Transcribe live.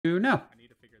No.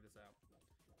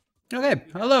 Okay,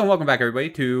 hello and welcome back everybody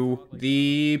to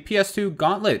the PS2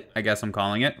 Gauntlet, I guess I'm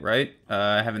calling it, right?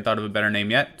 I haven't thought of a better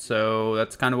name yet, so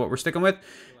that's kind of what we're sticking with.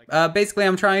 Basically,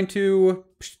 I'm trying to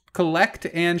collect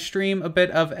and stream a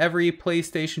bit of every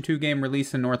PlayStation 2 game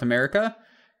released in North America.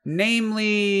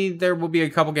 Namely, there will be a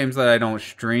couple games that I don't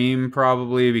stream,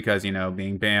 probably, because, you know,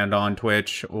 being banned on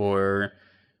Twitch, or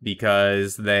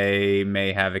because they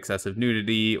may have excessive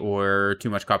nudity, or too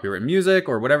much copyright music,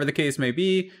 or whatever the case may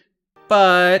be.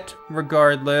 But,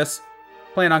 regardless,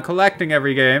 plan on collecting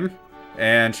every game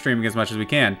and streaming as much as we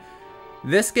can.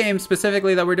 This game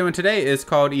specifically that we're doing today is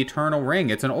called Eternal Ring.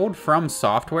 It's an old From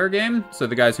Software game, so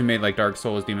the guys who made like Dark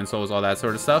Souls, Demon Souls, all that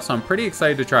sort of stuff, so I'm pretty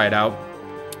excited to try it out.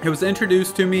 It was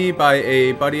introduced to me by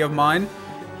a buddy of mine.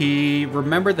 He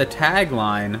remembered the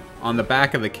tagline on the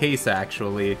back of the case,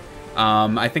 actually.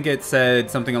 I think it said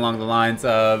something along the lines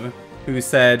of, "Who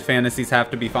said fantasies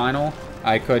have to be final?"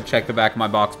 I could check the back of my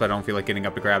box, but I don't feel like getting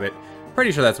up to grab it.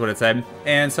 Pretty sure that's what it said.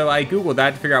 And so I googled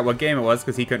that to figure out what game it was,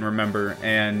 because he couldn't remember,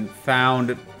 and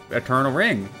found Eternal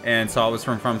Ring, and saw it was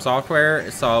from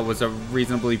Software, saw it was a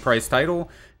reasonably priced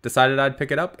title, decided I'd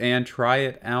pick it up and try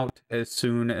it out as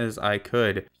soon as I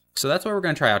could. So that's what we're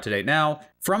going to try out today. Now,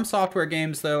 From Software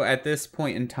games, though, at this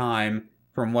point in time,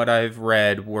 from what I've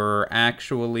read, were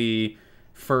actually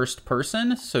first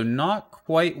person, so not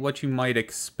quite what you might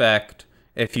expect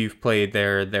if you've played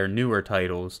their newer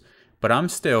titles. But I'm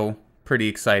still pretty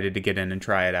excited to get in and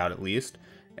try it out at least.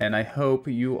 And I hope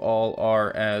you all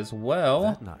are as well.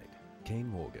 That night, Kane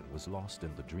Morgan was lost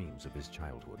in the dreams of his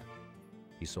childhood.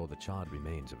 He saw the charred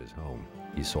remains of his home.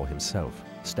 He saw himself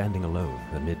standing alone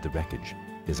amid the wreckage.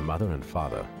 His mother and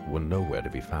father were nowhere to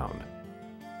be found.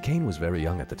 Kane was very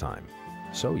young at the time.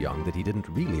 So young that he didn't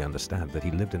really understand that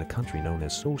he lived in a country known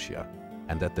as Solskjaer,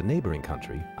 and that the neighboring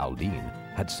country, Aldine,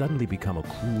 had suddenly become a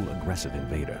cruel, aggressive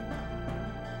invader.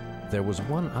 There was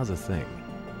one other thing.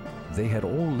 They had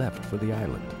all left for the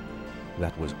island.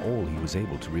 That was all he was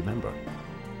able to remember.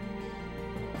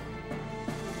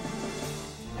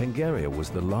 Pangaria was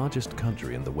the largest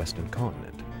country in the Western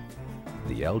continent.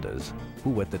 The elders,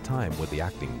 who at the time were the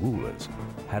acting rulers,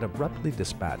 had abruptly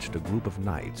dispatched a group of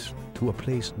knights to a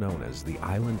place known as the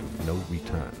Island of No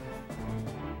Return.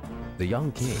 The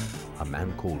young king, a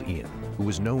man called Ian, who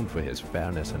was known for his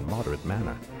fairness and moderate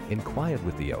manner, inquired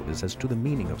with the elders as to the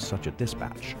meaning of such a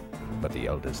dispatch, but the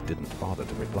elders didn't bother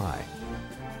to reply.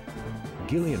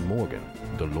 Gillian Morgan,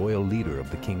 the loyal leader of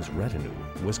the king's retinue,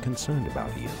 was concerned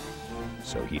about Ian,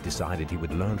 so he decided he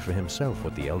would learn for himself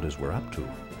what the elders were up to.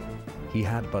 He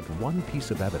had but one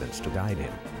piece of evidence to guide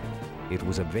him. It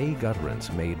was a vague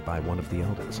utterance made by one of the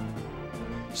elders.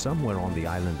 Somewhere on the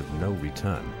Island of No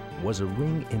Return was a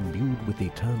ring imbued with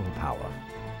eternal power.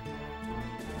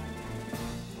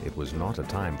 It was not a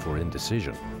time for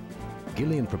indecision.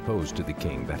 Gillian proposed to the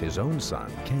king that his own son,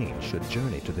 Kane, should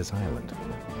journey to this island.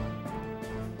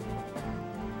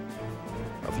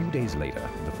 A few days later,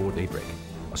 before daybreak,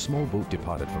 a small boat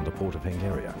departed from the port of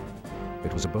Pangaria.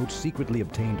 It was a boat secretly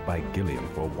obtained by Gillian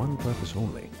for one purpose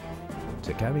only: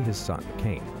 to carry his son,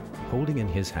 Kane, holding in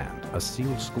his hand a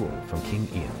sealed scroll from King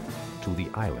Ian, to the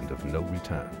Island of No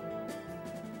Return.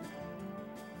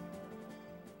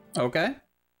 Okay.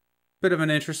 Bit of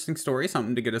an interesting story,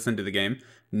 something to get us into the game.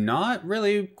 Not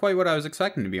really quite what I was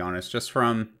expecting, to be honest. Just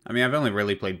from, I mean, I've only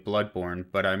really played Bloodborne,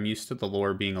 but I'm used to the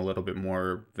lore being a little bit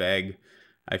more vague,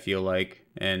 I feel like,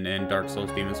 in Dark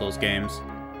Souls, Demon Souls games.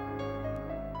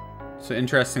 So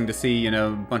interesting to see, you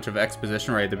know, a bunch of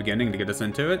exposition right at the beginning to get us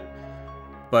into it.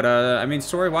 But, I mean,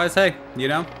 story-wise, hey, you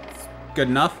know, it's good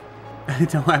enough. I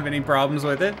don't have any problems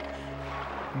with it.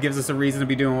 Gives us a reason to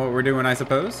be doing what we're doing, I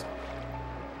suppose.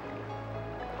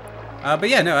 But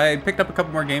yeah, no, I picked up a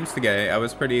couple more games today. I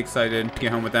was pretty excited to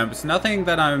get home with them. It's nothing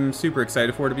that I'm super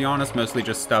excited for, to be honest. Mostly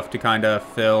just stuff to kind of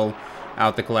fill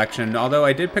out the collection. Although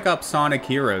I did pick up Sonic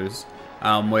Heroes,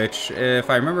 which,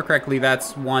 if I remember correctly,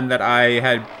 that's one that I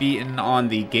had beaten on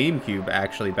the GameCube,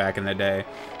 actually, back in the day.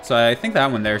 So I think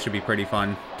that one there should be pretty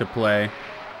fun to play.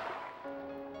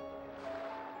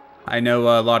 I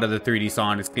know a lot of the 3D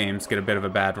Sonic games get a bit of a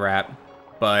bad rap,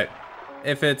 but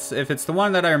if it's the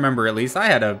one that I remember, at least, I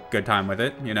had a good time with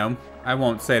it, you know. I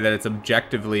won't say that it's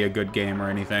objectively a good game or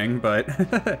anything, but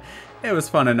it was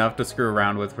fun enough to screw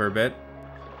around with for a bit.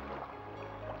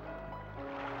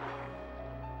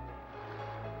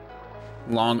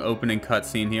 Long opening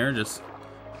cutscene here, just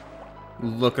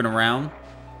looking around.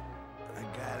 I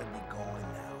gotta be going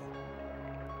now.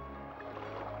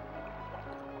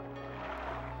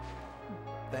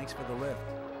 Thanks for the lift.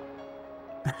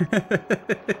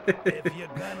 If you're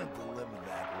gonna deliver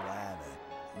that ladder,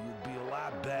 you'd be a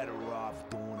lot better off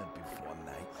doing it before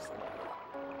night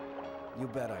You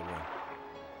bet I will.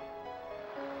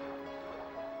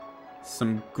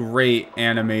 Some great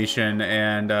animation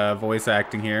and voice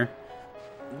acting here.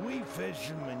 We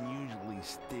fishermen usually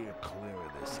steer clear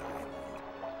of this island.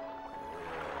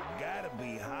 Gotta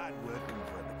be hard working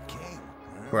for the king.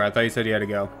 Huh? Where I thought you said you had to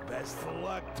go. Best of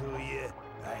luck to you.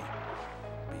 Hey,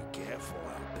 be careful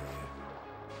out there.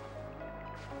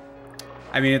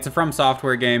 I mean, it's a From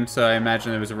Software game, so I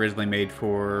imagine it was originally made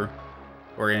for,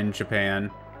 or in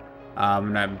Japan,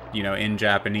 not, you know, in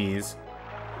Japanese.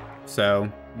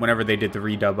 So whenever they did the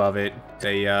redub of it,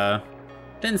 they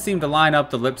didn't seem to line up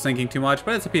the lip syncing too much,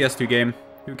 but it's a PS2 game.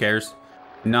 Who cares?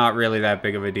 Not really that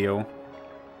big of a deal.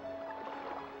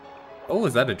 Oh,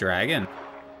 is that a dragon?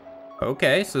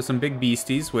 Okay, so some big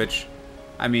beasties, which,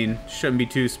 I mean, shouldn't be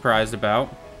too surprised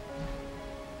about.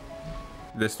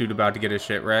 This dude about to get his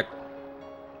shit wrecked.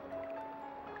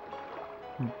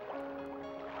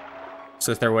 It's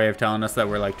just their way of telling us that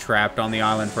we're, like, trapped on the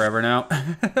island forever now.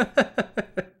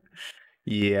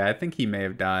 Yeah, I think he may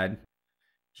have died.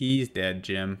 He's dead,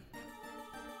 Jim.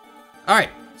 Alright,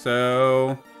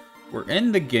 so we're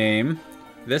in the game.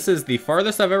 This is the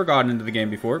farthest I've ever gotten into the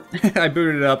game before. I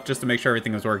booted it up just to make sure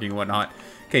everything was working and whatnot.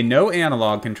 Okay, no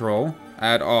analog control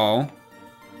at all.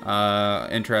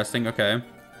 Interesting, okay.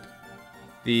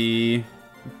 The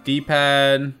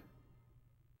D-pad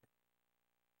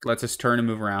lets us turn and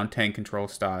move around, tank control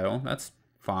style. That's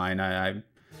fine. I'm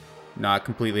not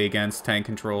completely against tank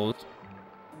controls.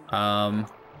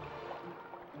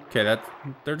 Okay,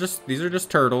 these are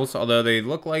just turtles, although they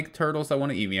look like turtles that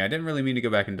want to eat me. I didn't really mean to go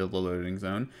back into the loading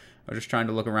zone. I was just trying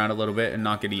to look around a little bit and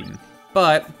not get eaten.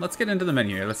 But let's get into the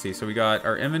menu here. Let's see. So we got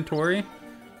our inventory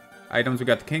items. We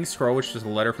got the King's Scroll, which is a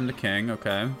letter from the king.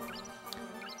 Okay.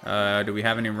 Do we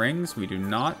have any rings? We do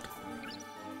not.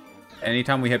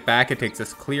 Anytime we hit back, it takes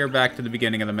us clear back to the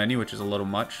beginning of the menu, which is a little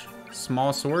much.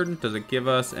 Small sword. Does it give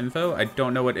us info? I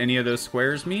don't know what any of those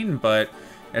squares mean, but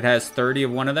it has 30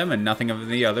 of one of them and nothing of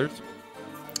the others.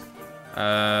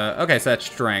 Okay, so that's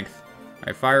strength.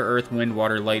 Alright, fire, earth, wind,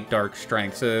 water, light, dark,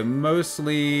 strength. So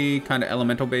mostly kind of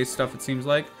elemental-based stuff, it seems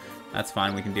like. That's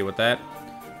fine, we can deal with that.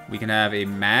 We can have a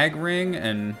mag ring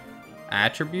and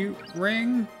attribute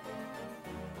ring.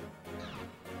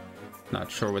 Not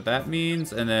sure what that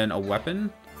means. And then a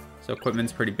weapon. So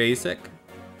equipment's pretty basic.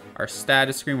 Our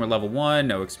status screen, we're level 1,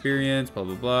 no experience, blah,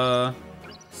 blah, blah.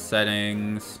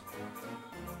 Settings.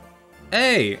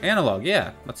 Hey, analog,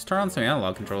 yeah. Let's turn on some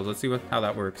analog controls. Let's see how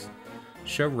that works.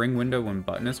 Show ring window when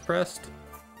button is pressed.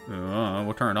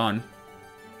 We'll turn it on.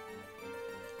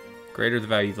 Greater the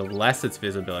value, the less its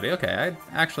visibility. Okay, I'd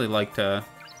actually like to,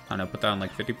 I don't know, put that on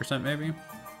like 50% maybe.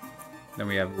 Then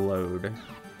we have load. And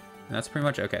that's pretty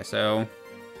much, okay, so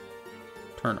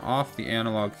turn off the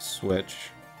analog switch.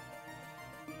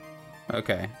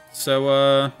 Okay,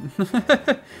 so,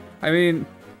 I mean,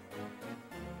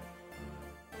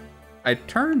 I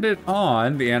turned it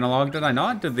on, the analog, did I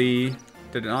not? Did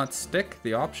it not stick,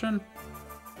 the option?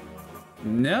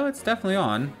 No, it's definitely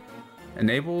on.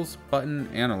 Enables button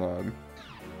analog.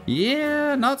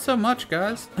 Yeah, not so much,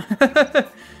 guys.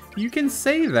 You can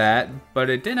say that, but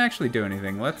it didn't actually do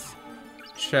anything. Let's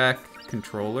check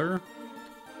controller.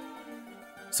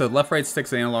 So left, right sticks,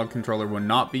 the analog controller will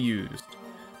not be used.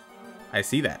 I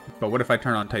see that, but what if I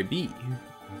turn on type B?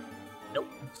 Nope.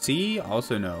 C,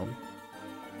 also no.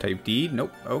 Type D,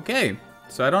 nope. Okay,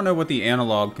 so I don't know what the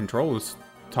analog controls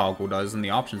toggle does in the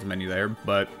options menu there,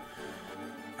 but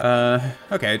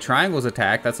okay, triangle's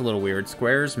attack, that's a little weird.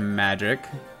 Squares, magic,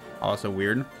 also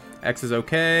weird. X is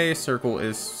okay, circle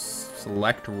is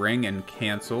select ring and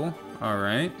cancel. All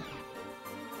right,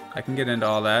 I can get into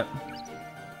all that.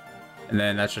 And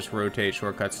then that's just rotate,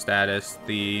 shortcut, status.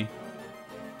 The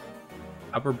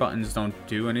upper buttons don't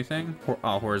do anything.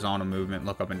 Oh, horizontal movement,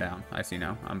 look up and down. I see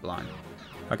now, I'm blind.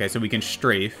 Okay, so we can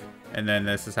strafe, and then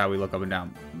this is how we look up and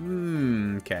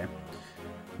down. Okay.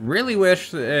 Really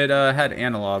wish it had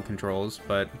analog controls,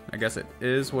 but I guess it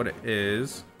is what it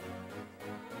is.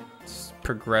 Let's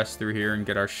progress through here and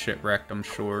get our shit wrecked, I'm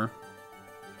sure.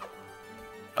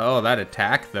 Oh, that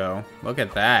attack, though. Look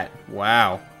at that.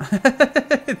 Wow.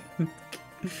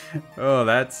 Oh,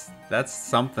 that's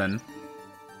something.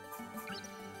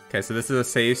 Okay, so this is a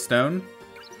save stone.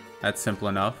 That's simple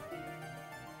enough.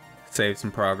 Save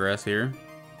some progress here.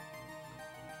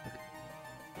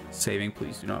 Saving,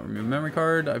 please do not remove memory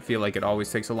card. I feel like it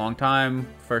always takes a long time.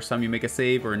 First time you make a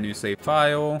save or a new save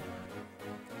file.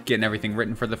 Getting everything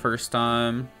written for the first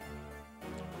time.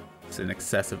 It's an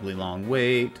excessively long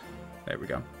wait. There we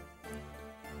go.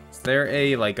 Is there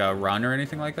a, like, a run or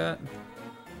anything like that?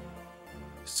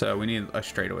 So we need a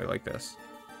straightaway like this.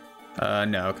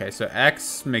 No, okay, so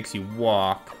X makes you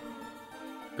walk.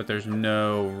 but there's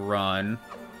no run.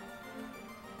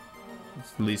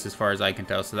 At least as far as I can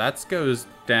tell. So that goes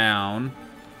down.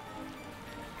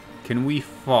 Can we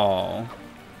fall?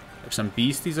 There's some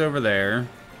beasties over there.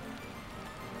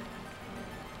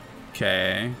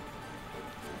 Okay.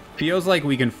 Feels like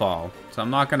we can fall. So I'm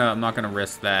not gonna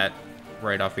risk that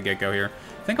right off the get-go here.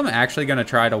 I think I'm actually gonna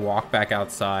try to walk back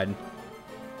outside.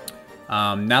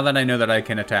 Now that I know that I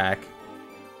can attack,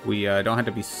 we don't have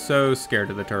to be so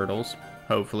scared of the turtles,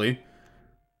 hopefully.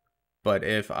 But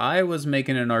if I was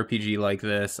making an RPG like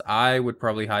this, I would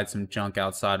probably hide some junk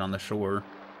outside on the shore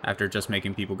after just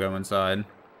making people go inside.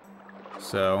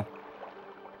 So,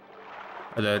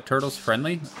 are the turtles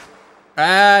friendly?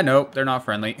 Ah, nope, they're not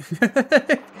friendly.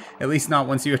 At least not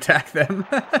once you attack them.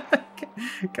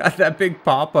 Got that big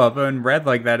pop-up in red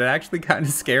like that. It actually kind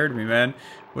of scared me, man.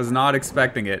 Was not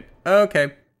expecting it.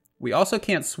 Okay. We also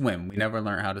can't swim. We never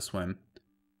learned how to swim.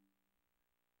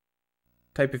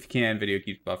 Type if you can. Video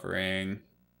keeps buffering.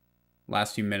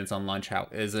 Last few minutes on lunch. How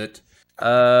is it?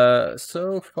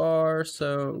 So far,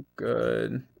 so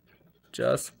good.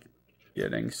 Just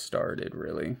getting started,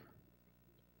 really.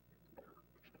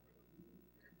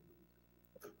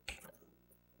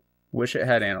 Wish it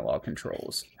had analog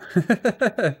controls.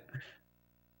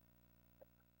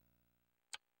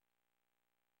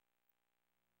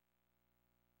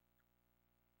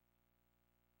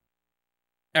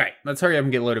 Alright, let's hurry up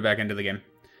and get loaded back into the game.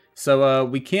 So,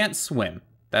 we can't swim.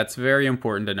 That's very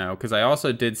important to know, because I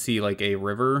also did see, like, a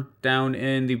river down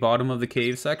in the bottom of the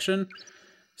cave section.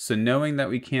 So knowing that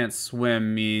we can't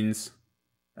swim means,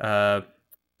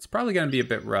 it's probably going to be a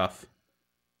bit rough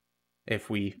if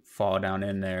we fall down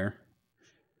in there.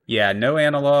 Yeah, no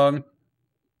analog,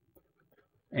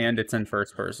 and it's in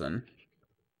first person.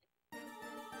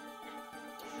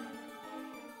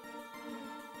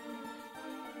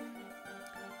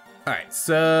 Alright,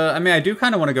 so, I mean, I do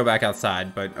kind of want to go back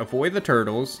outside, but avoid the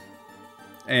turtles,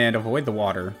 and avoid the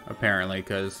water, apparently,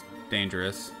 because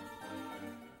dangerous.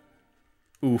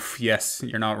 Oof, yes,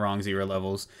 you're not wrong, 0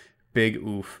 levels. Big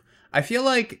oof. I feel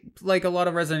like a lot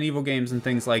of Resident Evil games and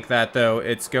things like that, though,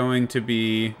 it's going to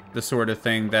be the sort of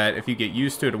thing that if you get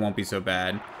used to it, it won't be so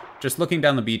bad. Just looking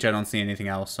down the beach, I don't see anything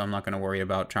else, so I'm not going to worry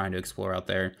about trying to explore out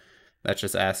there. That's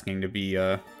just asking to be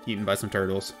eaten by some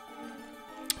turtles.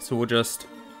 So we'll just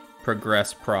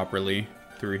progress properly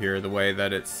through here the way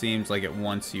that it seems like it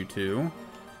wants you to.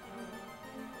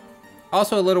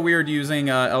 Also a little weird using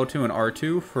L2 and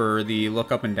R2 for the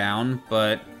look up and down,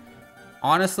 but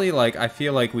honestly, like, I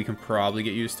feel like we can probably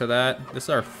get used to that. This is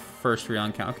our first real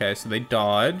encounter. Okay, so they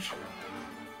dodge.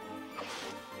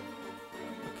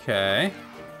 Okay.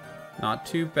 Not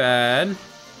too bad.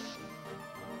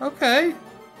 Okay.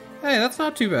 Hey, that's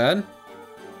not too bad.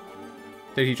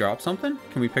 Did he drop something?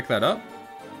 Can we pick that up?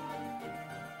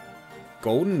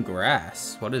 Golden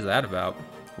grass. What is that about?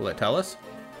 Will it tell us?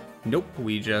 Nope.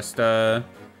 We just, it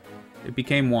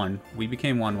became one. We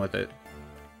became one with it.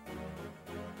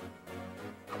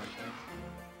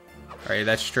 Alright,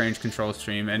 that's strange control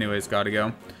stream. Anyways, gotta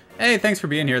go. Hey, thanks for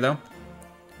being here, though.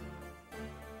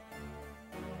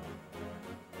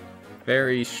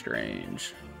 Very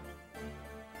strange.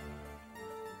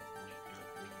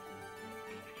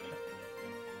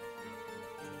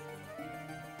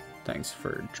 Thanks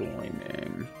for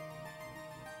joining.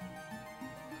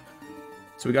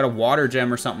 So we got a water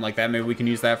gem or something like that. Maybe we can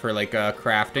use that for, like,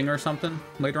 crafting or something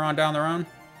later on down the road.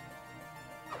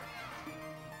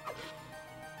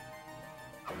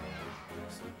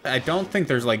 I don't think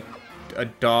there's, like, a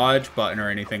dodge button or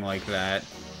anything like that.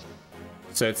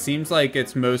 So it seems like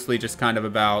it's mostly just kind of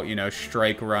about, you know,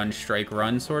 strike, run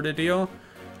sort of deal.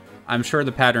 I'm sure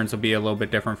the patterns will be a little bit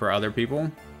different for other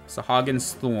people.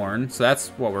 Sahagins Thorn. So that's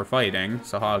what we're fighting.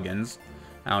 Sahagins.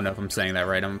 I don't know if I'm saying that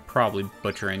right. I'm probably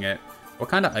butchering it. What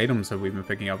kind of items have we been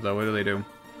picking up, though? What do they do?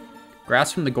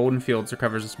 Grass from the Golden Fields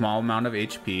recovers a small amount of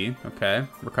HP. Okay.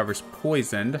 Recovers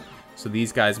poisoned. So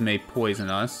these guys may poison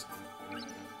us.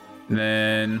 And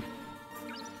then...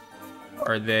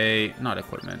 are they... not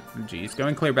equipment. Jeez.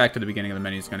 Going clear back to the beginning of the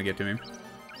menu is going to get to me.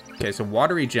 Okay, so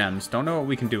watery gems. Don't know what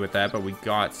we can do with that, but we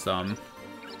got some.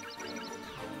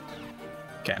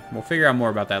 Okay, we'll figure out more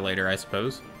about that later, I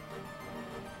suppose.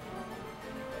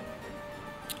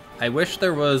 I wish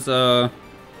there was a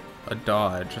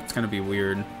dodge. It's going to be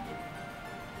weird.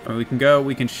 I mean, we can go,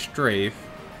 we can strafe,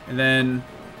 and then...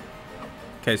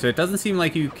 okay, so it doesn't seem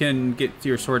like you can get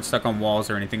your sword stuck on walls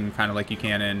or anything, kind of like you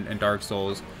can in Dark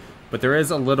Souls. But there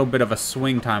is a little bit of a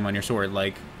swing time on your sword.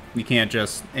 Like, you can't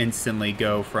just instantly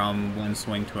go from one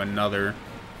swing to another.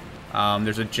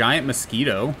 There's a giant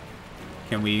mosquito.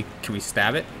 Can we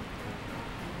stab it?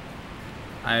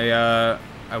 I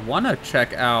I want to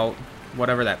check out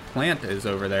whatever that plant is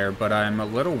over there, but I'm a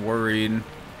little worried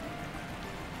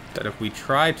that if we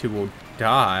try to, we'll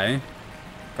die.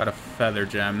 Got a feather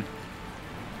gem.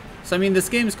 So, I mean, this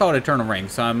game is called Eternal Ring,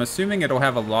 so I'm assuming it'll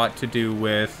have a lot to do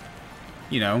with,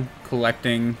 you know,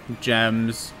 collecting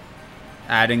gems,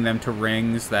 adding them to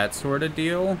rings, that sort of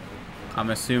deal. I'm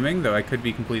assuming, though I could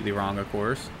be completely wrong, of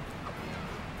course.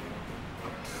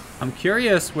 I'm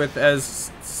curious with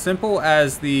as simple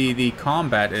as the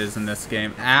combat is in this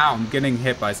game. Ow, I'm getting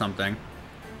hit by something.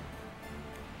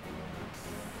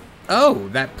 Oh,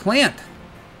 that plant.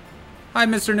 Hi,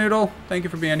 Mr. Noodle. Thank you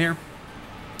for being here.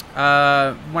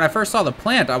 When I first saw the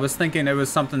plant, I was thinking it was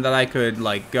something that I could,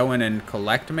 like, go in and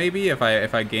collect, maybe, if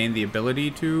I gained the ability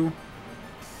to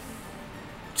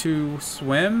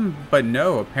swim. But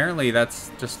no, apparently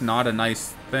that's just not a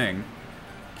nice thing.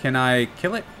 Can I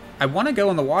kill it? I want to go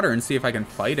in the water and see if I can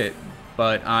fight it,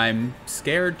 but I'm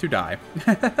scared to die.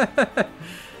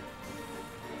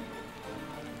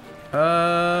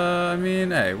 I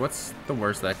mean, hey, what's the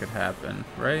worst that could happen,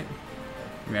 right?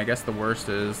 I mean, I guess the worst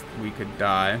is we could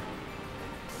die.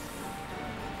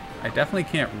 I definitely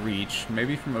can't reach.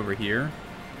 Maybe from over here.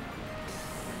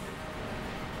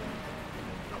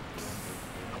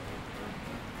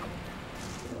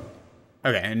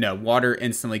 Okay, no, water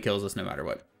instantly kills us no matter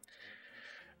what.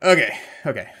 Okay,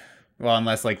 okay. Well,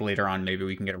 unless, like, later on, maybe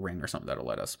we can get a ring or something that'll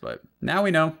let us. But now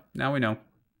we know. Now we know.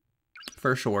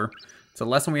 For sure. It's a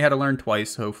lesson we had to learn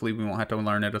twice. Hopefully we won't have to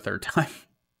learn it a third time.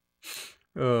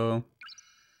 Oh.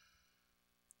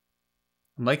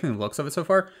 I'm liking the looks of it so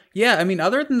far. Yeah, I mean,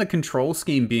 other than the control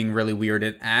scheme being really weird,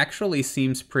 it actually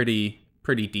seems pretty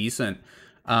decent.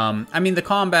 I mean, the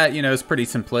combat, you know, is pretty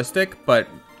simplistic, but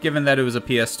given that it was a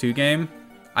PS2 game,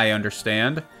 I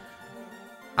understand.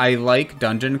 I like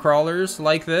dungeon crawlers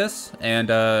like this and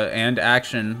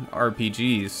action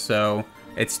RPGs, so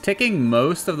it's ticking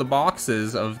most of the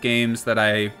boxes of games that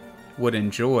I would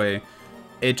enjoy.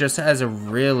 It just has a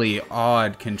really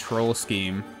odd control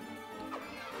scheme.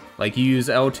 Like, you use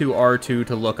L2, R2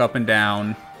 to look up and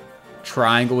down.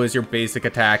 Triangle is your basic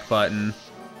attack button.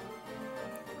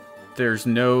 There's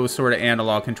no sort of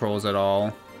analog controls at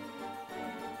all.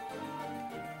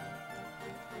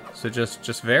 So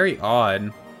just very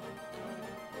odd.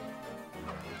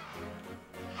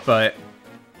 But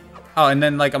oh, and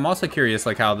then, like, I'm also curious,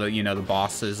 like, how the, you know, the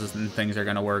bosses and things are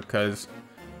gonna work, because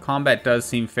combat does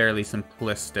seem fairly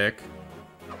simplistic.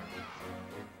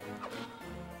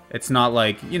 It's not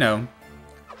like, you know,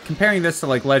 comparing this to,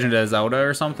 like, Legend of Zelda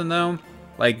or something, though,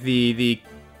 like, the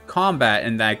combat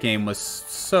in that game was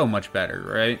so much better,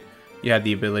 right? You had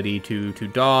the ability to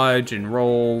dodge and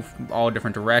roll all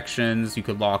different directions. You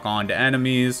could lock on to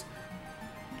enemies.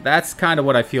 That's kind of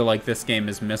what I feel like this game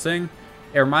is missing.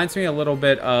 It reminds me a little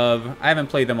bit of... I haven't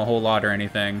played them a whole lot or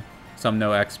anything, so I'm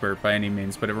no expert by any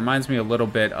means, but it reminds me a little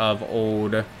bit of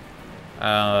old... what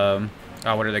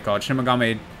are they called? Shin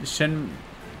Megami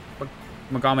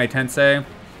Tensei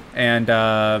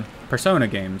and Persona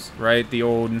games, right? The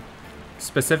old...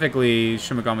 Specifically,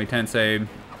 Shin Megami Tensei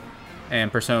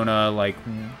and Persona, like,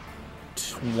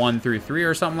 1 through 3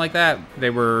 or something like that. They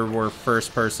were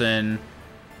first-person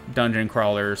dungeon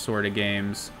crawler sort of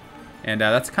games. And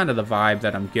that's kind of the vibe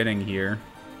that I'm getting here.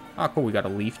 Oh, cool, we got a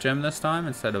leaf gem this time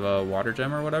instead of a water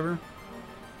gem or whatever.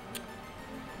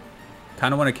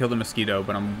 Kind of want to kill the mosquito,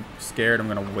 but I'm scared I'm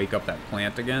going to wake up that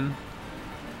plant again.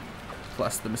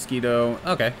 Plus the mosquito.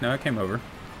 Okay, no, it came over.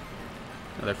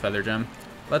 Another feather gem.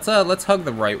 Let's hug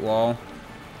the right wall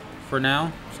for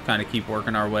now. Just kind of keep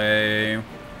working our way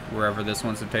wherever this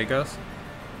wants to take us.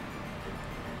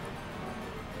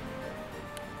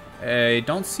 I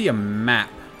don't see a map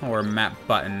or a map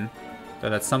button, so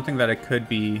that's something that I could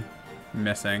be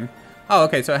missing. Oh,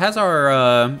 okay, so it has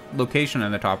our location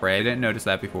in the top right. I didn't notice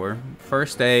that before.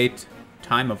 First day,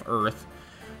 time of Earth.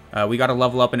 We got to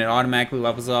level up, and it automatically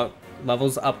levels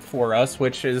up for us,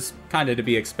 which is kind of to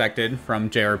be expected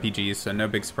from JRPGs, so no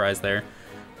big surprise there.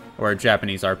 Or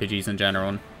Japanese RPGs in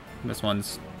general. This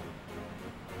one's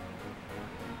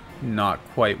not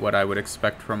quite what I would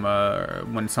expect from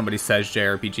when somebody says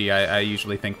JRPG. I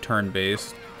usually think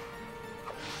turn-based.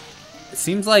 It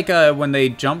seems like when they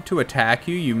jump to attack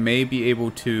you, you may be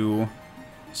able to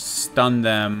stun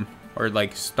them or,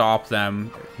 like, stop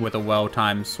them with a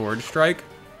well-timed sword strike.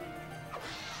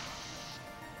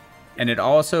 And it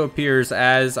also appears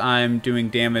as I'm doing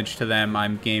damage to them,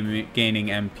 I'm gaining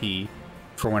MP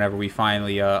for whenever we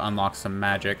finally unlock some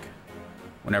magic,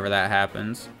 whenever that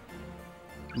happens.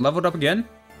 Leveled up again.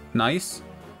 Nice.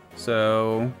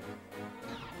 So,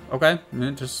 okay,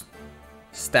 just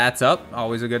stats up,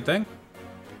 always a good thing.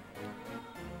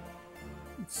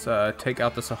 Let's take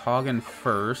out the Sahagin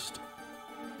first.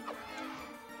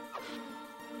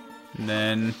 And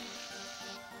then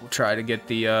we'll try to get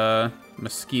the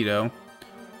Mosquito.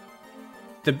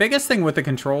 The biggest thing with the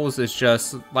controls is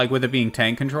just, like with it being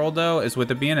tank controlled though, is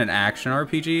with it being an action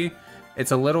RPG,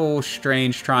 it's a little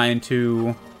strange trying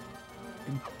to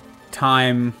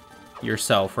time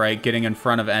yourself, right? Getting in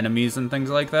front of enemies and things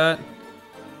like that.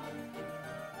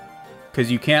 Because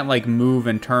you can't, like, move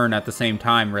and turn at the same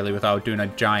time, really, without doing a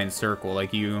giant circle,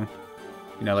 like you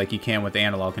know, like you can with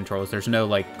analog controls. There's no,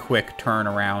 like, quick turn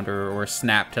around or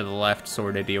snap to the left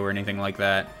sort of deal or anything like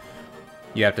that.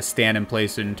 You have to stand in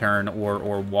place and turn,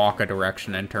 or walk a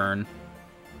direction and turn.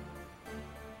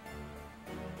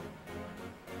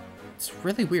 It's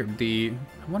really weird. I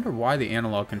wonder why the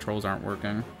analog controls aren't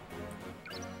working.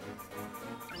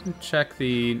 Check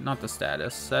not the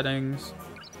status, settings,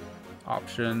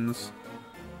 options.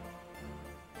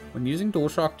 When using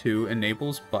DualShock 2,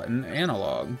 enables button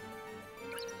analog.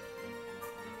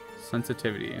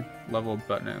 Sensitivity, level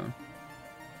button.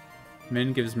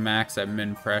 Min gives max at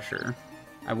min pressure.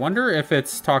 I wonder if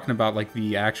it's talking about like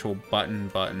the actual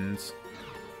buttons.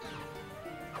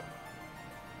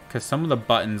 Because some of the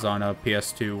buttons on a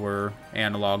PS2 were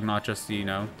analog, not just, you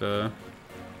know, the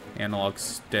analog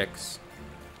sticks.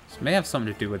 So it may have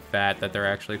something to do with that they're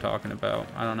actually talking about.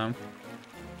 I don't know.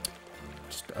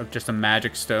 Just a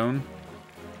magic stone.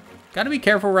 Gotta be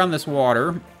careful around this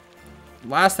water.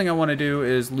 Last thing I want to do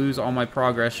is lose all my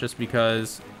progress just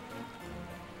because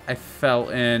I fell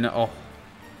in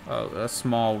a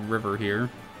small river here.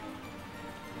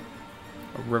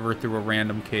 A river through a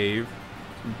random cave.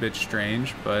 It's a bit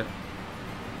strange, but...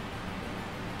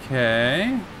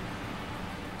 Okay.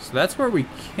 So that's where we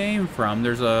came from.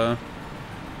 There's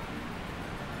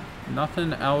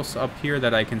nothing else up here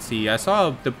that I can see. I saw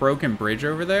the broken bridge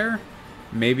over there.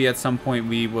 Maybe at some point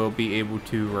we will be able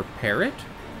to repair it.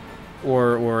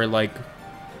 Or like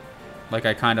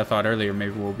I kind of thought earlier,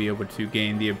 maybe we'll be able to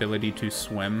gain the ability to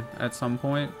swim at some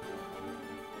point.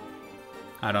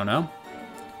 I don't know.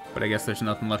 But I guess there's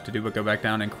nothing left to do but go back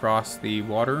down and cross the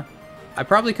water. I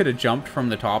probably could have jumped from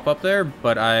the top up there,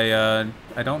 but I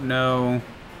don't know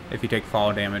if you take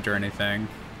fall damage or anything.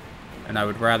 And I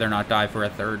would rather not die for a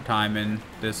third time in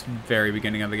this very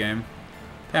beginning of the game.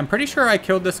 Okay, I'm pretty sure I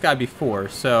killed this guy before,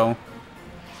 so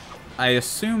I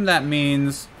assume that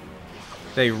means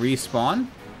they respawn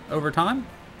over time.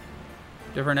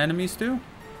 Different enemies do.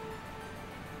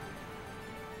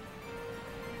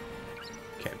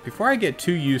 Okay, before I get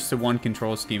too used to one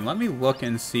control scheme, let me look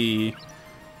and see...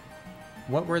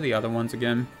 What were the other ones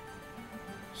again?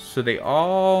 So they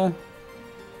all...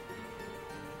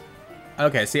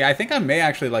 Okay, see, I think I may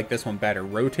actually like this one better.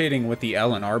 Rotating with the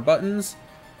L and R buttons.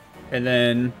 And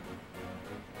then...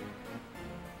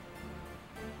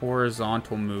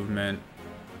 horizontal movement.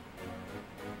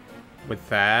 With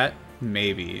that,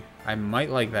 maybe. I might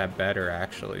like that better,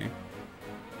 actually.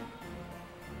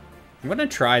 I'm gonna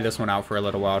try this one out for a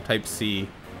little while. Type C.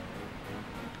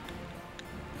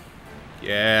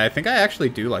 Yeah, I think I actually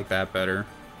do like that better.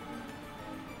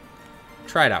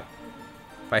 Try it out.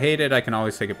 If I hate it, I can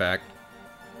always take it back.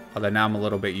 Although now I'm a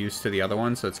little bit used to the other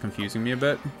one, so it's confusing me a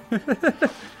bit.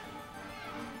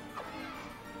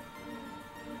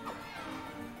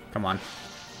 Come on.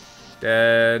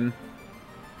 Dead.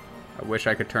 I wish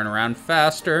I could turn around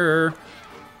faster.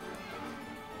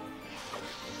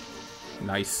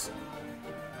 Nice.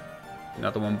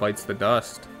 Another one bites the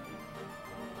dust.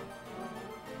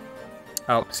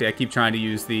 Oh, see, I keep trying to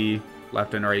use the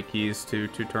left and right keys to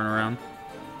turn around.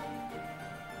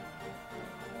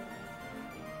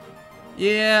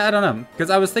 Yeah, I don't know.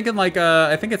 Because I was thinking, like,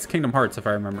 I think it's Kingdom Hearts, if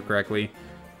I remember correctly.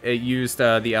 It used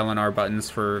the L and R buttons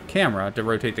for camera, to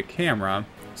rotate the camera.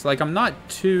 So, like, I'm not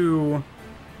too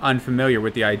unfamiliar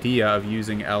with the idea of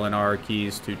using L and R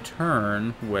keys to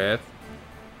turn with.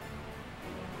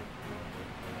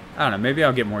 I don't know, maybe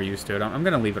I'll get more used to it. I'm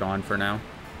going to leave it on for now.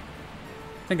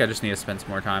 I think I just need to spend some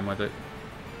more time with it.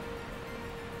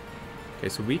 Okay,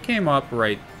 so we came up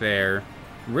right there.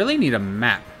 Really need a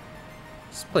map.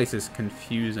 This place is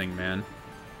confusing, man.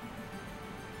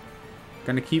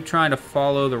 Gonna keep trying to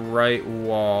follow the right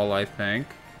wall, I think.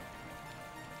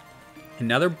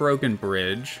 Another broken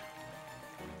bridge.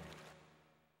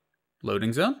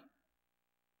 Loading zone?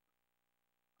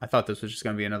 I thought this was just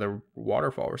gonna be another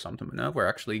waterfall or something, but no, we're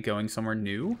actually going somewhere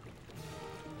new.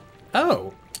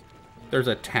 Oh! There's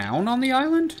a town on the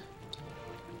island?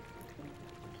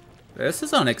 This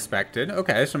is unexpected.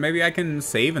 Okay, so maybe I can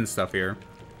save and stuff here.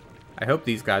 I hope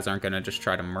these guys aren't gonna just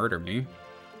try to murder me.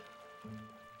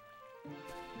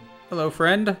 Hello,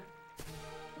 friend.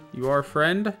 You are a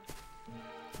friend?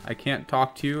 I can't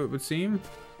talk to you, it would seem.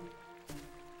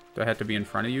 Do I have to be in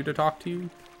front of you to talk to you?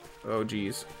 Oh,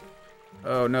 geez.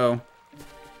 Oh, no.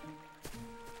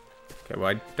 Okay, well,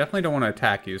 I definitely don't want to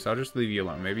attack you, so I'll just leave you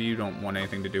alone. Maybe you don't want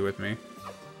anything to do with me.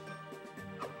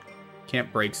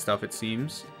 Can't break stuff, it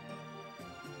seems.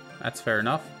 That's fair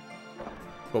enough.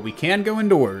 But we can go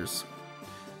indoors.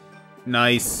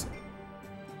 Nice.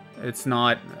 It's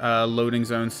not loading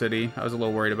zone city. I was a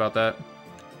little worried about that.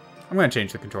 I'm going to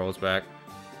change the controls back.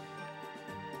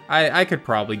 I could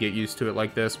probably get used to it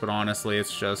like this, but honestly,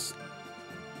 it's just...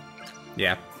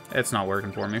 yeah, it's not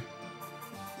working for me.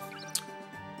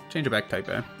 Change it back to Type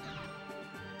A.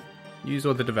 Use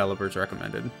what the developers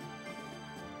recommended.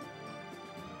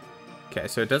 Okay,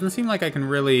 so it doesn't seem like I can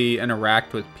really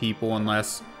interact with people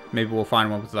unless maybe we'll find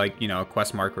one with, like, you know, a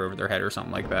quest marker over their head or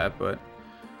something like that, but...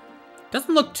 it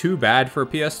doesn't look too bad for a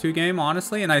PS2 game,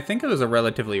 honestly, and I think it was a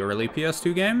relatively early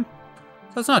PS2 game,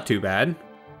 so it's not too bad.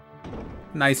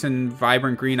 Nice and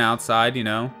vibrant green outside, you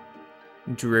know.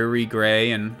 Dreary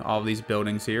gray and all these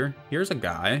buildings here. Here's a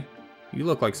guy. You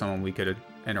look like someone we could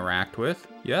interact with.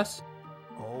 Yes?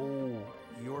 Oh,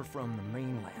 you're from the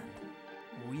mainland.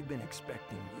 We've been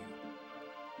expecting you.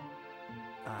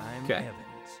 I'm Evans.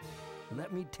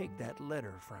 Let me take that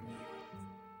letter from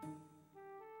you.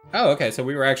 Oh, okay, so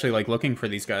we were actually, like, looking for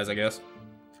these guys, I guess.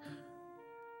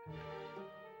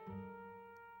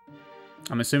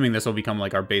 I'm assuming this will become,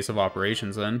 like, our base of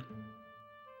operations, then.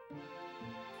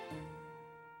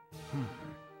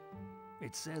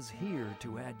 It says here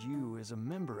to add you as a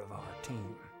member of our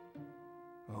team.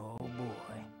 Oh,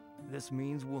 boy. This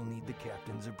means we'll need the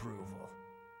captain's approval.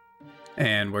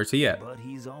 And where's he at? But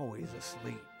he's always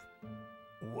asleep.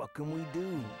 What can we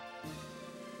do?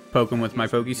 Poke him with my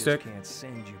pokey stick? Can't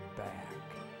send you back.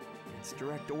 It's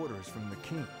direct orders from the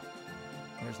king.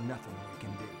 There's nothing we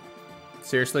can do.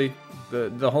 Seriously?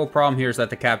 The whole problem here is that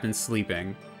the captain's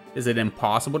sleeping. Is it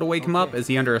impossible to wake him up? Is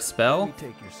he under a spell? Let me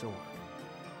take your sword.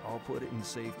 I'll put it in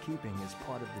safekeeping as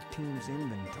part of the team's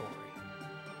inventory.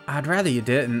 I'd rather you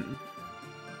didn't.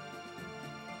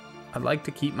 I'd like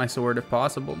to keep my sword if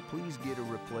possible. Please get a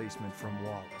replacement from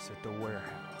Wallace at the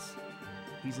warehouse.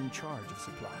 He's in charge of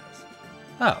supplies.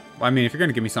 Oh, well, I mean, if you're going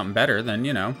to give me something better, then,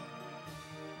 you know.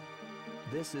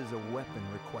 This is a weapon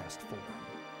request form.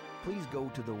 Please go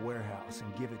to the warehouse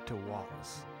and give it to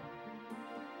Wallace.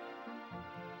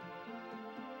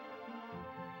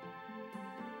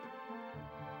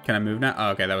 Can I move now? Oh,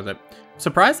 okay, that was it.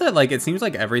 Surprised that, like, it seems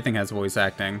like everything has voice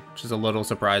acting, which is a little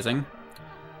surprising.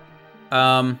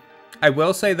 I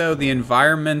will say, though, the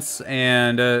environments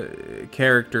and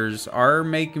characters are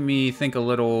making me think a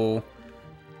little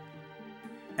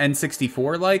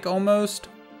N64-like, almost.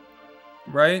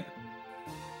 Right?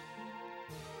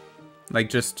 Like,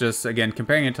 just again,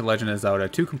 comparing it to Legend of Zelda,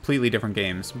 two completely different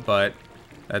games, but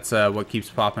that's what keeps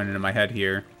popping into my head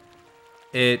here.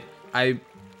 I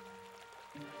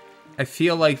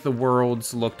feel like the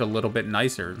worlds looked a little bit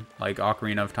nicer, like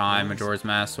Ocarina of Time, Majora's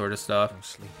Mask sort of stuff. I'm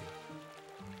sleepy.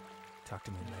 Talk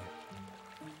to me later.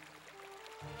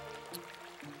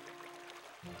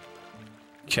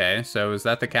 Okay, so is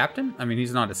that the captain? I mean,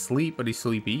 he's not asleep, but he's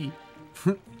sleepy.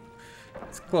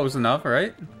 It's close enough,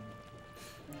 right?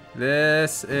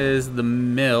 This is the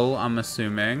mill, I'm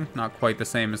assuming. Not quite the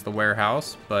same as the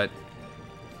warehouse, but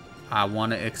I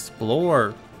want to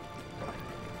explore.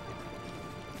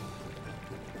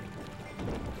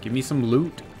 Give me some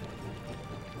loot.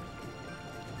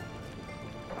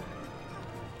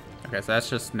 Okay, so that's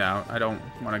just no. I don't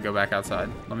want to go back outside.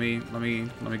 Let me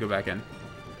go back in.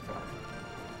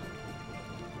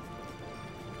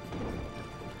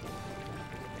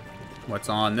 What's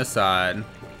on this side?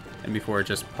 And before it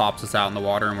just pops us out in the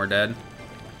water and we're dead.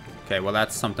 Okay, well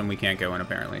that's something we can't go in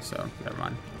apparently, so never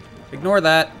mind. Ignore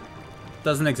that.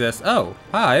 Doesn't exist. Oh,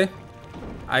 hi.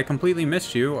 I completely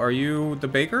missed you. Are you the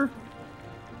baker?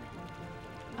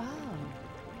 Oh,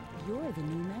 you're the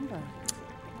new member.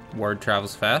 Word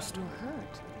travels fast. You're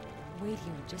hurt. Wait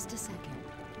here just a second.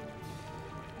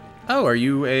 Oh, are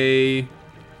you a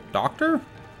doctor?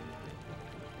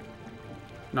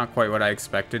 Not quite what I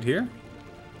expected here.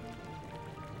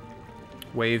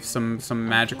 Wave some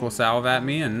magical salve at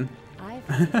me and... I've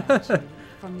heard you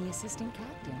from the assistant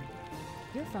captain.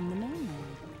 You're from the mainland.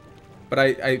 But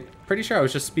I'm pretty sure I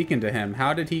was just speaking to him.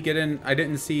 How did he get in? I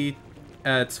didn't see...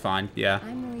 it's fine, yeah.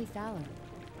 I'm Marie Fowler.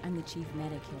 I'm the chief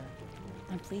medic here.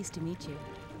 I'm pleased to meet you.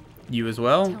 You as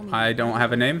well? I don't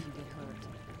have a name. If you get hurt.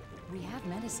 We have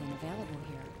medicine available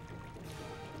here.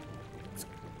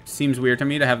 Seems weird to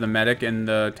me to have the medic in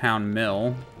the town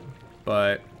mill,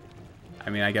 but I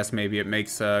mean, I guess maybe it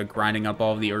makes grinding up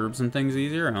all the herbs and things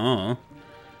easier. Huh?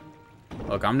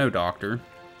 Look, I'm no doctor.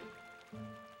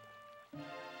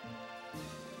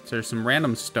 So there's some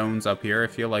random stones up here. I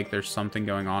feel like there's something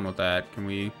going on with that. Can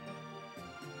we...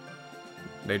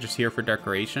 They're just here for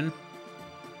decoration?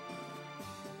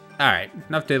 Alright,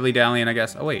 enough diddly-dallying, I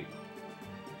guess. Oh, wait.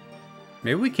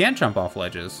 Maybe we can't jump off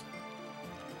ledges.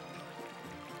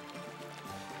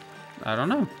 I don't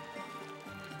know.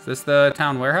 Is this the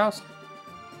town warehouse?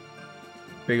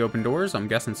 Big open doors? I'm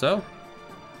guessing so.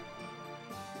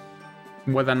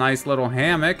 With a nice little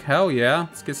hammock. Hell yeah.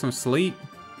 Let's get some sleep.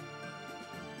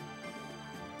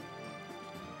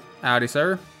 Howdy,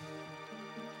 sir.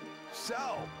 So,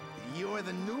 you're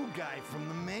the new guy from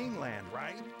the mainland,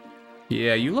 right?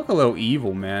 Yeah, you look a little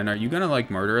evil, man. Are you gonna, like,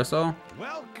 murder us all?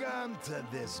 Welcome to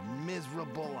this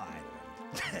miserable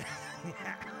island.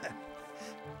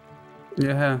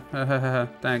 Yeah,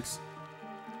 thanks.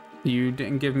 You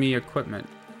didn't give me equipment.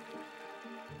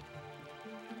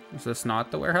 Is this not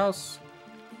the warehouse?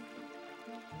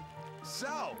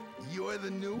 So, you're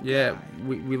the new Yeah, guy.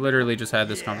 we literally just had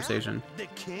this Yeah? conversation. The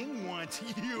king wants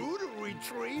you to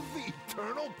retrieve the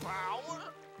eternal power?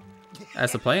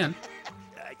 That's the plan.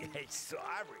 Sorry.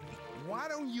 Why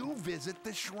don't you visit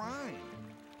the shrine?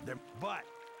 But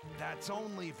that's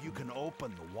only if you can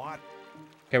open the water.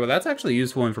 Okay, well that's actually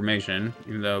useful information,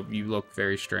 even though you look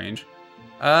very strange.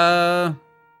 But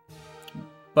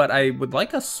I would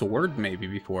like a sword maybe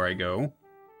before I go.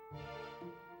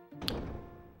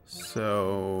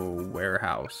 So,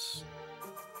 warehouse.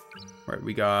 Right,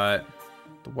 we got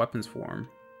the weapons form.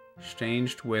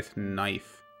 Exchanged with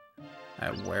knife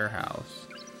at warehouse.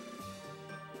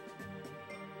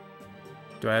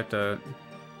 Do I have to,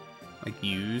 like,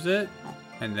 use it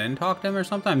and then talk to him or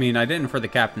something? I mean, I didn't for the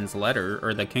captain's letter,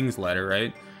 or the king's letter,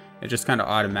 right? It just kind of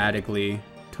automatically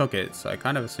took it, so I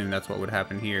kind of assumed that's what would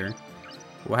happen here.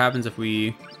 What happens if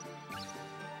we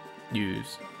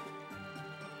use?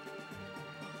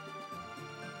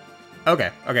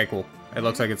 Okay, okay, cool. It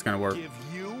looks like it's gonna work. Give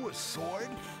you a sword?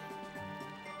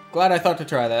 Glad I thought to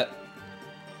try that.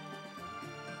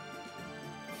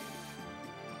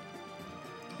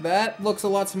 That looks a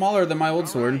lot smaller than my old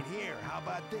sword. Right, here, how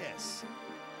about this?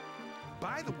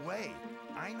 By the way,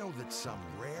 I know that some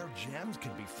rare gems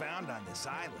can be found on this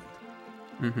island.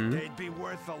 Mm-hmm. They'd be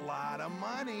worth a lot of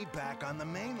money back on the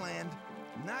mainland.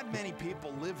 Not many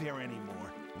people live here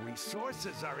anymore.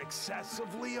 Resources are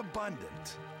excessively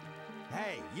abundant.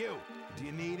 Hey, you, do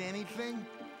you need anything?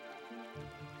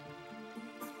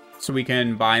 So we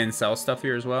can buy and sell stuff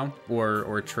here as well?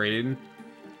 Or trade?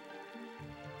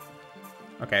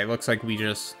 Okay, looks like we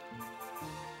just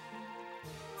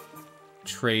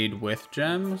trade with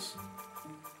gems.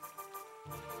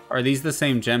 Are these the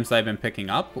same gems that I've been picking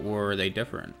up, or are they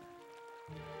different?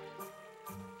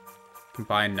 Can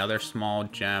buy another small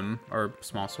gem, or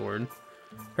small sword.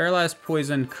 Paralyzed,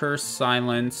 poison, curse,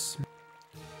 silence,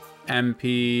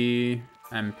 MP,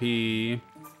 MP,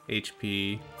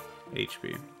 HP,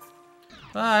 HP.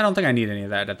 I don't think I need any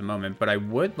of that at the moment, but I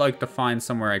would like to find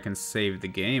somewhere I can save the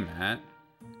game at,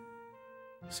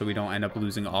 so we don't end up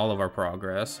losing all of our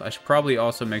progress. I should probably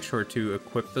also make sure to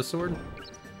equip the sword.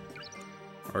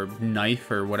 Or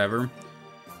knife, or whatever.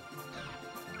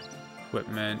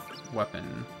 Equipment,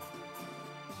 weapon.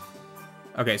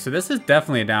 Okay, so this is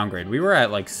definitely a downgrade. We were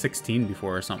at like 16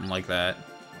 before or something like that.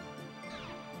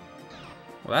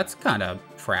 Well, that's kind of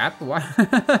crap. Why?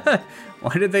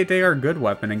 Why did they take our good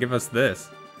weapon and give us this?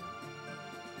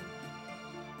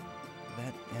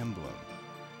 That emblem.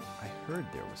 I heard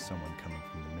there was someone coming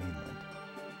from the mainland.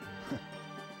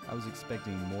 I was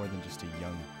expecting more than just a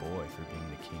young boy for being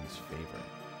the king's favorite.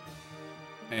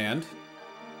 And?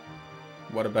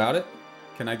 What about it?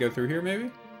 Can I go through here,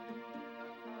 maybe?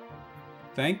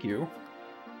 Thank you.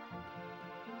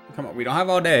 Come on, we don't have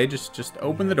all day. Just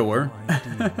open the door. No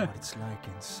idea what it's like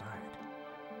inside.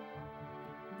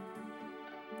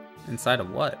 Inside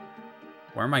of what?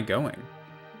 Where am I going?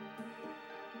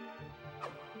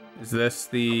 Is this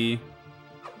the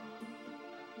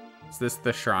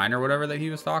shrine or whatever that he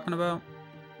was talking about?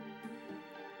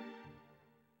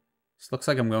 This looks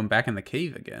like I'm going back in the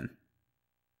cave again.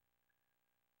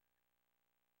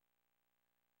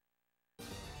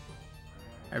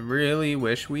 I really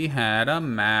wish we had a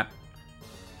map,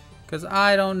 'cause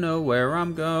I don't know where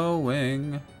I'm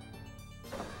going.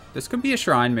 This could be a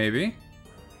shrine, maybe.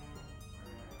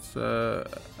 So,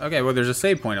 okay, well, there's a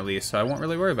save point at least, so I won't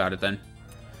really worry about it then.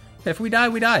 If we die,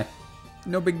 we die.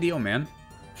 No big deal, man.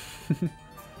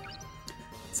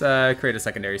 Let's create a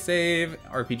secondary save.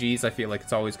 RPGs, I feel like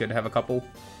it's always good to have a couple.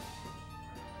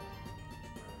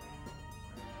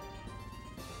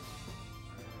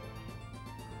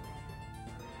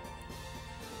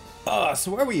 So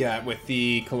where are we at with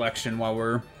the collection while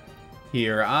we're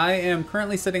here. I am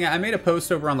currently sitting at, I made a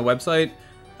post over on the website,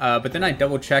 but then I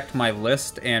double checked my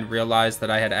list and realized that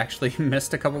I had actually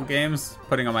missed a couple games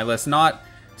putting on my list. Not,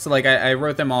 so like I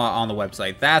wrote them all on the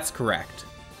website. That's correct.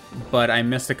 But I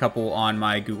missed a couple on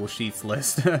my Google Sheets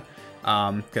list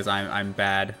because I'm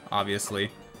bad,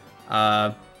 obviously.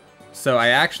 So I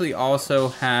actually also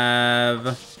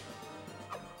have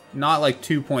not like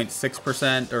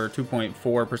 2.6% or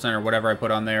 2.4% or whatever I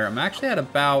put on there. I'm actually at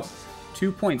about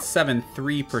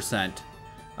 2.73%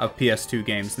 of PS2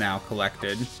 games now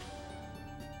collected. You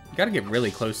gotta get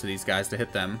really close to these guys to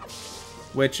hit them.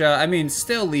 Which, I mean,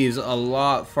 still leaves a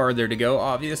lot farther to go,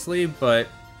 obviously, but,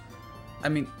 I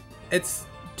mean, it's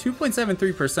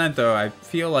 2.73% though, I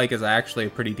feel like is actually a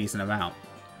pretty decent amount.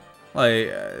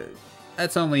 Like,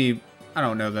 that's only, I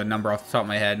don't know the number off the top of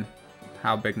my head,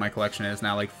 how big my collection is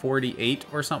now, like 48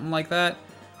 or something like that.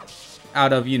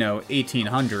 Out of, you know,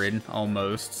 1,800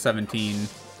 almost,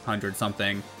 1,700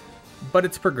 something. But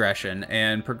it's progression,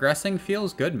 and progressing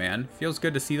feels good, man. Feels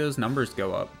good to see those numbers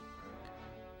go up.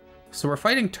 So we're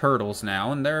fighting turtles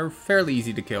now, and they're fairly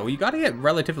easy to kill. You gotta get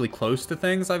relatively close to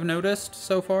things, I've noticed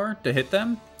so far, to hit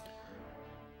them.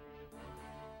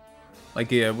 Like,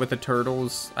 yeah, with the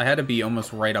turtles, I had to be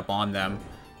almost right up on them.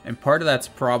 And part of that's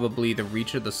probably the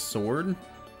reach of the sword.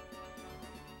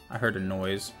 I heard a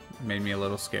noise. It made me a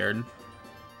little scared.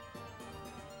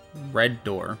 Red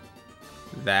door.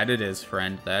 That it is,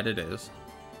 friend. That it is.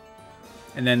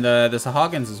 And then the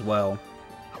Sahagins as well.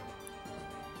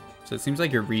 So it seems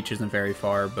like your reach isn't very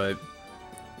far, but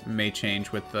it may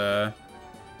change with the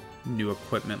new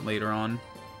equipment later on.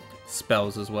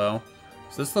 Spells as well.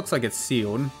 So this looks like it's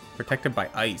sealed. Protected by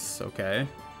ice, okay.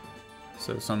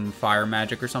 So some fire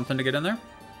magic or something to get in there.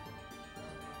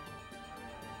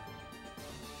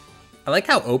 I like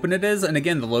how open it is, and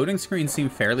again, the loading screens seem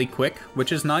fairly quick,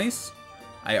 which is nice.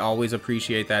 I always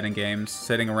appreciate that in games.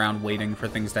 Sitting around waiting for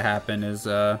things to happen is,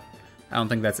 I don't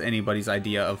think that's anybody's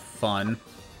idea of fun.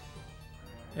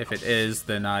 If it is,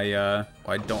 then I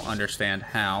don't understand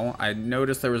how. I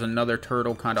noticed there was another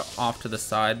turtle kind of off to the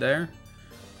side there.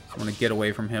 So I want to get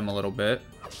away from him a little bit.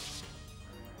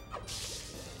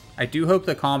 I do hope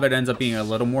the combat ends up being a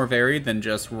little more varied than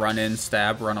just run in,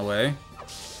 stab, run away.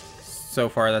 So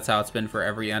far, that's how it's been for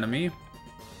every enemy.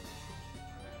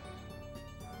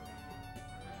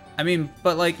 I mean,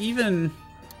 but like even...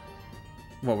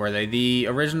 What were they? The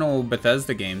original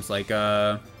Bethesda games, like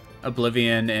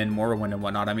Oblivion and Morrowind and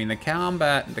whatnot. I mean, the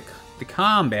combat... The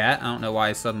combat... I don't know why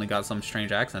I suddenly got some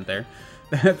strange accent there.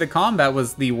 The combat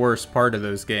was the worst part of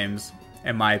those games,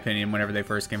 in my opinion, whenever they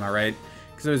first came out, right?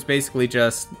 Because it was basically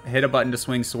just hit a button to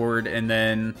swing sword and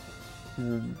then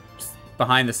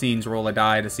behind the scenes roll a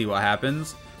die to see what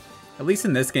happens. At least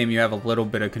in this game you have a little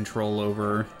bit of control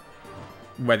over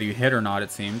whether you hit or not,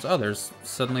 it seems. Oh, there's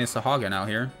suddenly a Sahagin out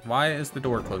here. Why is the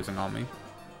door closing on me?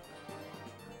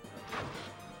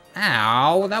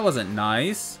 Ow, that wasn't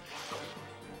nice.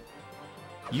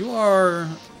 You are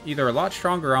either a lot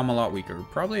stronger or I'm a lot weaker.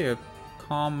 Probably a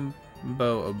combo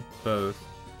of both.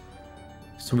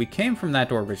 So we came from that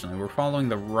door originally. We're following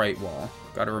the right wall.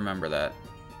 Gotta remember that.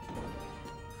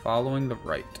 Following the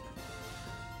right.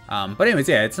 But anyways,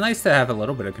 yeah, it's nice to have a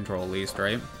little bit of control at least,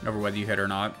 right? Over whether you hit or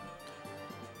not.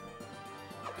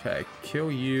 Okay,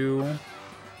 kill you.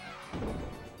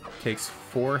 Takes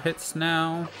 4 hits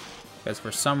now. Because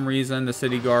for some reason the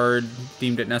city guard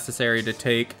deemed it necessary to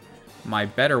take my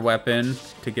better weapon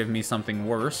to give me something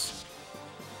worse.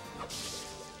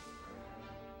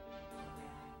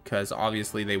 Because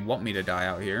obviously they want me to die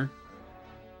out here.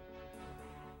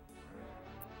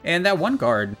 And that one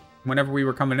guard, whenever we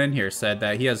were coming in here, said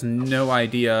that he has no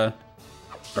idea,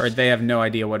 or they have no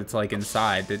idea what it's like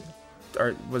inside.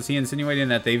 Was he insinuating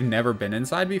that they've never been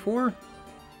inside before?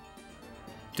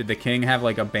 Did the king have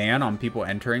like a ban on people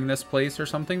entering this place or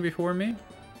something before me?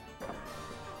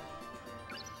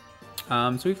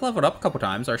 So we've leveled up a couple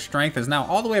times. Our strength is now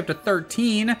all the way up to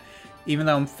 13. Even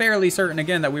though I'm fairly certain,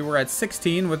 again, that we were at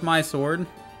 16 with my sword.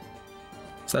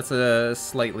 So that's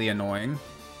slightly annoying.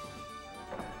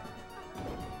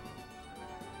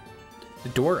 The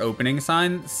door opening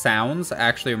sounds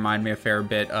actually remind me a fair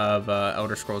bit of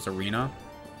Elder Scrolls Arena.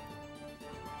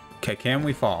 Okay, can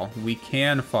we fall? We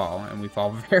can fall, and we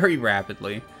fall very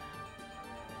rapidly.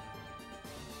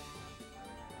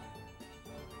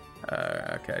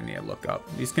 Okay, I need to look up.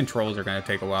 These controls are going to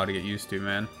take a while to get used to,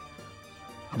 man.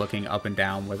 Looking up and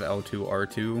down with L2,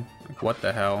 R2. Like, what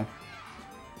the hell?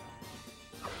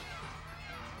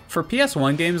 For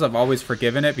PS1 games, I've always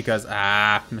forgiven it because...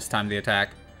 mistimed the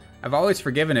attack. I've always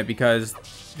forgiven it because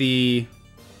the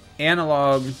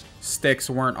analog sticks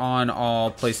weren't on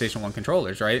all PlayStation 1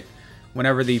 controllers, right?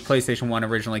 whenever the PlayStation 1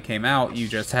 originally came out, you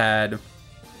just had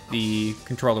the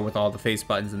controller with all the face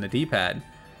buttons and the D-pad.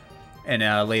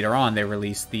 And later on, they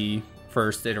released the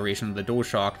first iteration of the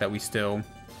DualShock that we still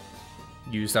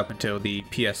used up until the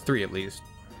PS3 at least.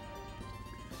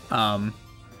 But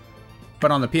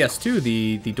on the PS2,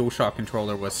 the DualShock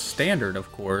controller was standard,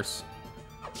 of course.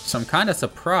 So I'm kind of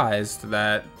surprised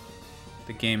that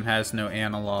the game has no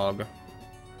analog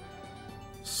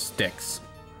sticks.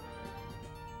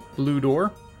 Blue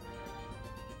door.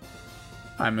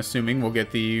 I'm assuming we'll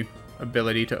get the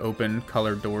ability to open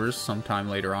colored doors sometime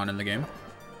later on in the game.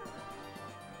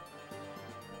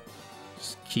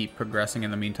 Just keep progressing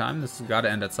in the meantime. This has got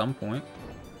to end at some point.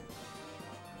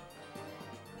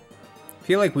 I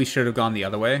feel like we should have gone the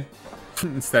other way.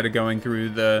 Instead of going through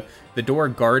the door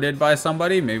guarded by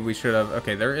somebody, maybe we should have...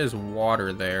 Okay, there is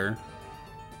water there.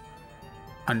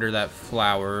 Under that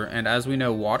flower. And as we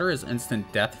know, water is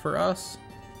instant death for us.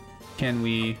 Can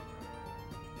we...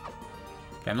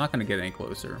 Okay, I'm not going to get any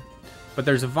closer. But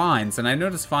there's vines, and I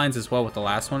noticed vines as well with the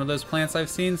last one of those plants I've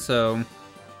seen, so...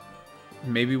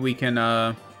 Maybe we can,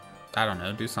 I don't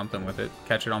know, do something with it.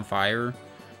 Catch it on fire.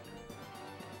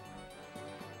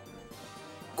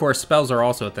 Of course, spells are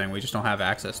also a thing. We just don't have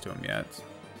access to them yet.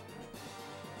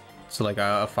 So like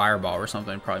a fireball or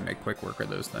something would probably make quick work of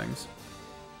those things.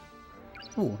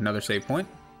 Ooh, another save point.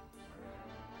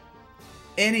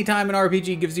 Anytime an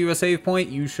RPG gives you a save point,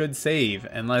 you should save.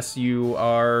 Unless you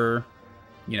are,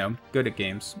 you know, good at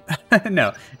games.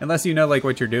 No, unless you know like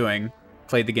what you're doing.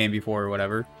 Played the game before or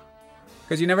whatever.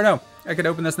 Because you never know. I could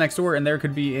open this next door and there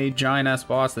could be a giant-ass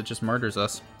boss that just murders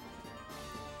us.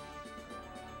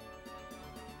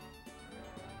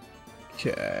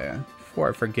 Okay, before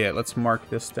I forget, let's mark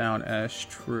this down as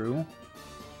true.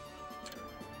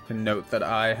 And note that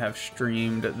I have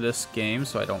streamed this game,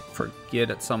 so I don't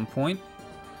forget at some point.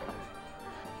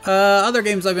 Other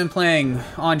games I've been playing,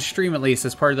 on stream at least,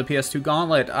 as part of the PS2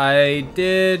 Gauntlet. I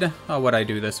did... Oh, what'd I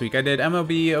do this week? I did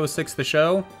MLB 06 The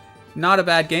Show. Not a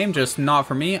bad game, just not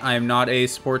for me. I am not a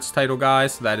sports title guy,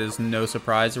 so that is no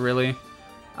surprise, really.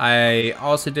 I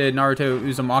also did Naruto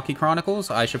Uzumaki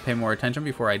Chronicles. I should pay more attention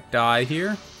before I die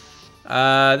here.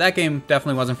 That game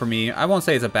definitely wasn't for me. I won't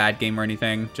say it's a bad game or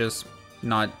anything, just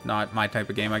not my type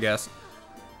of game, I guess.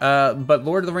 But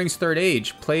Lord of the Rings Third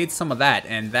Age, played some of that,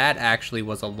 and that actually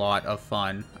was a lot of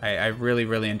fun. I really,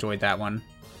 really enjoyed that one.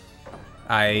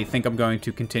 I think I'm going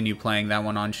to continue playing that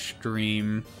one on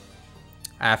stream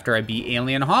after I beat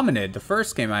Alien Hominid, the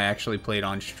first game I actually played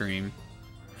on stream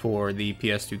for the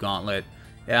PS2 Gauntlet.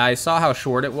 Yeah, I saw how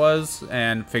short it was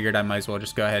and figured I might as well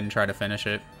just go ahead and try to finish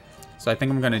it. So I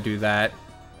think I'm going to do that.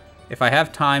 If I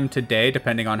have time today,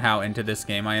 depending on how into this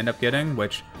game I end up getting,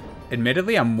 which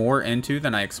admittedly I'm more into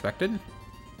than I expected,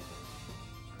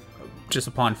 just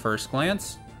upon first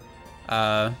glance.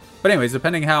 But anyways,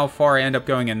 depending how far I end up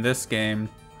going in this game,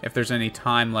 if there's any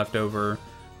time left over,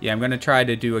 yeah, I'm going to try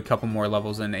to do a couple more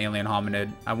levels in Alien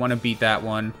Hominid. I want to beat that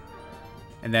one.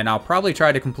 And then I'll probably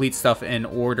try to complete stuff in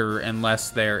order unless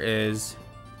there is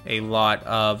a lot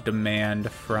of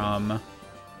demand from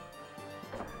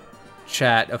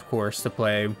chat, of course, to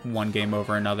play one game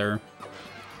over another.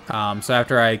 So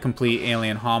after I complete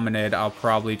Alien Hominid, I'll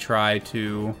probably try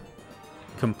to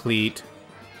complete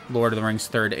Lord of the Rings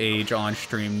Third Age on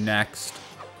stream next.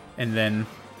 And then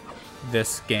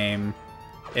this game,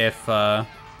 if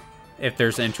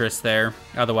there's interest there.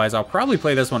 Otherwise, I'll probably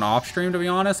play this one off stream, to be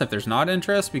honest, if there's not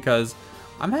interest, because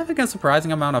I'm having a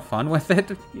surprising amount of fun with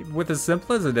it. With as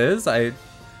simple as it is, I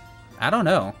don't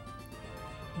know.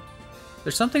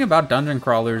 There's something about dungeon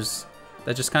crawlers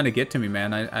that just kind of get to me,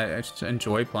 man. I just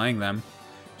enjoy playing them.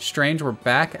 Strange, we're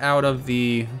back out of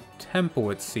the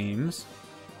temple, it seems.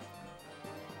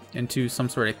 Into some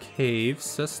sort of cave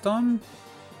system.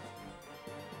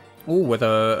 Ooh, with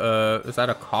is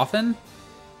that a coffin?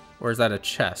 Or is that a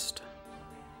chest?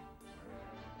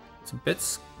 It's a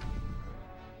bit...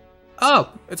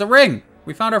 Oh! It's a ring!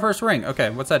 We found our first ring.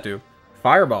 Okay, what's that do?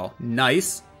 Fireball.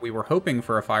 Nice. We were hoping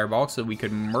for a fireball so we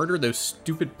could murder those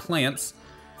stupid plants.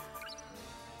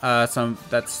 That's...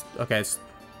 Okay.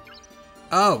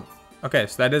 Oh! Okay,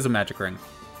 so that is a magic ring.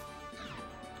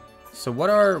 So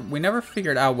what are... We never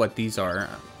figured out what these are.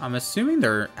 I'm assuming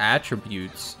they're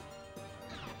attributes.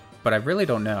 But I really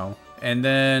don't know. And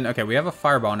then, okay, we have a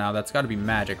fireball now. That's got to be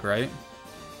magic, right?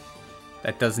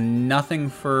 That does nothing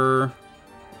for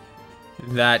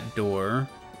that door.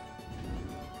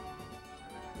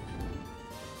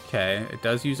 Okay, it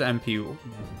does use MP.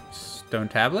 Stone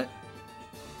tablet?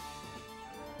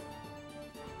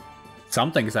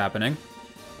 Something's happening.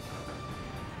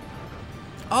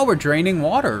 Oh, we're draining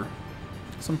water.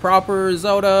 Some proper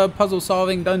Zelda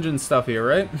puzzle-solving dungeon stuff here,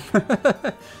 right?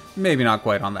 Maybe not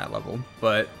quite on that level,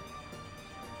 but...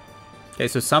 Okay,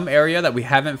 so some area that we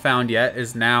haven't found yet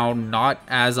is now not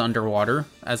as underwater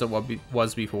as it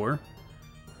was before.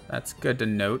 That's good to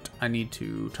note. I need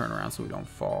to turn around so we don't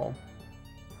fall.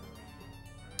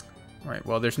 Alright,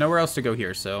 well, there's nowhere else to go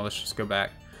here, so let's just go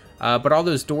back. But all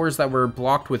those doors that were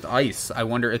blocked with ice, I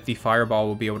wonder if the fireball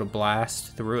will be able to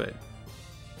blast through it.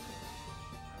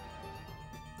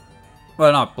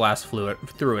 Well, not blast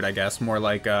through it, I guess. More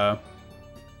like,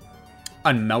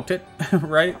 unmelt it,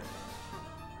 right?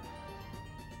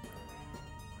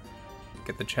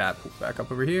 Get the chat pulled back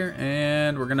up over here,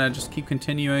 and we're gonna just keep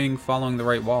continuing following the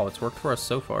right wall. It's worked for us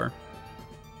so far.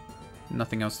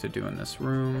 Nothing else to do in this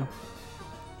room.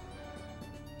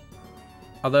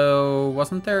 Although,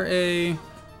 wasn't there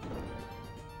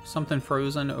something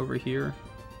frozen over here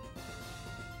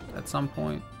at some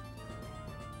point?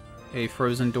 A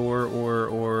frozen door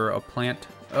or a plant?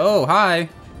 Oh, hi!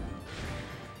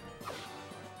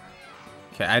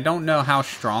 Okay, I don't know how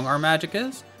strong our magic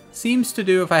is. Seems to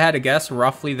do, if I had to guess,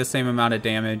 roughly the same amount of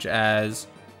damage as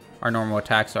our normal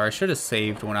attacks are. I should have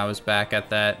saved when I was back at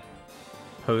that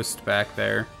post back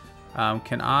there.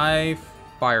 Can I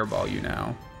fireball you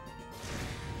now?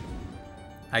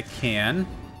 I can.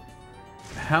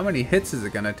 How many hits is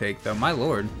it gonna take, though? My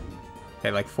lord.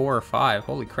 Okay, like 4 or 5.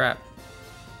 Holy crap.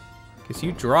 Because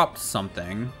you dropped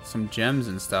something. Some gems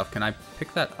and stuff. Can I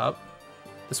pick that up?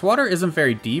 This water isn't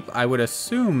very deep. I would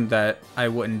assume that I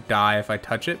wouldn't die if I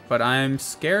touch it, but I'm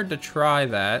scared to try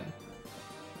that.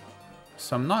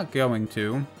 So I'm not going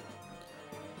to.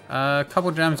 A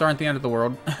couple gems aren't the end of the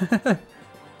world.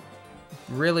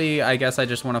 Really, I guess I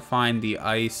just want to find the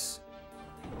ice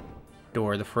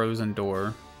door, the frozen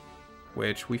door,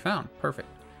 which we found. Perfect.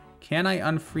 Can I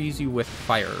unfreeze you with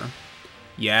fire?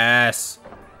 Yes!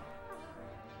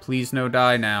 Please no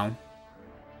die now.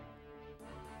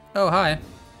 Oh, hi.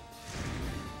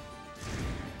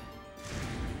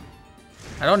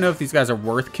 I don't know if these guys are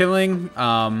worth killing.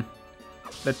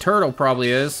 The turtle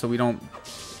probably is, so we don't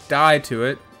die to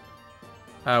it.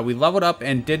 We leveled up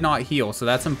and did not heal, so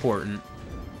that's important.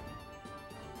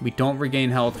 We don't regain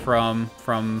health from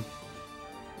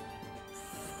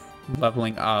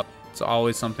leveling up. It's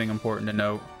always something important to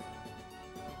note.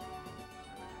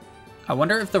 I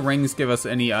wonder if the rings give us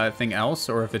anything else,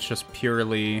 or if it's just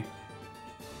purely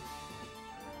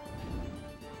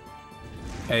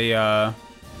a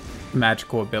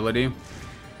magical ability.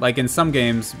 Like in some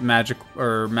games, magic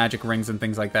rings and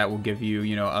things like that will give you,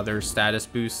 you know, other status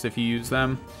boosts if you use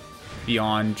them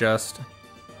beyond just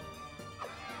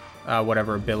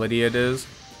whatever ability it is.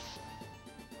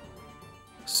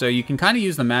 So you can kind of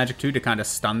use the magic too to kind of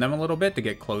stun them a little bit to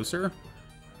get closer,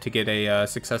 to get a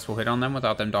successful hit on them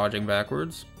without them dodging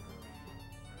backwards.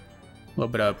 A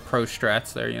little bit of pro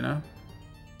strats there, you know.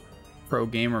 Pro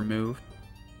gamer move.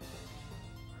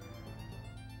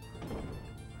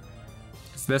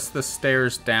 Is this the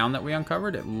stairs down that we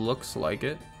uncovered? It looks like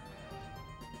it.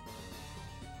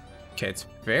 Okay, it's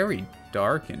very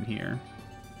dark in here.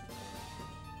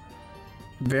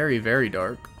 Very, very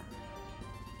dark.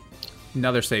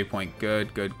 Another save point.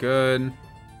 Good, good, good.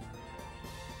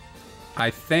 I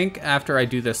think after I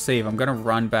do this save, I'm gonna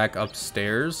run back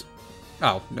upstairs.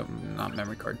 Oh, no, not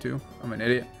memory card 2. I'm an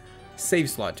idiot. Save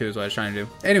slot 2 is what I was trying to do.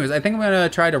 Anyways, I think I'm gonna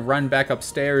try to run back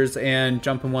upstairs and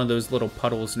jump in one of those little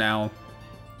puddles now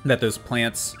that those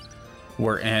plants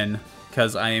were in,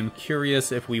 because I am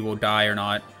curious if we will die or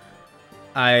not.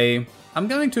 I'm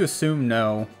going to assume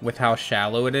no with how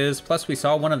shallow it is. Plus, we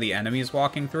saw one of the enemies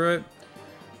walking through it.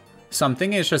 So I'm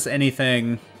thinking it's just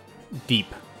anything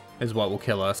deep is what will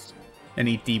kill us.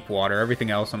 Any deep water. Everything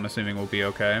else I'm assuming will be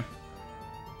okay.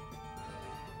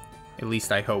 At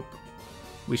least I hope.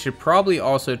 We should probably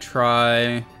also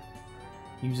try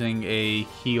using a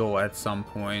heal at some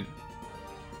point.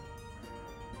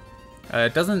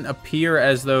 It doesn't appear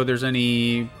as though there's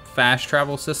any fast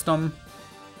travel system.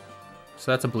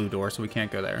 So that's a blue door, so we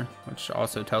can't go there. Which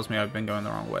also tells me I've been going the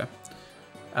wrong way.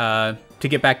 To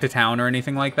get back to town or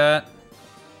anything like that,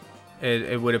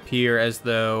 it would appear as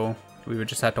though we would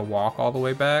just have to walk all the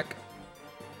way back.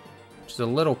 Which is a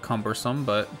little cumbersome,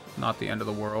 but not the end of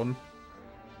the world.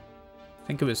 I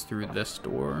think it was through this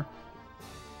door.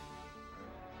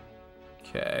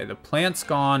 Okay, the plant's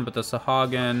gone, but the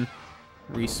Sahagin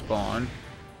respawned.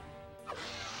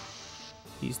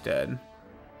 He's dead.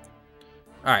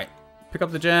 Alright, pick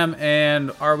up the gem,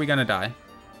 and are we gonna die?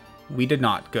 We did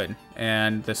not. Good.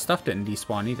 And the stuff didn't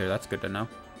despawn either. That's good to know.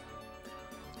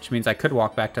 Which means I could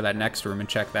walk back to that next room and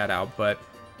check that out, but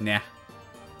nah.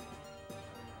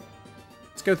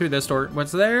 Let's go through this door.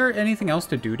 Was there anything else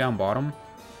to do down bottom?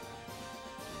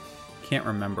 Can't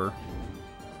remember.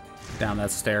 Down that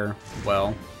stair.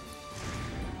 Well,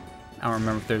 I don't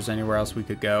remember if there's anywhere else we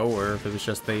could go or if it was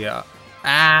just the,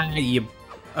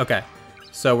 Okay.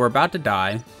 So we're about to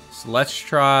die. So let's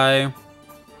try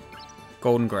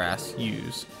golden grass.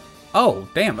 Use. Oh,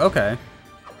 damn. Okay.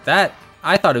 That,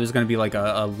 I thought it was going to be like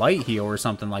a light heal or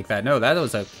something like that. No, that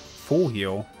was a full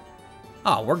heal.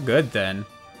 Oh, we're good then.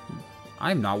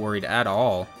 I'm not worried at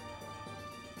all.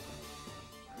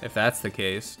 If that's the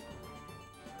case.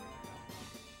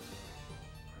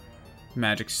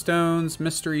 Magic stones,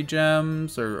 mystery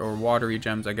gems, or watery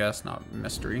gems, I guess, not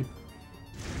mystery.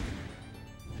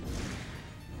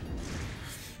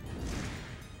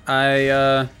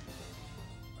 Is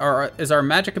our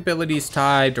magic abilities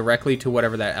tied directly to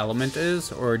whatever that element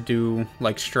is? Or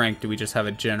like strength, do we just have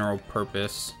a general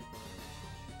purpose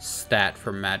stat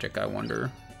for magic, I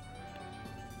wonder?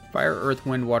 Fire, earth,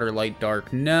 wind, water, light,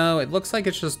 dark. No, it looks like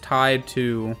it's just tied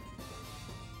to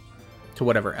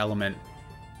whatever element,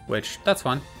 which, that's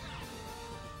fun.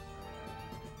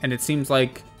 And it seems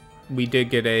like we did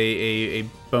get a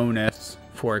bonus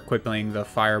for equipping the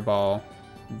fireball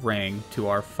ring to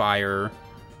our fire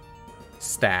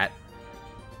stat.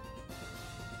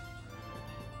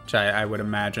 Which I would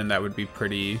imagine that would be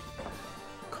pretty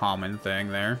common thing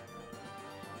there.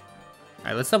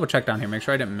 Alright, let's double check down here. Make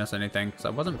sure I didn't miss anything, because I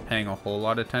wasn't paying a whole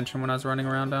lot of attention when I was running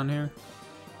around down here.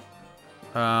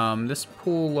 This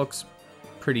pool looks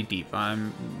pretty deep.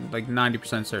 I'm like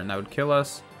 90% certain that would kill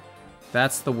us.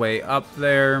 That's the way up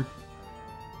there.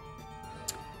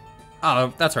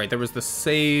 Oh, that's right. There was the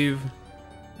save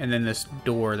and then this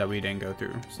door that we didn't go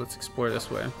through. So let's explore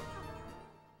this way.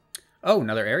 Oh,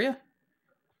 another area?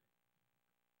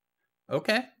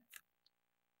 Okay.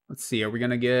 Let's see. Are we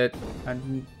going to get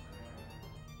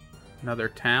another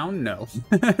town? No.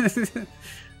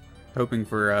 Hoping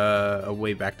for a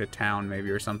way back to town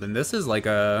maybe or something. This is like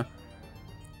a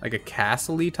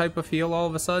castle-y type of feel all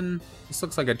of a sudden. This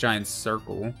looks like a giant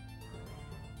circle.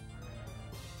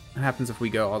 What happens if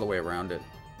we go all the way around it?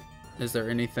 Is there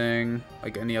anything,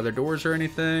 like any other doors or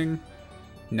anything?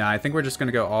 No, I think we're just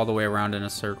gonna go all the way around in a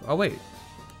circle. Oh wait,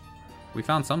 we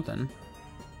found something.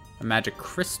 A magic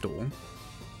crystal.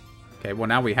 Okay, well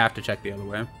now we have to check the other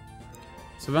way.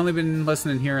 So I've only been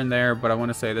listening here and there, but I want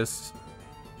to say this.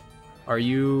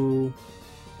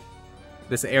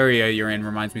 This area you're in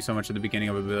reminds me so much of the beginning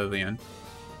of Oblivion.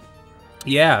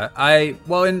 Yeah,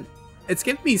 and it's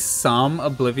given me some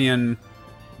Oblivion,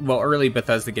 well, early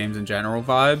Bethesda games in general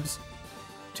vibes,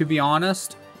 to be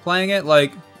honest. Playing it,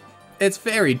 like, it's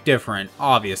very different,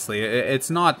 obviously. It's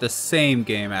not the same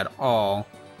game at all.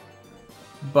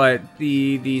 But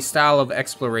the style of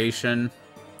exploration,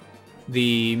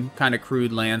 the kind of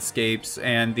crude landscapes,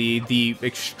 and the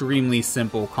extremely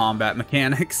simple combat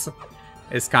mechanics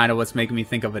is kind of what's making me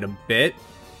think of it a bit.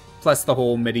 Plus the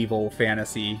whole medieval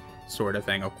fantasy sort of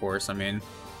thing, of course. I mean,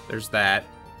 there's that.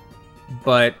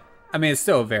 But, I mean, it's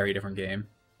still a very different game,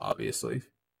 obviously.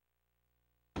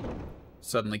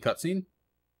 Suddenly cutscene.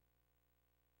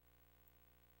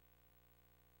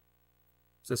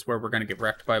 Is this where we're going to get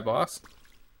wrecked by a boss?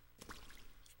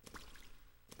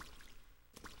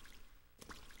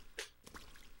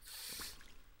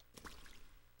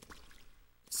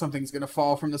 Something's gonna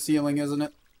fall from the ceiling, isn't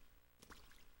it?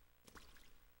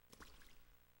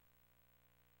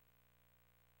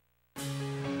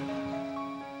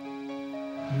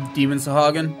 Demon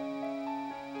Sahagin.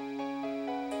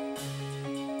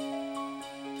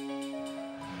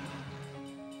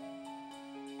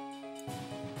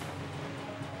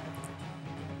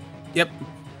 Yep,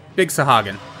 big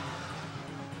Sahagin.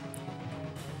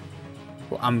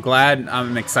 Well,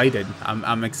 I'm excited.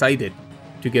 I'm excited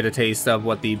to get a taste of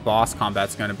what the boss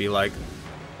combat's going to be like.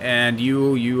 And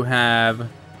you have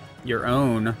your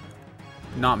own,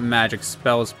 not magic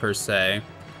spells per se,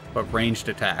 but ranged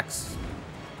attacks.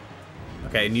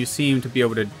 Okay, and you seem to be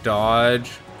able to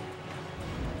dodge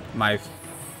my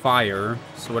fire.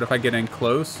 So what if I get in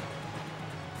close?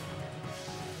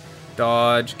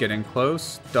 Dodge, get in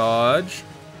close, dodge,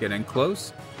 get in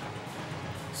close.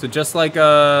 So just like,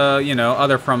 you know,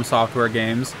 other From Software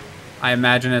games, I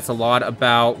imagine it's a lot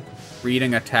about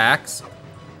reading attacks.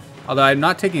 Although I'm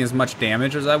not taking as much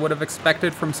damage as I would have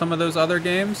expected from some of those other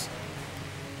games.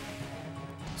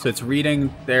 So it's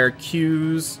reading their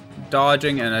cues,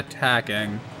 dodging, and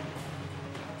attacking.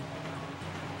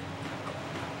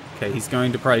 Okay, he's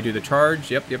going to probably do the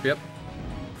charge. Yep.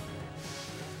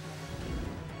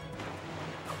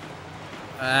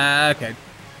 Okay.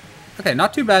 Okay,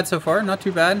 not too bad so far. Not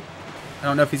too bad. I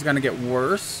don't know if he's going to get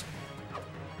worse.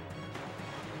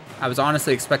 I was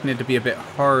honestly expecting it to be a bit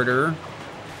harder.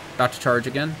 About to charge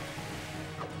again.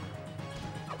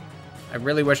 I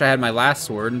really wish I had my last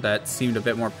sword. That seemed a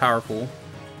bit more powerful.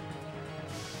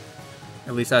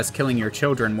 At least I was killing your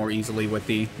children more easily with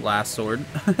the last sword.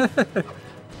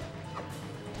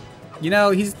 You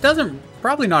know, he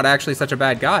probably not actually such a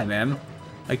bad guy, man.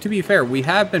 Like, to be fair, we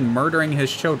have been murdering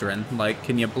his children. Like,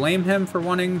 can you blame him for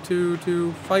wanting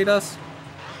to fight us?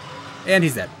 And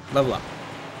he's dead. Level up.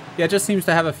 Yeah, it just seems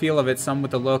to have a feel of it, some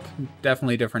with the look,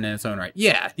 definitely different in its own right.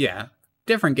 Yeah.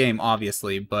 Different game,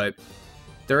 obviously, but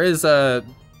there is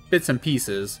bits and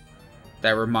pieces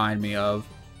that remind me of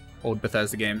old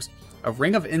Bethesda games. A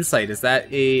Ring of Insight, is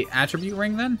that a attribute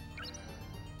ring then?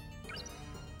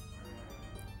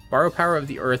 Borrow power of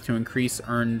the earth to increase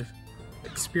earned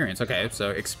experience. Okay, so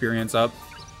experience up.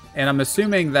 And I'm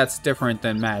assuming that's different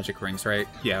than magic rings, right?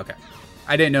 Yeah, okay.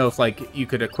 I didn't know if, like, you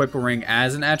could equip a ring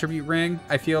as an attribute ring.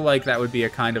 I feel like that would be a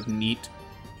kind of neat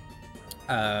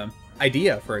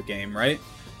idea for a game, right?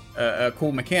 A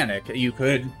cool mechanic. You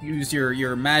could use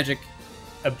your magic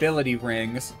ability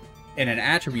rings in an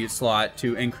attribute slot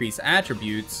to increase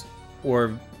attributes,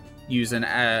 or use an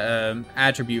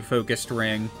attribute-focused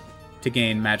ring to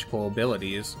gain magical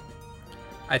abilities.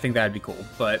 I think that'd be cool,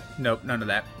 but nope, none of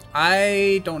that.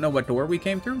 I don't know what door we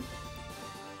came through.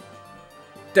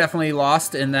 Definitely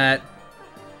lost in that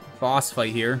boss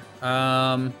fight here.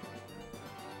 I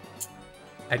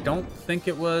don't think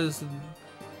it was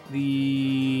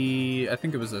I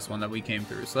think it was this one that we came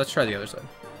through, so let's try the other side.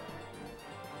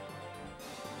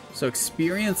 So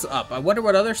experience up. I wonder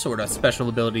what other sort of special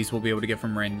abilities we'll be able to get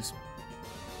from rings.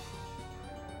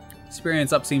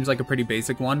 Experience up seems like a pretty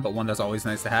basic one, but one that's always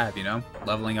nice to have, you know?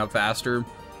 Leveling up faster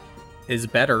is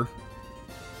better.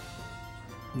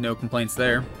 No complaints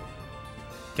there.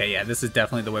 Okay, yeah, this is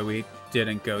definitely the way we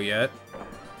didn't go yet.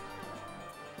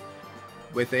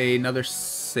 With another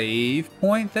save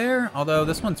point there. Although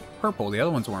this one's purple. The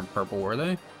other ones weren't purple, were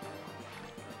they?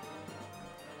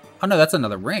 Oh no, that's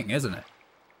another ring, isn't it?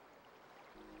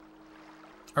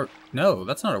 Or, no,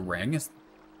 that's not a ring.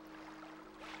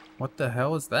 What the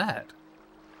hell is that?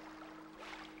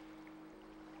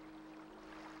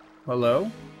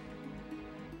 Hello?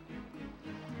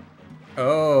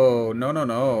 Oh, no.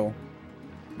 No.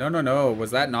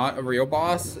 Was that not a real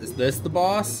boss? Is this the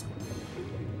boss?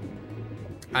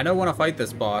 I don't want to fight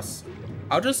this boss.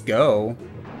 I'll just go,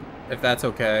 if that's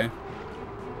okay.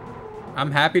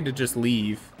 I'm happy to just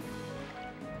leave.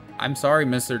 I'm sorry,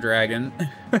 Mr. Dragon.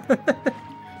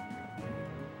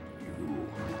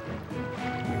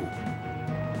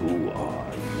 Who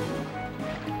are you?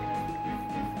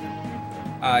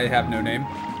 I have no name.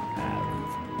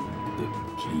 Have the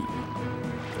key.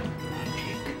 The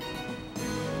magic.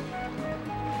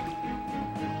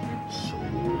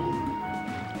 Soul.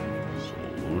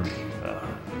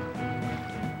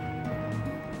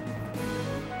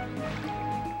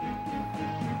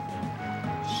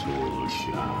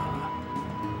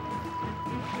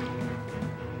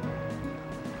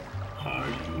 Are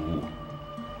you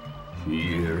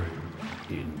here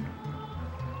in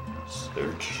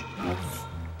search of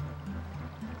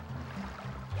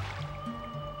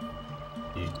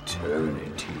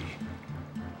eternity?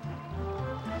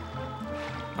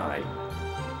 I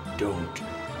don't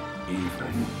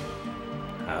even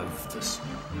have the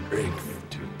strength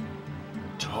to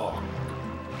talk.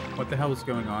 What the hell is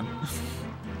going on?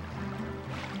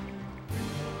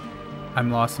 I'm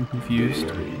lost and confused.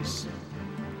 There is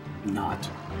not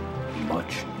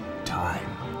much time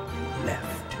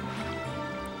left.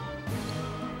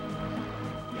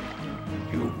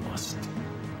 You must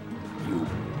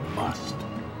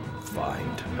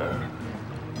find her.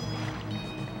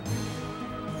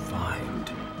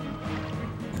 Find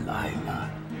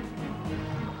Lila.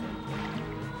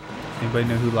 Anybody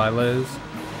know who Lila is?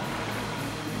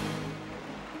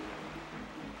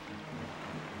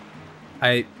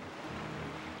 I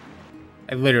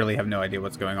literally have no idea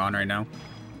what's going on right now.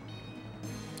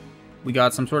 We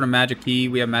got some sort of magic key.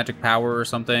 We have magic power or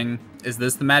something. Is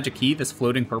this the magic key, this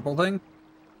floating purple thing?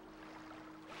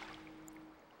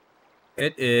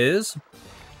 It is.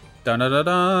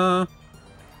 Da-da-da-da.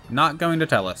 Not going to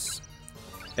tell us.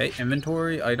 Okay,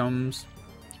 inventory, items.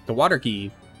 The water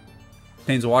key.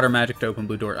 Contains water magic to open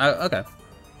blue door. Okay.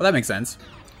 Well, that makes sense.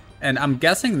 And I'm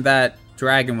guessing that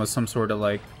dragon was some sort of,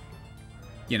 like,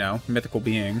 you know, mythical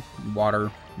being.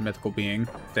 Water mythical being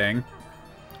thing.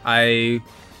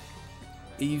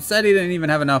 He said he didn't even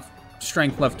have enough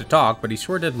strength left to talk, but he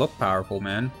sure did look powerful,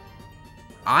 man.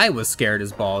 I was scared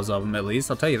as balls of him, at least.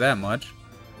 I'll tell you that much.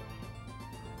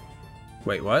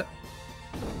 Wait, what?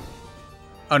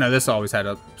 Oh no, this always had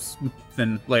a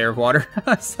thin layer of water.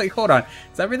 I was like, hold on,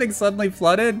 is everything suddenly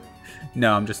flooded?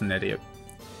 No, I'm just an idiot.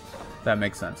 That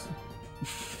makes sense.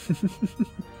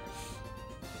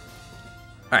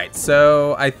 Alright,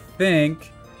 so I think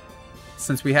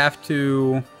since we have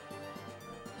to...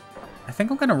 I think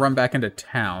I'm going to run back into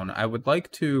town. I would like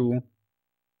to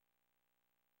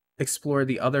explore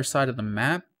the other side of the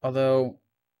map, although...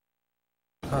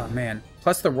 Oh, man.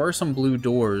 Plus, there were some blue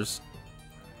doors.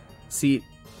 See,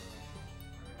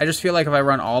 I just feel like if I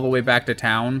run all the way back to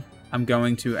town, I'm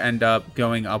going to end up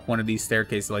going up one of these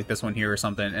staircases, like this one here or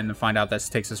something, and then find out this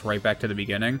takes us right back to the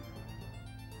beginning.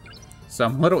 So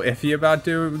I'm a little iffy about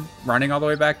running all the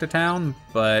way back to town,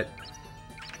 but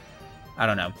I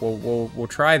don't know. We'll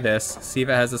try this, see if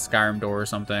it has a Skyrim door or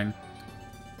something.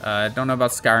 I don't know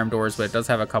about Skyrim doors, but it does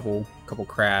have a couple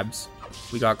crabs.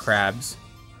 We got crabs.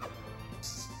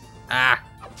 Ah,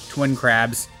 twin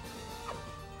crabs.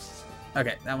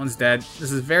 Okay, that one's dead.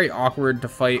 This is very awkward to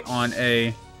fight on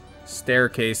a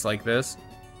staircase like this.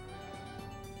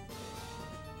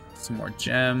 Some more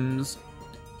gems.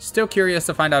 Still curious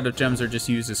to find out if gems are just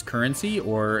used as currency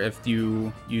or if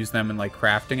you use them in like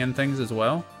crafting and things as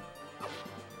well.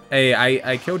 Hey,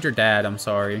 I killed your dad. I'm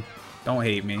sorry. Don't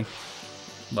hate me.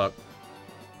 Look.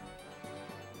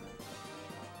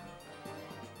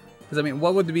 Because, I mean,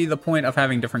 what would be the point of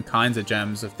having different kinds of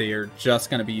gems if they are just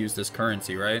going to be used as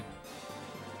currency, right?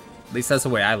 At least that's the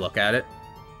way I look at it.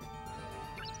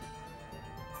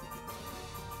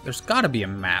 There's got to be a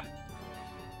map.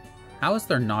 How is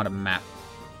there not a map?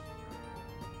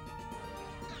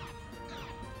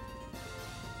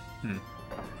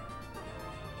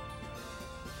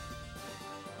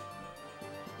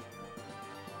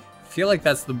 I feel like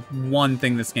that's the one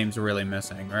thing this game's really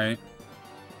missing, right?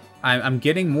 I'm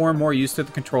getting more and more used to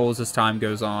the controls as time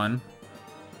goes on.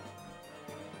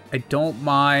 I don't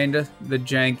mind the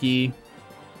janky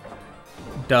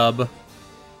dub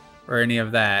or any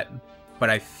of that, but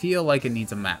I feel like it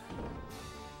needs a map.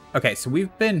 Okay, so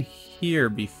we've been here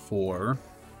before.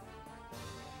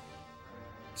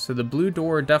 So the blue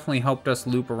door definitely helped us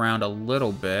loop around a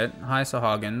little bit. Hi,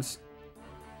 Sahagins.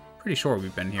 Pretty sure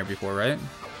we've been here before, right?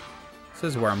 This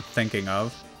is where I'm thinking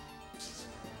of.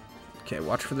 Okay,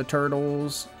 watch for the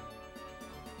turtles.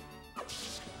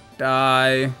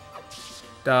 Die.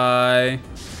 Die.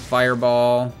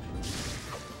 Fireball.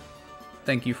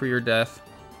 Thank you for your death.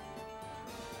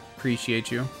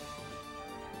 Appreciate you.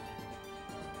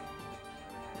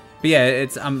 But yeah,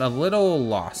 I'm a little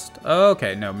lost.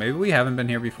 Okay, no, maybe we haven't been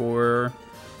here before.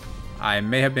 I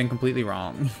may have been completely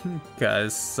wrong.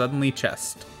 Because suddenly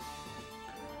chest.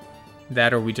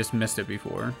 That or we just missed it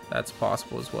before. That's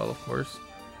possible as well, of course.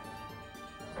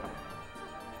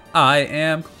 I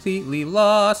am completely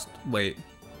lost. Wait.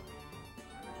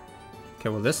 Okay,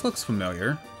 well this looks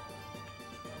familiar.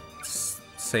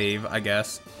 Save, I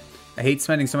guess. I hate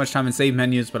spending so much time in save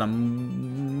menus, but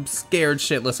I'm scared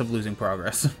shitless of losing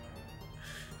progress.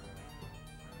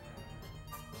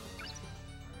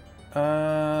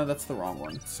 That's the wrong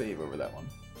one. Save over that one.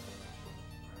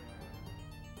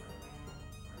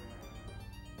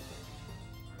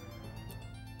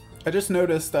 I just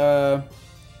noticed that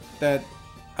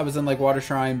I was in like Water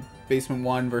Shrine, Basement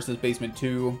 1 versus Basement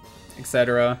 2,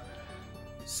 etc.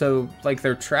 So like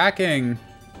they're tracking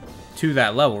to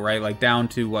that level, right? Like down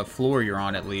to what floor you're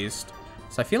on at least.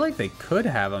 So I feel like they could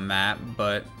have a map,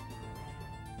 but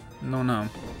no, no.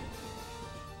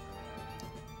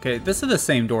 Okay, this is the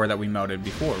same door that we melted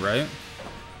before, right?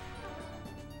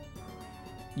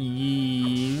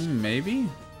 Maybe?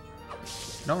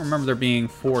 I don't remember there being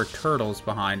 4 turtles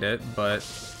behind it, but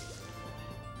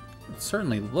it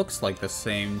certainly looks like the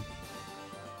same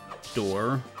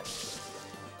door.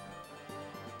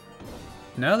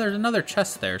 No, there's another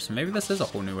chest there, so maybe this is a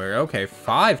whole new area. Okay,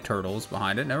 5 turtles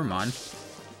behind it, never mind.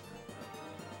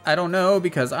 I don't know,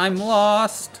 because I'm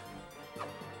lost.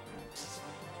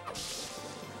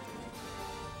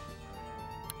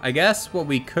 I guess what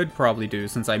we could probably do,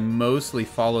 since I mostly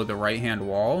follow the right-hand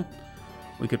wall,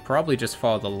 we could probably just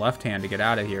follow the left hand to get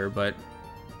out of here, but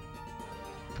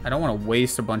I don't want to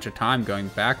waste a bunch of time going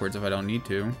backwards if I don't need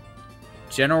to.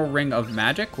 General Ring of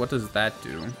Magic? What does that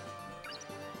do? Is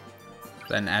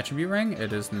that an attribute ring?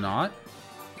 It is not.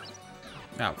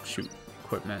 Oh, shoot.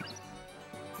 Equipment.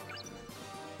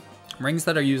 Rings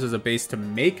that are used as a base to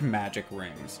make magic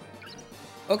rings.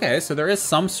 Okay, so there is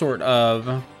some sort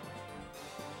of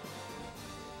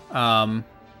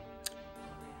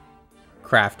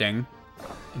crafting.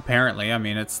 Apparently, I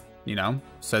mean, it's, you know,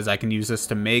 says I can use this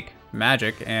to make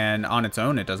magic, and on its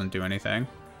own, it doesn't do anything.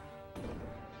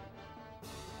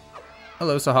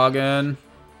 Hello, Sahagin.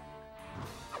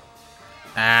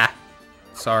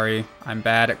 Sorry, I'm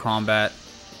bad at combat.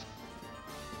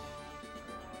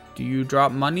 Do you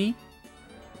drop money?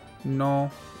 No.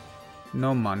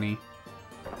 No money.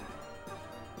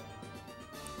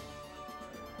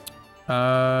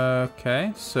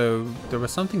 Okay, so there was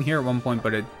something here at one point,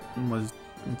 but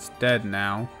it's dead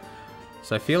now.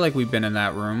 So I feel like we've been in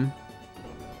that room.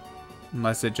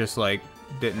 Unless it just, like,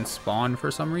 didn't spawn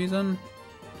for some reason.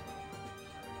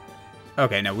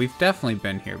 Okay, no, we've definitely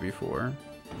been here before.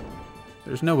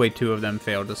 There's no way 2 of them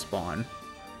failed to spawn.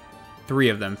 3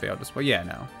 of them failed to spawn. Yeah,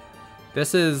 no.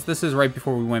 This is right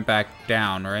before we went back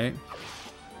down, right?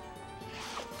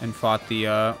 And fought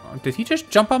the, did he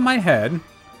just jump on my head?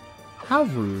 How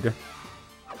rude.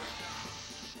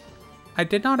 I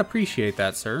did not appreciate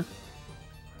that, sir.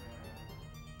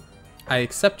 I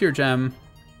accept your gem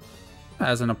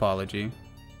as an apology.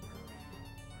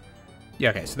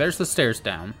 Yeah, okay, so there's the stairs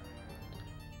down.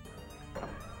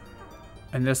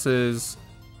 And this is...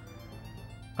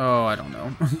 Oh, I don't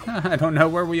know. I don't know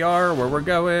where we are, where we're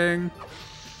going.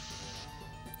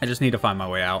 I just need to find my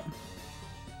way out.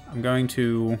 I'm going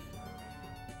to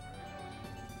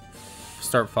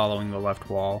start following the left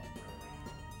wall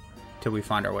till we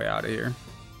find our way out of here.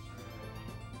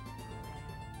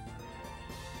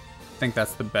 I think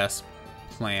that's the best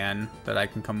plan that I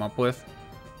can come up with.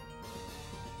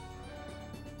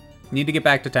 Need to get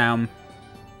back to town.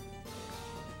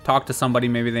 Talk to somebody,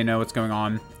 maybe they know what's going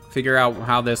on. Figure out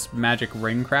how this magic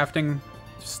ring crafting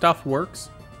stuff works.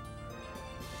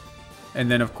 And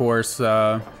then, of course,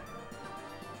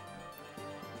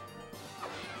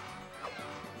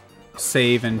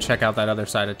 save and check out that other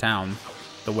side of town.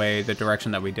 The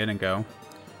direction that we didn't go.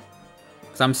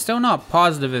 Because I'm still not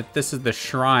positive if this is the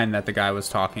shrine that the guy was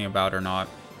talking about or not.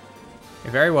 It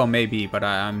very well may be, but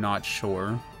I'm not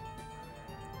sure.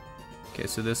 Okay,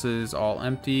 so this is all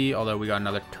empty, although we got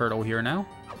another turtle here now.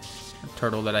 A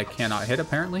turtle that I cannot hit,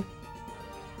 apparently.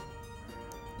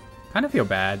 Kind of feel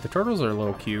bad. The turtles are a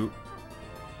little cute.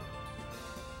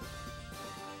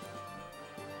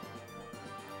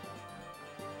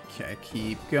 Okay,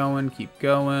 keep going, keep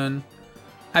going.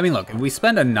 I mean, look, if we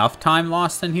spend enough time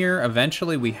lost in here,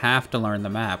 eventually we have to learn the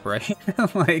map, right?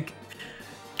 Like,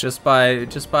 just by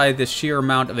the sheer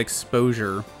amount of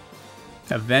exposure,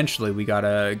 eventually we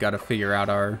gotta figure out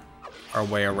our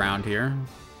way around here.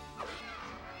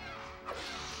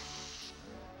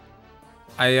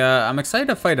 I'm excited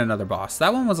to fight another boss.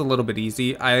 That one was a little bit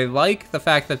easy. I like the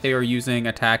fact that they are using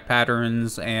attack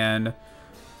patterns and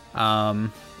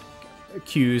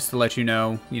cues to let you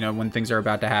know when things are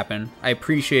about to happen. I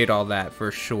appreciate all that for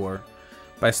sure,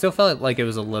 but I still felt like it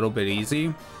was a little bit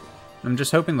easy. I'm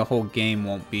just hoping the whole game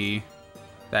won't be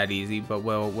that easy, but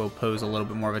will pose a little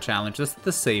bit more of a challenge. This is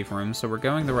the save room, so we're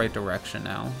going the right direction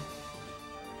now.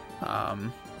 I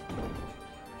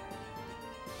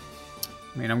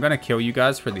mean, I'm gonna kill you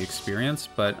guys for the experience,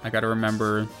 but I gotta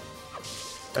remember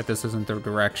that this isn't the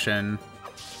direction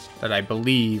that I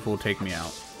believe will take me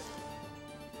out.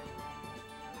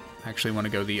 I actually want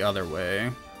to go the other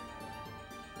way.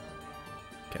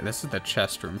 Okay, this is the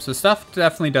chest room. So stuff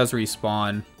definitely does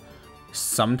respawn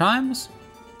sometimes.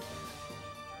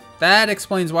 That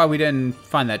explains why we didn't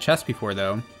find that chest before,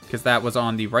 though, because that was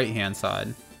on the right-hand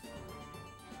side,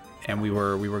 and we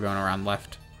were going around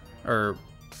left, or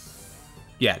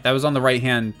yeah, that was on the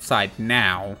right-hand side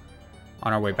now,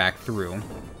 on our way back through,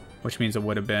 which means it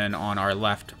would have been on our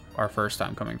left our first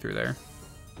time coming through there.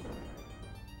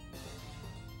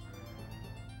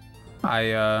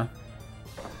 I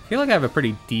feel like I have a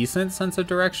pretty decent sense of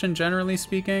direction, generally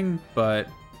speaking, but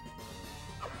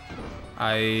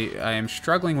I am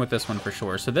struggling with this one for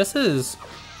sure. So this is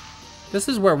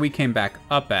where we came back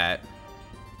up at.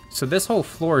 So this whole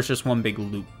floor is just one big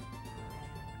loop.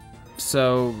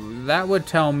 So that would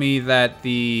tell me that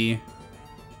the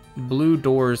blue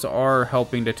doors are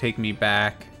helping to take me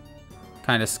back,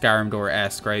 kind of Skyrim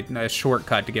door-esque, right? A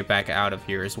shortcut to get back out of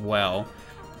here as well.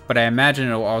 But I imagine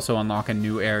it'll also unlock a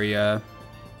new area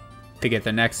to get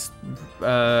the next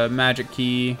magic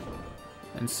key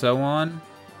and so on.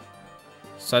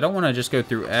 So I don't want to just go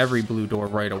through every blue door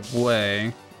right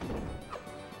away.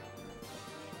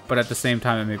 But at the same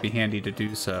time, it may be handy to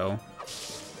do so.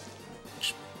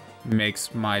 Which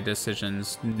makes my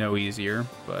decisions no easier,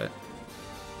 but...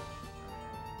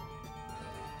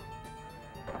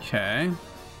 Okay.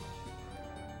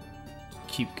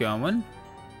 Keep going.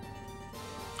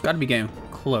 Gotta be getting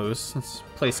close. This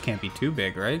place can't be too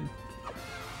big, right?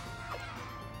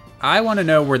 I want to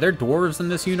know, were there dwarves in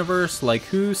this universe? Like,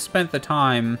 who spent the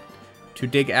time to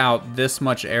dig out this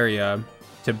much area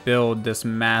to build this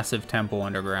massive temple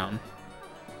underground?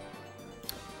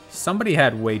 Somebody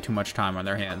had way too much time on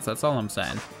their hands. That's all I'm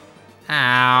saying.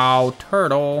 Ow,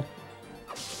 turtle.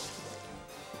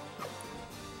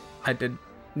 I did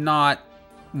not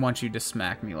want you to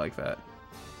smack me like that.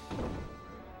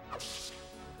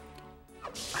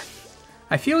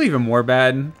 I feel even more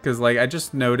bad because, like, I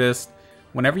just noticed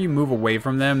whenever you move away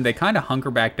from them, they kind of hunker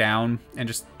back down and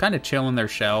just kind of chill in their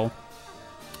shell.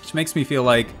 Which makes me feel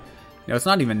like, you know, it's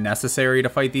not even necessary to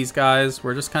fight these guys.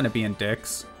 We're just kind of being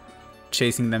dicks,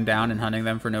 chasing them down and hunting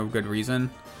them for no good reason.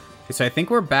 Okay, so I think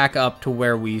we're back up to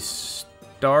where we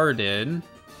started.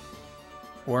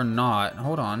 Or not.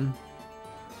 Hold on.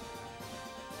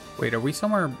 Wait, are we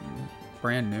somewhere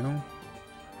brand new?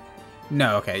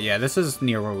 No, okay, yeah, this is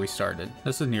near where we started.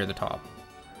 This is near the top.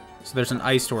 So there's an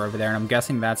ice door over there, and I'm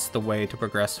guessing that's the way to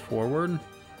progress forward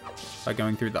by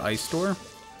going through the ice door.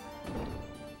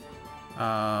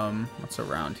 What's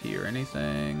around here?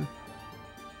 Anything?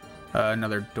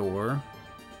 Another door.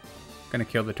 Gonna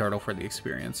kill the turtle for the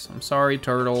experience. I'm sorry,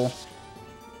 turtle.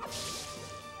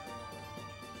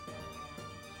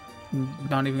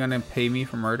 Not even gonna pay me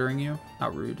for murdering you? How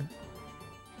rude.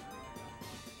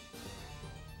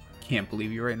 Can't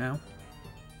believe you right now.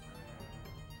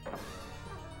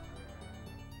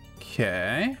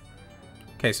 Okay.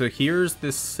 Okay, so here's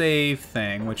the save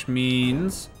thing, which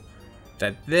means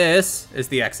that this is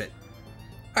the exit.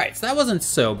 Alright, so that wasn't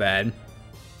so bad.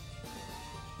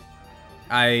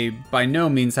 I, by no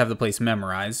means, have the place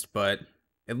memorized, but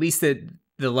at least the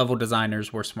level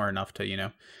designers were smart enough to, you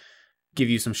know, give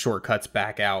you some shortcuts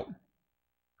back out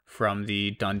from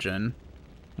the dungeon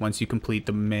once you complete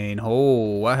the main.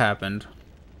 Oh, what happened?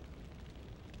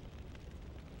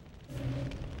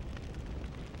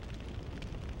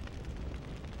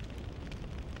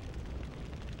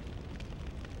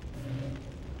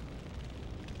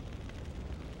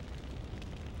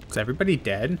 Is everybody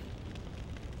dead?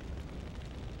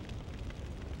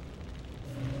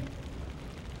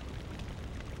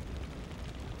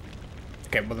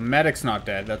 Okay, well the medic's not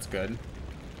dead, that's good.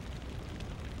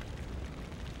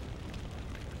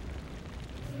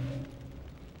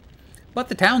 But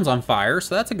the town's on fire,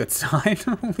 so that's a good sign.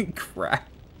 Holy crap.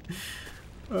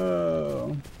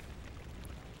 Oh.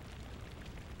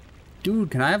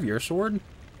 Dude, can I have your sword?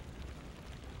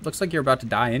 Looks like you're about to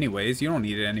die anyways. You don't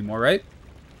need it anymore, right?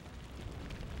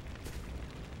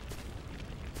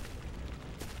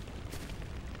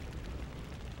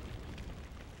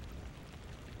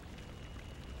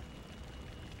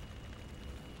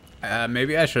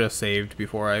 Maybe I should have saved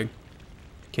before I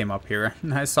came up here.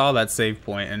 I saw that save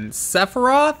point, and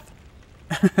Sephiroth?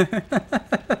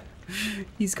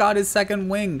 He's got his second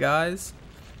wing, guys.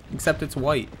 Except it's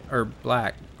white, or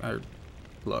black, or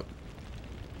look.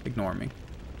 Ignore me.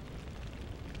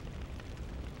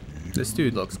 This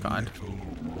dude looks kind.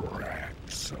 Little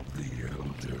rats of the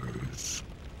elders.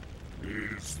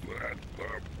 Is that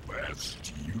the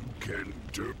best you can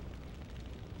do?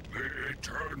 The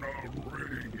eternal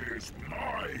ring is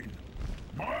mine!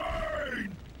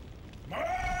 Mine!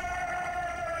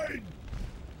 Mine!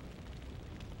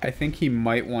 I think he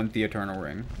might want the eternal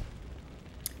ring.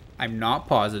 I'm not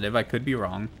positive, I could be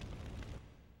wrong.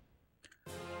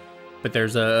 But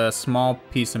there's a small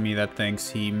piece of me that thinks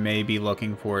he may be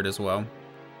looking for it as well.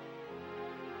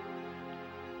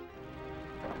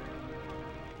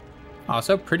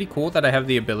 Also, pretty cool that I have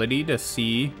the ability to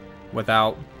see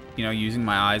without, you know, using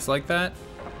my eyes like that.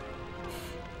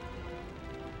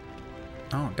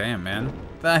 Oh, damn, man.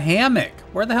 The hammock!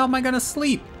 Where the hell am I gonna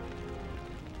sleep?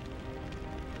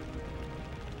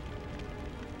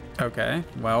 Okay,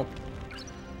 well.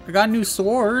 I got a new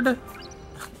sword.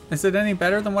 Is it any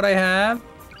better than what I have?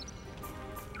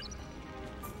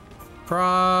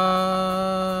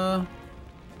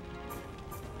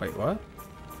 Wait, what?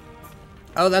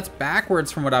 Oh, that's backwards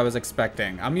from what I was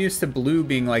expecting. I'm used to blue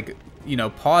being like, you know,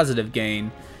 positive gain,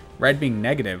 red being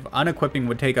negative. Unequipping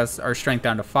would take us our strength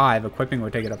down to 5. Equipping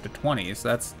would take it up to 20. So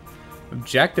that's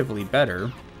objectively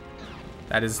better.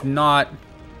 That is not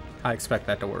how I expect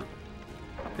that to work.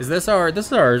 This is our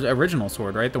original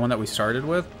sword, right? The one that we started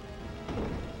with?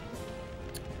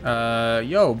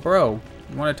 Yo, bro.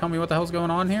 You want to tell me what the hell's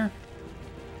going on here?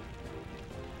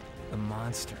 The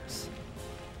monsters.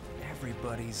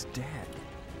 Everybody's dead.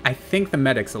 I think the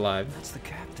medic's alive. That's the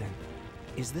captain.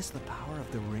 Is this the power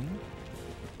of the ring?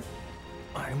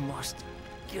 I must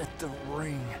get the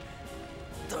ring.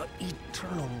 The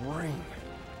eternal ring.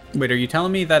 Wait, are you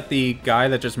telling me that the guy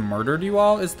that just murdered you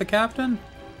all is the captain?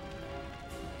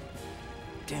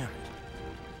 Damn it.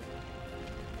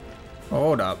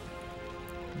 Hold up.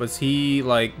 Was he,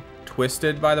 like,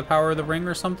 twisted by the power of the ring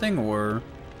or something, or...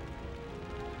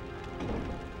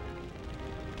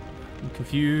 I'm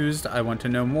confused. I want to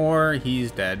know more.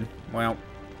 He's dead. Well.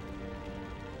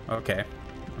 Okay.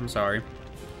 I'm sorry.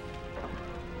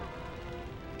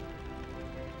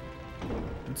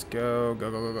 Let's go. Go,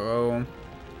 go, go, go.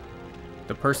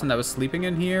 The person that was sleeping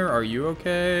in here, are you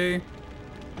okay?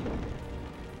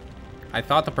 I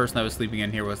thought the person that was sleeping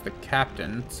in here was the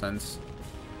captain, since,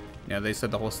 you know, they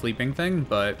said the whole sleeping thing,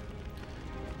 but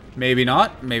maybe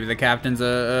not. Maybe the captain's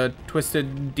a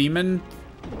twisted demon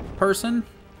person?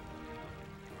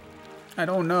 I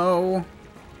don't know.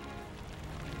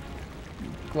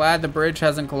 Glad the bridge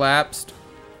hasn't collapsed.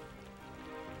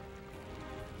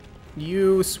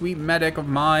 You, sweet medic of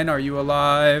mine, are you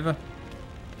alive?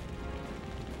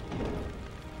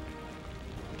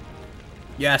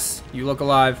 Yes, you look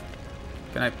alive.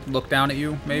 Can I look down at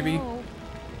you, maybe? No.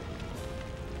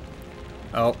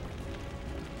 Oh.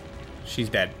 She's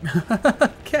dead.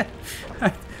 Okay.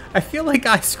 I feel like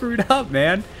I screwed up,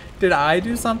 man. Did I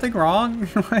do something wrong?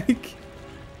 Like,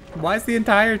 why is the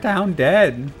entire town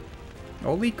dead?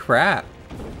 Holy crap.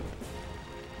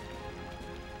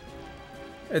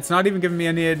 It's not even giving me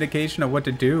any indication of what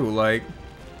to do. Like,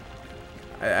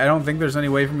 I don't think there's any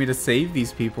way for me to save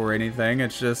these people or anything.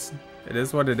 It's just, it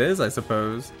is what it is, I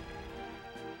suppose.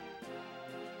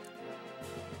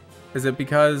 Is it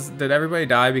because, did everybody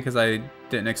die because I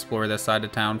didn't explore this side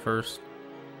of town first?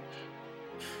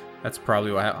 That's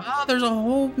probably what happened. Oh, there's a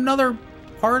whole nother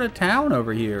part of town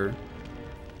over here.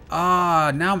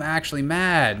 Ah, now I'm actually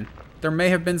mad. There may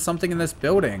have been something in this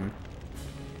building.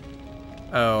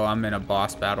 Oh, I'm in a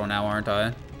boss battle now, aren't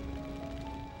I?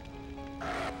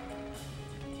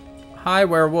 Hi,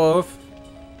 werewolf.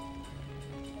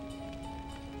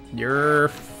 You're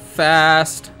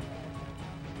fast.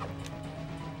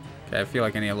 Okay, I feel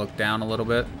like I need to look down a little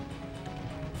bit.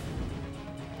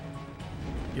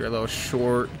 You're a little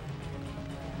short.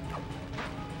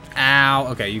 Ow.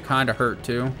 Okay, you kind of hurt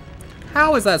too.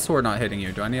 How is that sword not hitting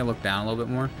you? Do I need to look down a little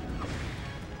bit more?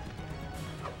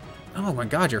 Oh my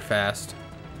god, you're fast.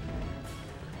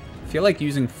 I feel like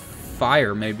using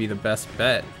fire may be the best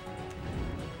bet.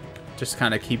 Just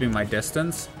kind of keeping my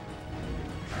distance.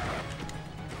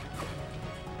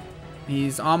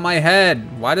 He's on my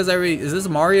head. Why does is this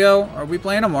Mario? Are we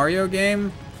playing a Mario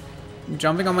game?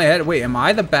 Jumping on my head. Wait, am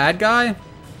I the bad guy?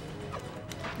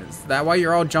 Is that why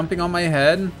you're all jumping on my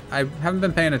head? I haven't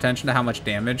been paying attention to how much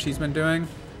damage he's been doing.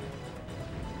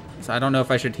 So I don't know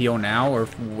if I should heal now or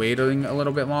if waiting a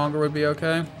little bit longer would be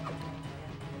okay.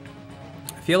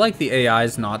 I feel like the AI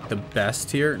is not the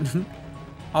best here.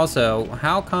 Also,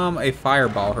 how come a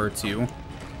fireball hurts you,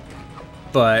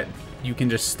 but you can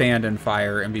just stand in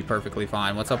fire and be perfectly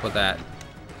fine? What's up with that?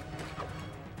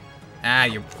 Ah,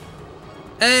 you...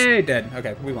 Hey, dead.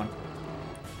 Okay, we won.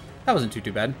 That wasn't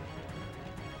too bad.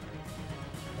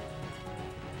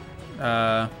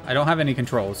 I don't have any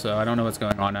controls, so I don't know what's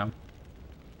going on now.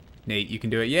 Nate, you can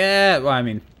do it. Yeah, well, I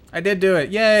mean, I did do it.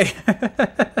 Yay!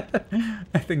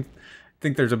 I think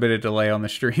there's a bit of delay on the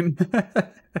stream.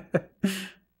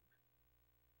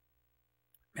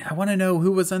 Man, I want to know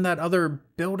who was in that other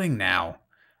building now.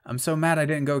 I'm so mad I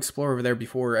didn't go explore over there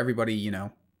before everybody, you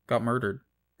know, got murdered.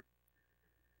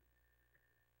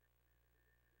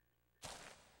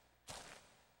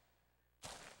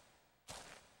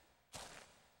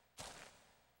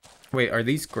 Wait, are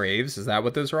these graves? Is that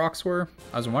what those rocks were?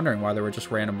 I was wondering why there were just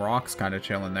random rocks kind of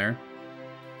chilling there.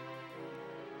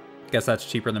 Guess that's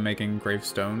cheaper than making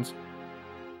gravestones.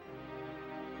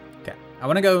 Okay, I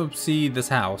want to go see this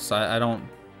house. I don't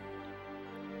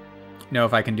know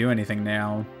if I can do anything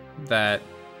now that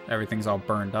everything's all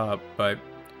burned up, but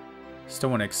still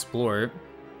want to explore it.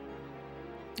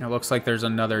 It looks like there's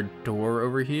another door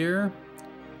over here.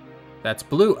 That's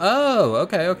blue. Oh,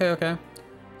 okay, okay, okay.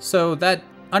 So that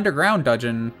underground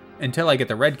dungeon, until I get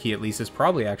the red key at least, is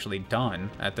probably actually done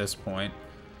at this point.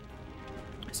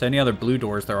 So any other blue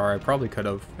doors there are, I probably could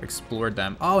have explored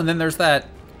them. Oh, and then there's that,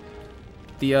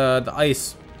 the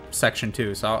ice section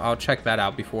too, so I'll check that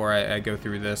out before I go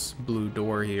through this blue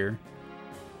door here.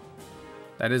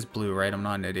 That is blue, right? I'm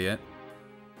not an idiot.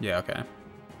 Yeah, okay.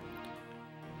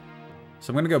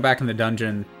 So I'm gonna go back in the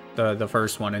dungeon, the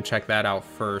first one, and check that out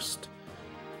first.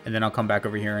 And then I'll come back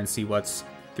over here and see what's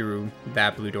through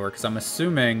that blue door, because I'm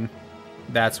assuming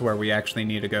that's where we actually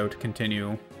need to go to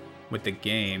continue with the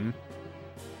game.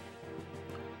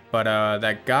 But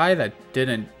that guy that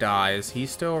didn't die, is he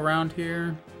still around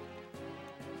here?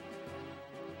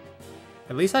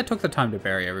 At least I took the time to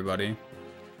bury everybody.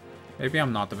 Maybe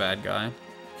I'm not the bad guy.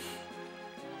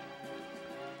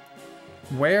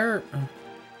 Where?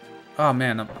 Oh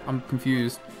man, I'm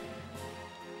confused.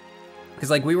 Because,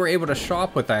 like, we were able to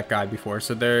shop with that guy before,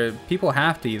 so people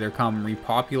have to either come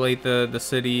repopulate the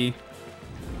city,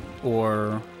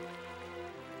 or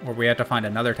we have to find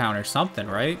another town or something,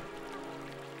 right?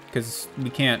 Because we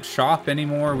can't shop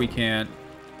anymore, we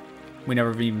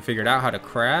never even figured out how to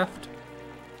craft.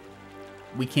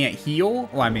 We can't heal.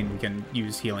 Well, I mean, we can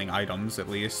use healing items at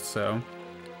least, so.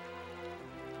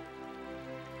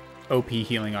 OP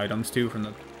healing items, too, from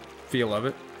the feel of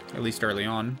it, at least early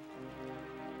on.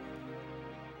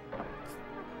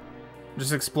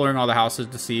 Just exploring all the houses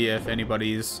to see if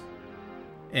anybody's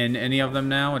in any of them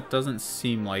now. It doesn't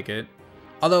seem like it.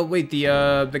 Although, wait, the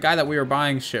guy that we were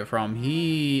buying shit from,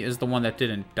 he is the one that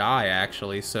didn't die,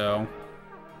 actually, so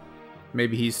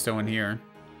maybe he's still in here.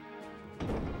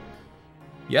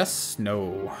 Yes?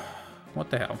 No. What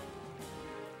the hell?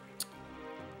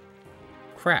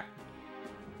 Crap.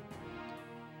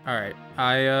 Alright,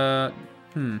 I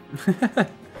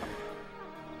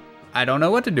don't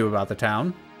know what to do about the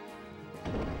town.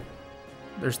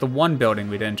 There's the one building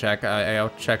we didn't check.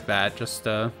 I'll check that just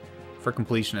for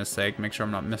completionist's sake. Make sure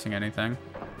I'm not missing anything.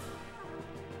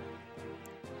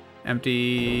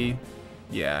 Empty.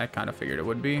 Yeah, I kind of figured it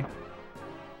would be.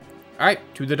 Alright,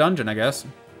 to the dungeon, I guess.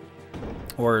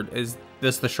 Or is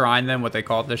this the shrine then? What they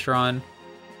call it, the shrine?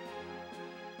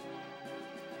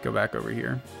 Go back over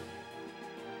here.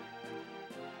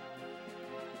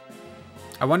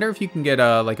 I wonder if you can get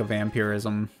like a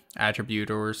vampirism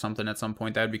attribute or something at some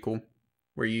point. That'd be cool.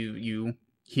 Where you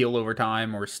heal over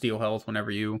time or steal health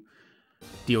whenever you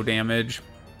deal damage.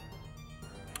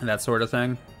 And that sort of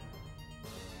thing.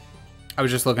 I was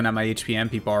just looking at my HP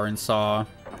MP bar and saw,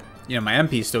 you know, my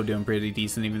MP is still doing pretty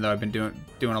decent even though I've been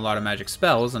doing a lot of magic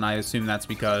spells, and I assume that's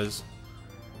because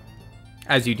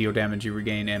as you deal damage you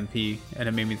regain MP, and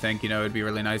it made me think, you know, it'd be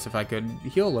really nice if I could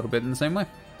heal a little bit in the same way.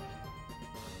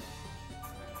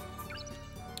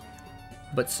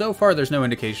 But so far, there's no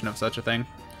indication of such a thing.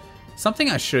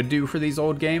 Something I should do for these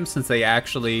old games, since they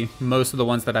actually, most of the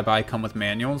ones that I buy come with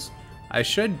manuals, I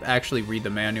should actually read the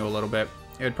manual a little bit.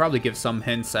 It would probably give some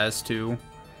hints as to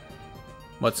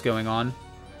what's going on.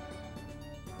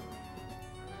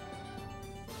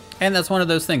 And that's one of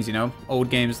those things, you know,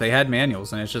 old games, they had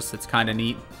manuals, and it's kind of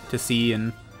neat to see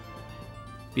and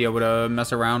be able to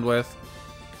mess around with,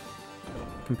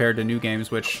 compared to new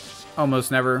games, which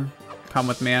almost never come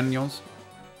with manuals.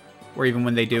 Or even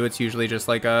when they do, it's usually just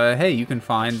like, hey, you can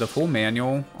find the full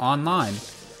manual online.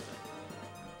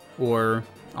 Or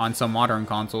on some modern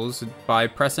consoles by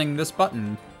pressing this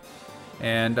button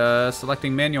and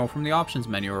selecting manual from the options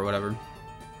menu or whatever.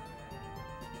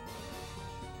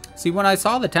 See, when I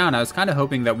saw the town, I was kind of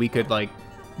hoping that we could, like,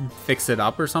 fix it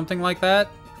up or something like that.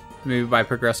 Maybe by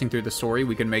progressing through the story,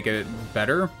 we can make it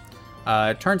better.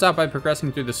 It turns out by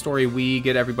progressing through the story, we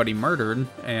get everybody murdered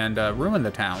and ruin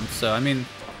the town. So, I mean,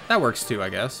 that works too, I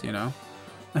guess, you know.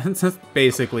 That's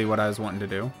basically what I was wanting to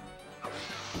do.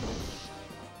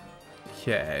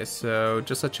 Okay, so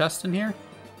just a chest in here?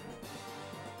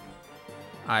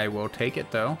 I will take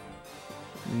it, though.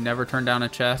 Never turn down a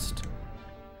chest.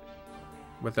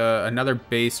 With another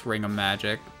base ring of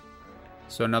magic.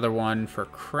 So another one for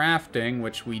crafting,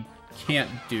 which we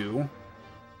can't do.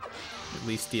 At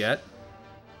least yet.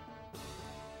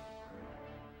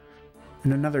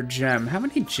 And another gem. How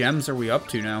many gems are we up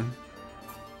to now?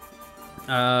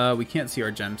 We can't see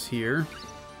our gems here.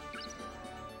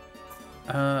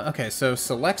 Okay, so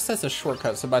select says a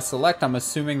shortcut. So by select, I'm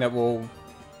assuming that we'll...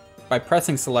 By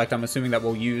pressing select, I'm assuming that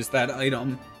we'll use that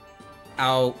item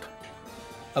out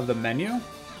of the menu.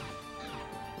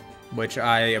 Which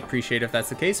I appreciate if that's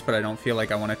the case, but I don't feel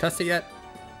like I want to test it yet.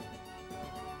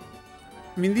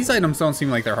 I mean, these items don't seem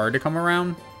like they're hard to come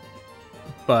around.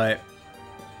 But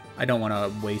I don't want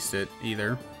to waste it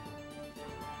either.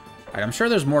 Alright, I'm sure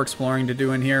there's more exploring to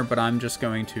do in here, but I'm just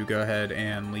going to go ahead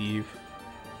and leave.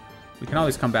 We can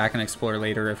always come back and explore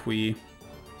later if we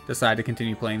decide to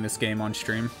continue playing this game on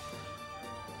stream.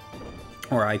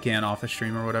 Or I can off the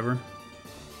stream or whatever.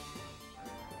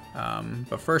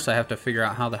 But first I have to figure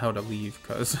out how the hell to leave,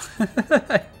 because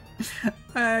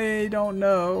I don't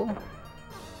know.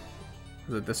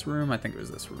 Was it this room? I think it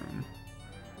was this room.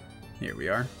 Here we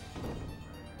are.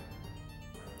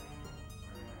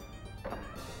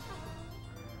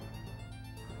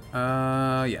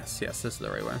 Yes, this is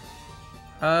the right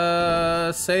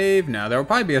way. Save? No, there will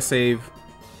probably be a save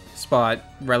spot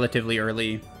relatively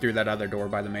early through that other door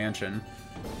by the mansion,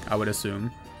 I would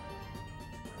assume.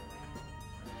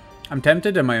 I'm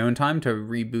tempted in my own time to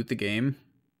reboot the game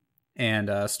and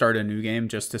start a new game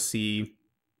just to see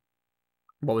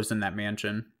what was in that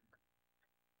mansion.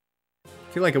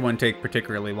 I feel like it wouldn't take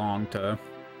particularly long to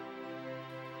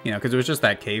You know, because it was just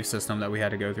that cave system that we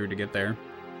had to go through to get there.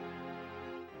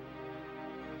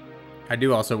 I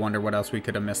do also wonder what else we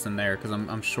could have missed in there, because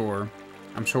I'm sure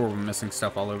we're missing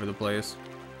stuff all over the place.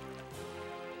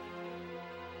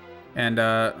 And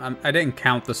I didn't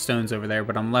count the stones over there,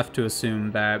 but I'm left to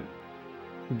assume that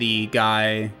the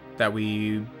guy that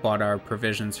we bought our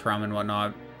provisions from and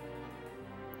whatnot,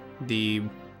 the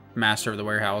master of the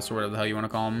warehouse, or whatever the hell you want to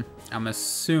call him, I'm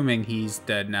assuming he's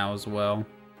dead now as well.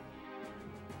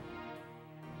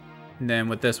 And then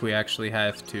with this, we actually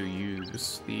have to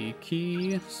use the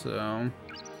key, so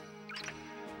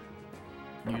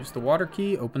use the water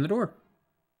key, open the door.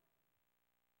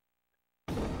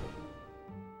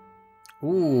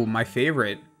 Ooh, my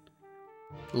favorite.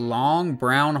 Long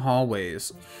brown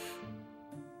hallways.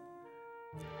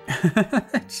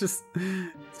 It's just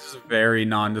very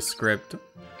nondescript.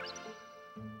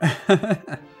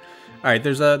 Alright,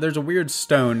 there's a weird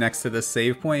stone next to the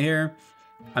save point here.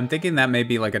 I'm thinking that may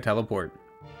be like a teleport.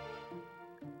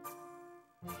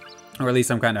 Or at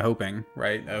least I'm kind of hoping,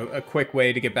 right? A quick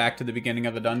way to get back to the beginning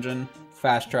of the dungeon.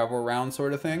 Fast travel around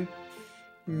sort of thing.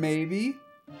 Maybe.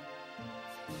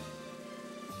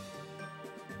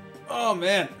 Oh,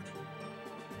 man.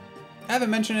 I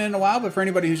haven't mentioned it in a while, but for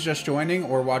anybody who's just joining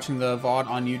or watching the VOD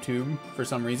on YouTube for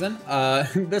some reason,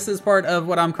 this is part of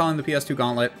what I'm calling the PS2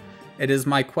 Gauntlet. It is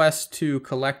my quest to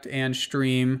collect and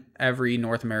stream every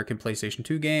North American PlayStation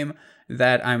 2 game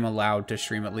that I'm allowed to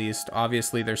stream at least.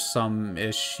 Obviously, there's some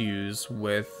issues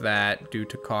with that due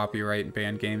to copyright and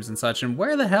banned games and such. And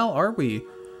where the hell are we?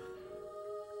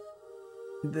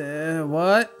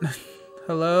 What?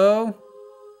 Hello?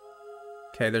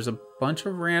 Okay, there's a bunch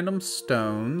of random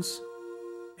stones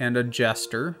and a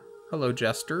jester. Hello,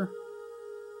 jester.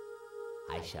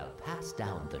 I shall pass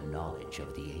down the knowledge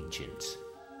of the ancients.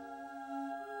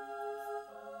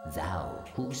 Thou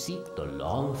who seek the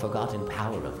long-forgotten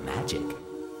power of magic,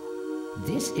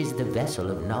 this is the vessel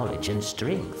of knowledge and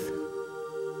strength.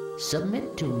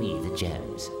 Submit to me the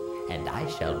gems, and I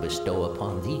shall bestow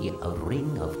upon thee a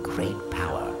ring of great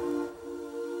power.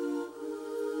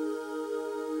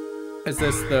 Is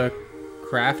this the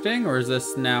crafting, or is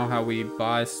this now how we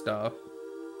buy stuff?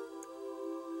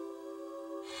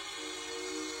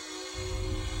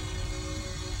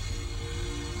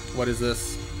 What is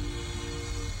this?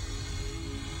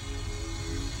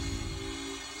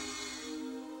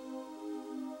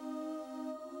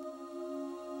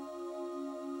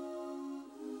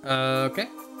 Okay.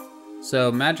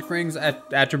 So, magic rings,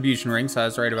 attribution rings, so I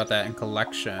was right about that, and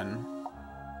collection.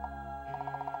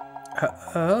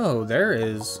 Oh, there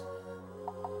is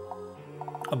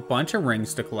a bunch of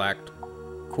rings to collect.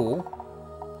 Cool.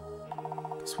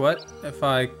 Guess what? If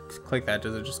I click that,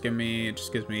 does it just give me, it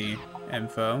just gives me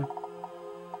info.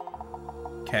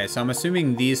 Okay, so I'm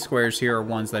assuming these squares here are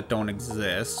ones that don't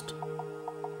exist.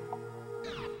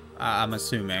 I'm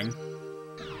assuming.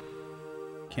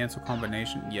 Cancel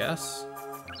combination, yes.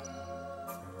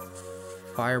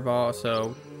 Fireball,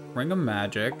 so ring of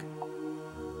magic.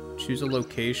 Choose a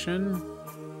location.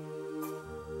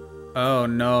 Oh,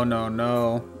 no, no,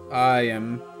 no. I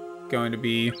am going to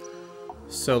be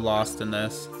so lost in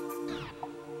this.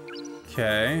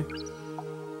 Okay.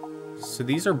 So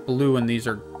these are blue and these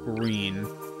are green.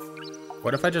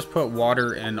 What if I just put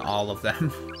water in all of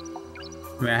them?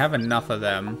 I mean, I have enough of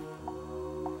them.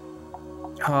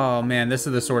 Oh, man, this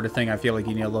is the sort of thing I feel like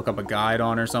you need to look up a guide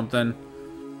on or something.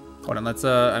 Hold on,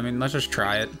 let's just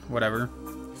try it. Whatever.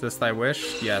 Is this thy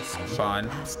wish? Yes, fine.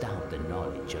 Pass down the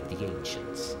knowledge of the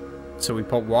ancients. So we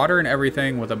put water in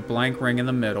everything with a blank ring in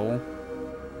the middle.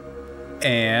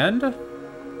 And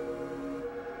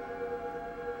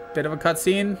bit of a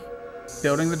cutscene.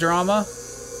 Building the drama.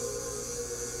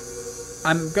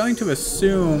 I'm going to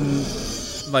assume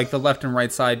like the left and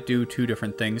right side do two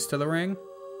different things to the ring.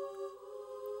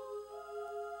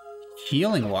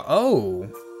 Healing water. Oh,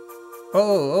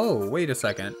 wait a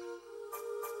second.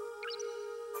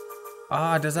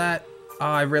 Does that...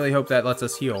 I really hope that lets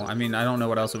us heal. I mean, I don't know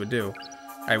what else it would do.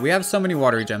 Alright, we have so many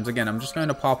watery gems. Again, I'm just going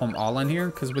to pop them all in here,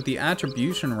 because with the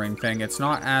attribution ring thing, it's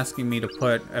not asking me to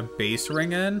put a base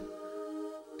ring in.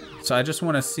 So I just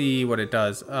want to see what it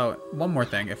does. Oh, one more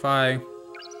thing. If I...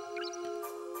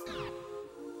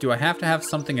 Do I have to have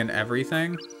something in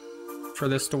everything for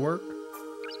this to work?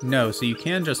 No, so you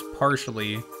can just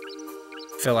partially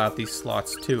fill out these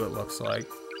slots too, it looks like.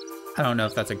 I don't know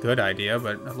if that's a good idea,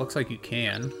 but it looks like you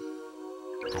can.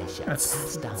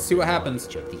 Let's see what happens.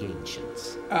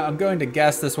 I'm going to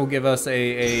guess this will give us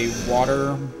a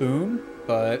water boon,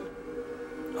 but...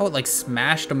 Oh, it like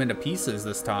smashed them into pieces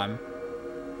this time.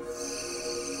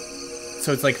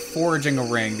 So it's like forging a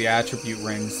ring, the attribute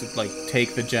rings, like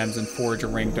take the gems and forge a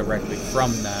ring directly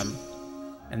from them.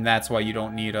 And that's why you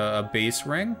don't need a base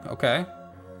ring? Okay.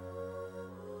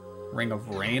 Ring of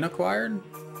Rain acquired?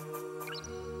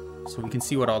 So we can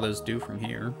see what all those do from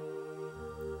here.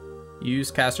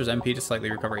 Use caster's MP to slightly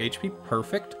recover HP.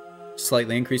 Perfect.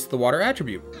 Slightly increase the water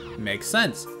attribute. Makes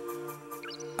sense.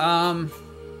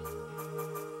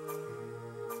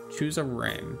 Choose a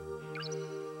ring.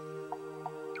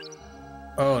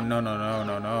 Oh,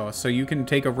 no. So you can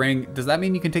take a ring. Does that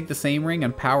mean you can take the same ring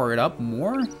and power it up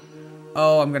more?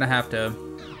 Oh, I'm gonna have to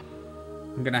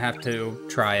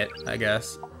try it, I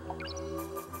guess.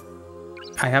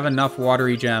 I have enough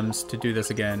watery gems to do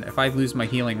this again. If I lose my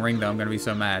healing ring, though, I'm gonna be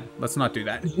so mad. Let's not do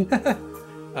that.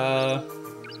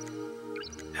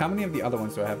 How many of the other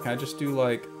ones do I have? Can I just do,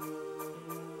 like,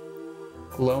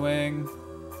 glowing,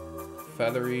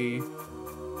 feathery,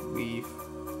 leaf,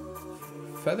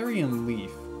 feathery and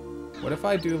leaf? What if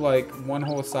I do, like, one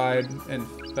whole side in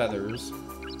feathers,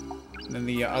 and then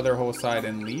the other whole side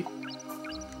in leaf?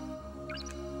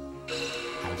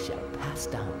 I shall pass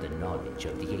down the knowledge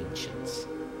of the ancients.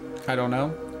 I don't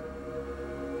know.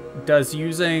 Does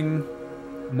using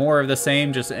more of the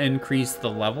same just increase the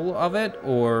level of it,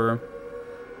 or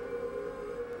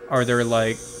are there,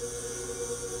 like,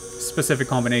 specific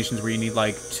combinations where you need,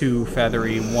 like, 2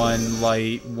 feathery, 1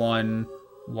 light, 1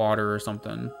 water or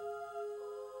something?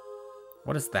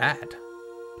 What is that?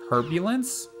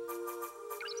 Turbulence?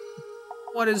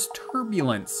 What is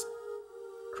turbulence?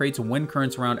 Creates wind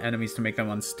currents around enemies to make them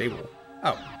unstable.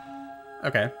 Oh.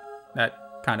 Okay. That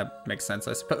kind of makes sense,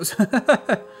 I suppose.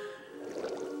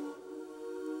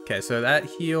 Okay, so that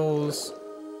heals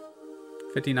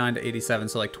 59 to 87,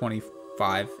 so like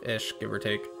 25-ish, give or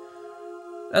take.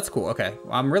 That's cool, okay.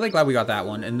 Well, I'm really glad we got that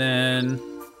one. And then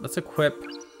let's equip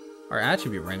our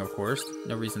attribute ring, of course.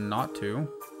 No reason not to.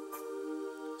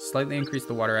 Slightly increase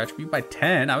the water attribute by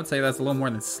 10. I would say that's a little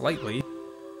more than slightly.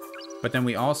 But then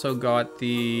we also got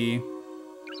the...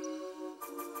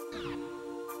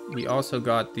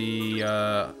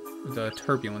 the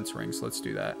turbulence ring, so let's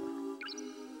do that.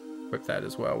 Equip that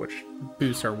as well, which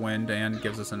boosts our wind and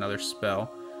gives us another spell.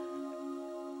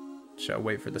 Shall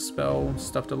wait for the spell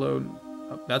stuff to load.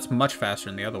 Oh, that's much faster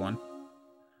than the other one.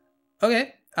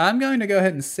 Okay, I'm going to go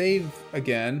ahead and save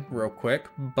again real quick,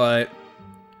 but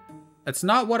it's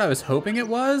not what I was hoping it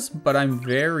was, but I'm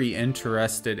very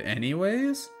interested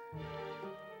anyways.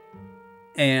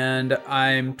 And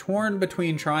I'm torn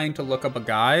between trying to look up a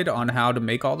guide on how to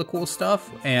make all the cool stuff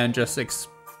and just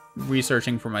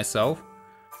researching for myself.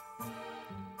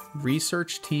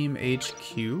 Research Team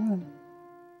HQ?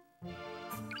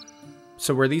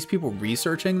 So were these people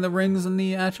researching the rings and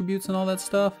the attributes and all that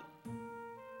stuff?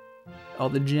 All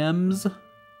the gems?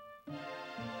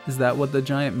 Is that what the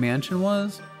giant mansion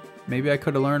was? Maybe I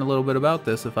could have learned a little bit about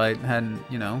this if I hadn't,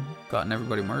 you know, gotten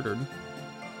everybody murdered.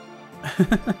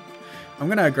 I'm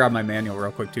gonna grab my manual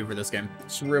real quick too for this game.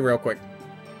 Just real quick.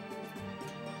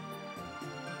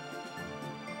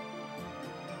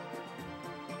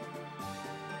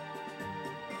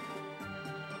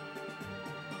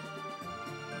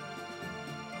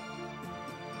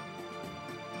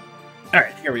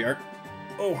 Alright, here we are.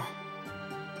 Oh.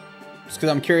 Just because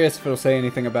I'm curious if it'll say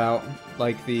anything about,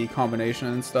 like, the combination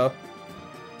and stuff.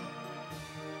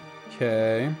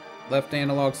 Okay. Left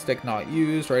analog stick not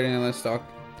used. Right analog stick.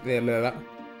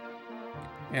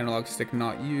 Analog stick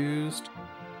not used.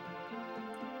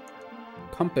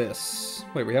 Compass.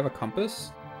 Wait, we have a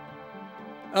compass?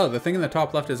 Oh, the thing in the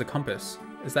top left is a compass.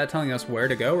 Is that telling us where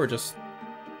to go, or just...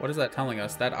 What is that telling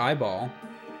us? That eyeball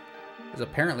is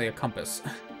apparently a compass.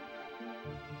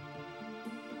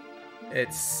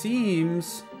 It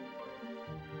seems...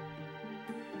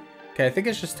 Okay, I think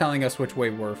it's just telling us which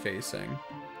way we're facing.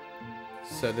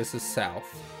 So this is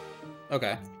south.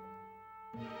 Okay.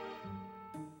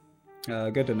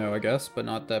 Good to know, I guess, but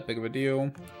not that big of a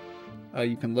deal.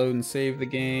 You can load and save the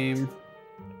game.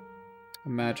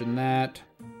 Imagine that.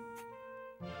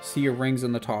 See your rings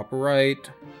in the top right.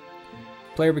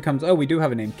 Player becomes... Oh, we do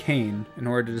have a name, Kane, in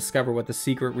order to discover what the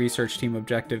secret research team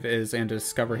objective is and to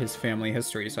discover his family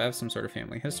history. So I have some sort of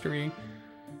family history.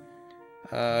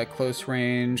 Close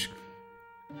range,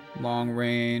 long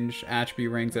range,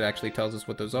 attribute rings. It actually tells us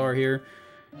what those are here.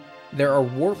 There are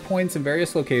warp points in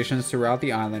various locations throughout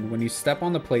the island. When you step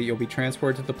on the plate, you'll be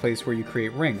transported to the place where you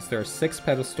create rings. There are 6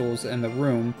 pedestals in the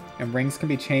room, and rings can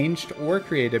be changed or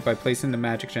created by placing the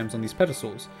magic gems on these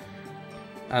pedestals.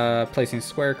 Placing a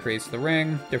square creates the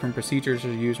ring. Different procedures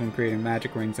are used when creating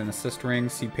magic rings and assist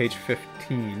rings. See page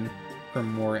 15 for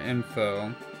more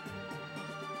info.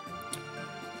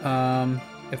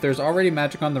 If there's already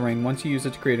magic on the ring, once you use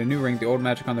it to create a new ring, the old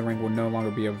magic on the ring will no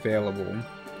longer be available.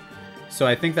 So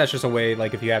I think that's just a way,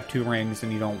 like, if you have 2 rings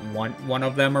and you don't want one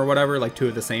of them or whatever, like 2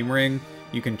 of the same ring,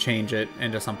 you can change it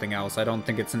into something else. I don't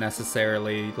think it's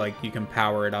necessarily, like, you can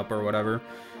power it up or whatever.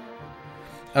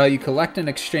 You collect and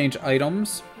exchange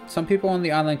items. Some people on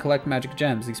the island collect magic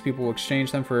gems. These people will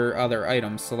exchange them for other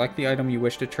items. Select the item you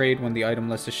wish to trade when the item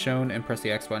list is shown and press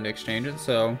the X button to exchange it.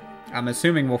 So I'm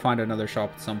assuming we'll find another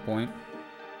shop at some point.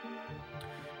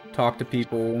 Talk to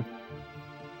people.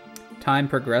 Time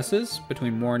progresses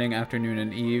between morning, afternoon,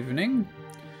 and evening.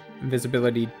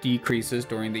 Invisibility decreases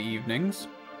during the evenings.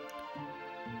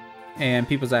 And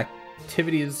people's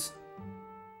activities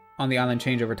on the island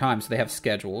change over time, so they have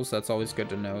schedules. That's always good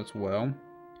to know as well.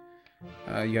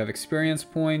 You have experience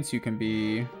points. You can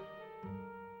be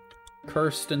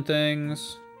cursed and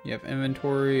things. You have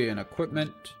inventory and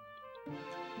equipment.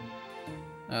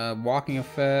 Walking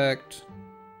effect.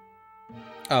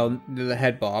 Oh, the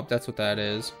head bob. That's what that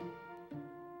is.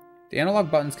 The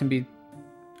analog buttons can be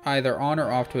either on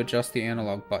or off to adjust the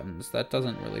analog buttons. That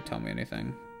doesn't really tell me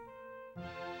anything.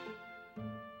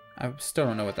 I still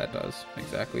don't know what that does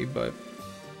exactly, but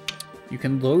you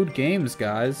can load games,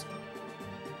 guys.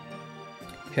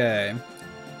 Okay.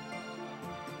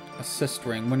 Assist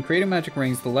ring. When creating magic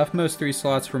rings, the leftmost 3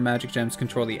 slots for magic gems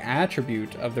control the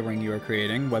attribute of the ring you are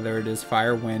creating, whether it is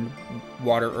fire, wind,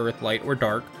 water, earth, light, or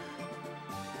dark.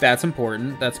 That's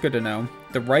important. That's good to know.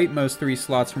 The rightmost 3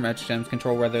 slots for magic gems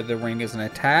control whether the ring is an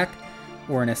attack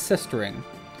or an assist ring.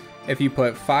 If you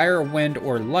put fire, wind,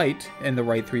 or light in the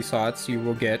right 3 slots, you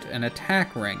will get an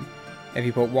attack ring. If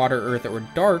you put water, earth, or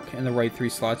dark in the right 3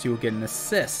 slots, you will get an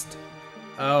assist.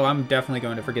 Oh, I'm definitely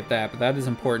going to forget that, but that is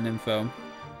important info.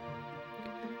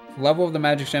 The level of the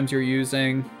magic gems you're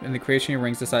using in the creation of your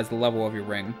rings decides the level of your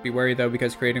ring. Be wary though,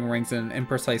 because creating rings is an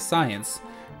imprecise science.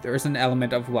 There is an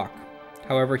element of luck.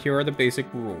 However, here are the basic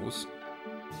rules.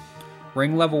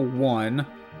 Ring level 1,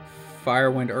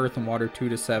 fire, wind, earth, and water 2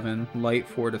 to 7, light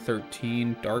 4 to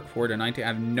 13, dark 4 to 19. I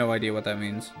have no idea what that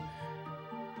means.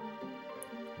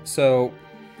 So,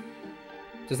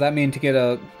 does that mean to get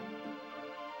a...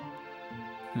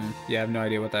 yeah, I have no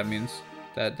idea what that means,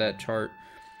 that chart.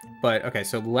 But, okay,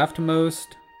 so leftmost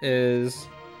is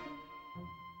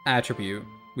attribute.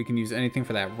 We can use anything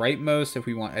for that. Rightmost, if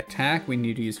we want attack, we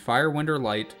need to use fire, wind, or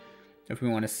light. If we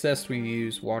want assist, we need to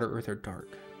use water, earth, or dark.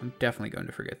 I'm definitely going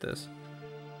to forget this.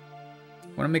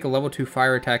 Want to make a level 2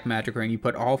 fire attack magic ring, you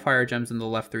put all fire gems in the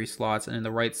left 3 slots, and in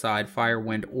the right side, fire,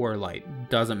 wind, or light.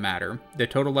 Doesn't matter. The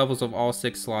total levels of all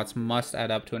 6 slots must add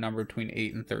up to a number between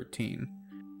 8 and 13.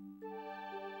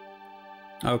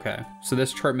 Okay, so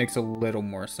this chart makes a little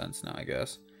more sense now, I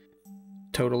guess.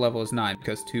 Total level is 9,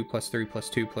 because 2 plus 3 plus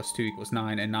 2 plus 2 equals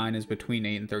 9, and 9 is between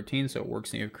 8 and 13, so it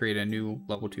works, and you create a new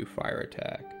level 2 fire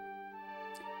attack.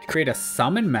 To create a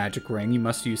summon magic ring, you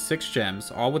must use 6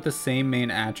 gems, all with the same main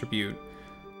attribute.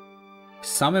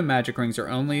 Summon magic rings are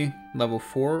only level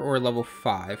 4 or level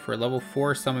 5. For a level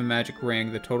 4 summon magic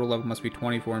ring, the total level must be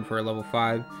 24, and for a level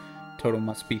 5, total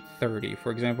must be 30.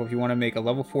 For example, if you want to make a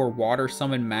level 4 water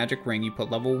summon magic ring, you put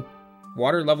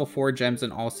water level 4 gems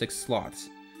in all 6 slots.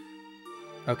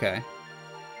 Okay.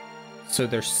 So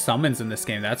there's summons in this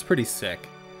game. That's pretty sick.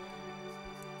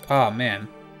 Oh, man.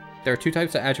 There are 2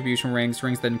 types of attribution rings.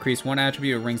 Rings that increase 1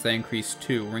 attribute or rings that increase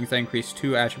 2. Rings that increase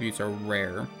 2 attributes are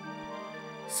rare.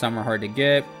 Some are hard to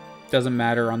get. Doesn't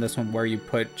matter on this one where you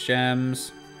put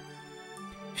gems.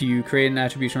 If you create an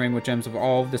attribution ring with gems of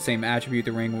all of the same attribute,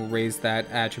 the ring will raise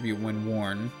that attribute when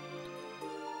worn.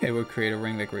 It would create a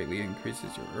ring that greatly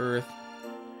increases your earth.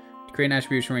 To create an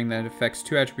attribution ring that affects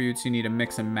 2 attributes, you need a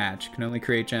mix and match. You can only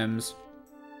create gems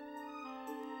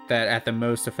that at the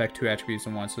most affect 2 attributes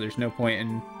in one, so there's no point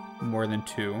in more than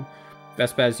 2.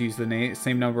 Best bet is to use the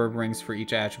same number of rings for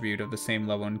each attribute of the same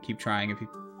level and keep trying if you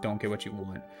don't get what you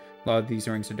want. A lot of these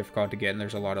rings are difficult to get and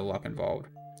there's a lot of luck involved.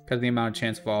 Because of the amount of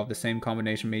chance involved, the same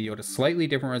combination may yield a slightly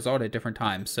different result at different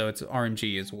times, so it's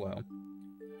RNG as well.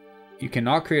 You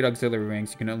cannot create auxiliary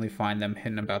rings, you can only find them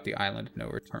hidden about the island of no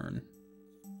return.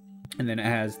 And then it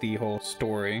has the whole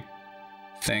story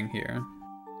thing here.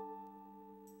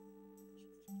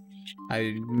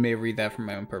 I may read that for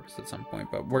my own purpose at some point,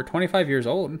 but we're 25 years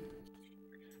old.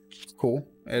 It's cool.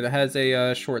 It has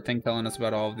a short thing telling us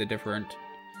about all of the different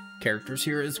characters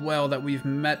here as well that we've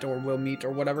met or will meet or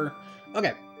whatever.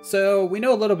 Okay, so we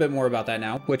know a little bit more about that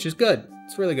now, which is good.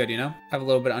 It's really good, you know? Have a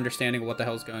little bit of understanding of what the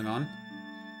hell's going on.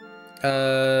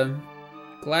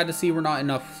 Glad to see we're not in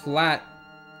a flat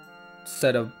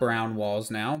set of brown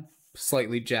walls now.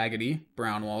 Slightly jaggedy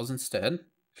brown walls instead.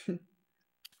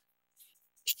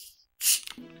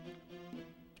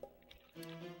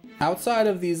 outside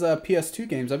of these PS2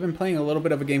 games, I've been playing a little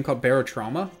bit of a game called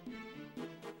Barotrauma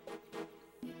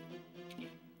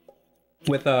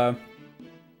with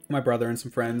my brother and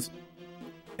some friends.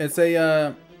 It's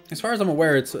a, as far as I'm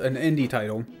aware, it's an indie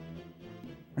title,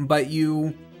 but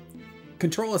you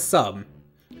control a sub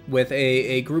with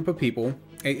a group of people.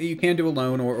 You can do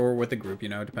alone or with a group, you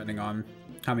know, depending on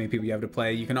how many people you have to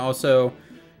play. You can also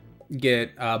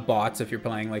get bots if you're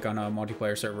playing like on a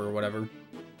multiplayer server or whatever.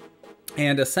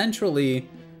 And essentially,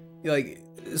 like,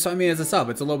 so I mean, as a sub,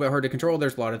 it's a little bit hard to control.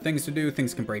 There's a lot of things to do.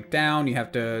 Things can break down. You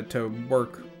have to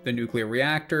work the nuclear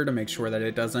reactor to make sure that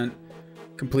it doesn't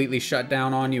completely shut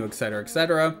down on you, etc.,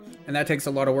 etc. And that takes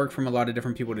a lot of work from a lot of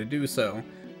different people to do so.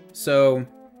 So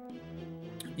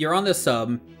you're on this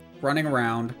sub, running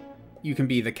around. You can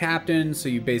be the captain, so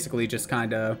you basically just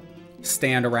kind of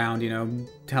stand around, you know,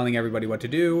 telling everybody what to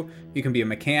do. You can be a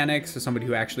mechanic, so somebody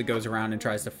who actually goes around and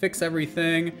tries to fix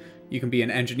everything. You can be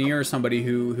an engineer, somebody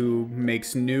who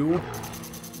makes new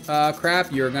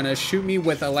crap. You're gonna shoot me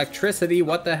with electricity.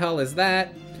 What the hell is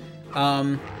that?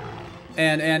 And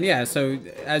yeah, so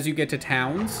as you get to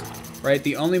towns, right,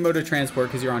 the only mode of transport,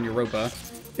 because you're on Europa,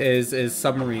 is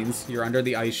submarines. You're under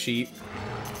the ice sheet.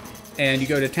 And you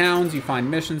go to towns, you find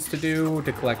missions to do,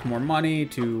 to collect more money,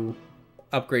 to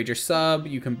upgrade your sub.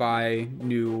 You can buy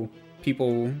new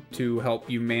people to help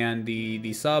you man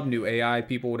the sub, new AI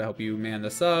people to help you man the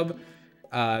sub.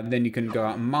 Then you can go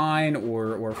out and mine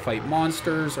or fight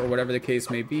monsters or whatever the case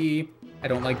may be. I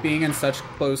don't like being in such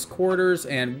close quarters,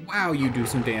 and wow, you do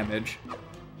some damage.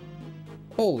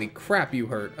 Holy crap, you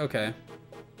hurt. Okay.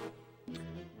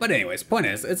 But anyways, point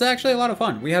is, it's actually a lot of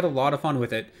fun. We had a lot of fun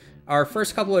with it. Our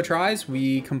first couple of tries,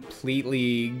 we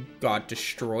completely got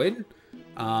destroyed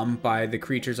by the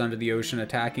creatures under the ocean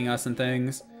attacking us and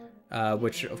things,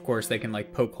 which, of course, they can,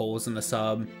 like, poke holes in the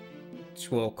sub,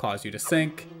 which will cause you to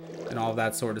sink, and all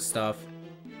that sort of stuff.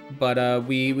 But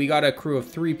we got a crew of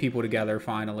 3 people together,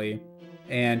 finally,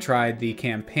 and tried the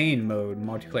campaign mode,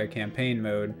 multiplayer campaign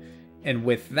mode, and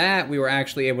with that, we were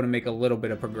actually able to make a little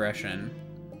bit of progression.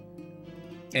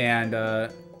 And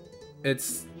it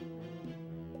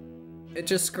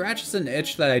just scratches an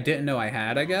itch that I didn't know I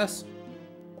had, I guess.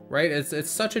 Right? It's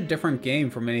such a different game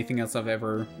from anything else I've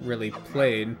ever really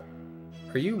played.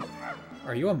 Are you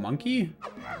a monkey?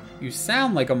 You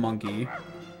sound like a monkey.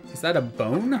 Is that a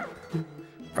bone?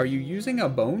 Are you using a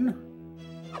bone?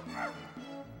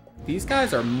 These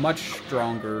guys are much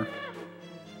stronger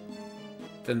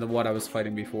than what I was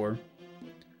fighting before.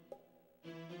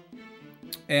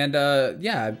 And,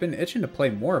 yeah, I've been itching to play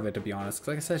more of it, to be honest. Because,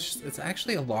 like I said, it's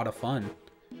actually a lot of fun.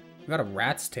 We got a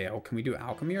rat's tail. Can we do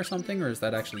alchemy or something? Or is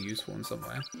that actually useful in some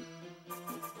way?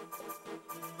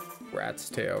 Rat's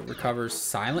tail. Recovers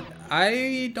silent.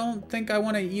 I don't think I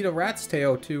want to eat a rat's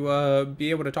tail to, be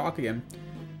able to talk again.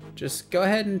 Just go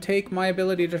ahead and take my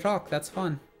ability to talk. That's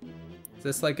fun. Is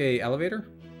this like a elevator?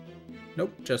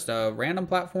 Nope. Just a random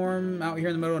platform out here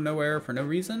in the middle of nowhere for no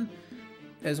reason.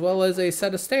 As well as a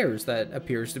set of stairs that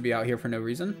appears to be out here for no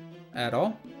reason at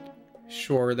all.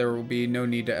 Sure, there will be no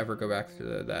need to ever go back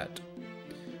to that.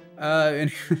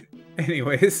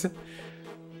 Anyways.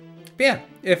 But yeah,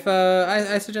 if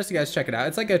I suggest you guys check it out.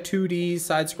 It's like a 2D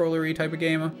side-scrollery type of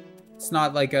game. It's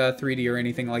not like a 3D or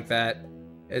anything like that.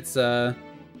 It's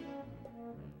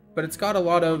but it's got a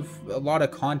lot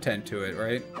of content to it,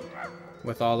 right?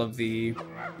 With all of the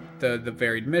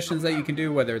varied missions that you can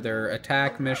do, whether they're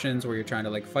attack missions where you're trying to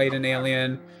like fight an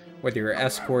alien, whether you're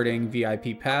escorting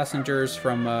VIP passengers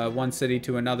from one city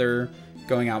to another,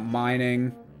 going out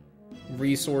mining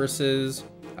resources.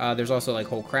 There's also like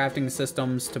whole crafting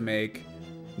systems to make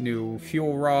new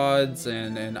fuel rods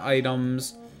and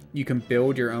items. You can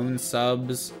build your own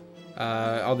subs,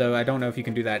 although I don't know if you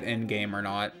can do that in-game or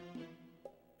not,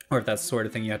 or if that's the sort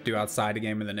of thing you have to do outside a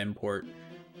game and then import.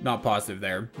 Not positive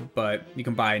there, but you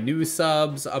can buy new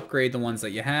subs, upgrade the ones that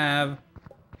you have.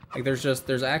 Like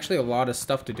there's actually a lot of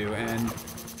stuff to do, and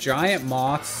giant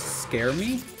moths scare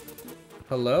me.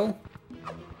 Hello?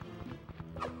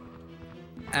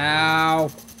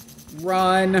 Ow.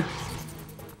 Run.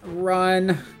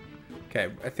 Run.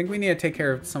 Okay, I think we need to take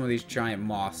care of some of these giant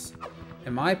moths.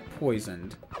 Am I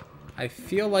poisoned? I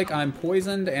feel like I'm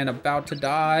poisoned and about to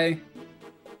die.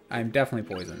 I'm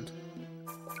definitely poisoned.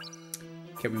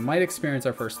 Okay, we might experience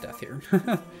our first death here.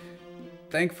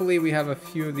 Thankfully, we have a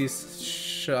few of these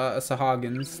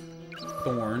Sahagan's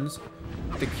thorns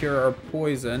to cure our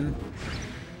poison.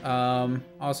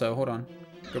 Also, hold on.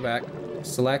 Go back.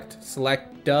 Select.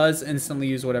 Select does instantly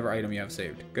use whatever item you have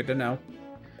saved. Good to know.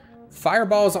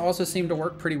 Fireballs also seem to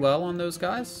work pretty well on those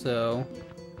guys, so...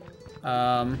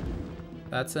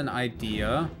 that's an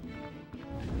idea.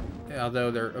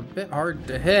 Although they're a bit hard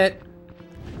to hit.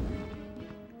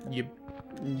 You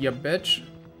bitch.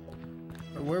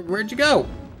 Where'd you go?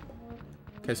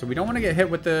 Okay, so we don't want to get hit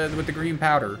with the green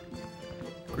powder.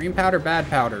 Green powder, bad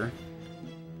powder.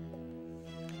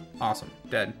 Awesome,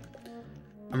 dead.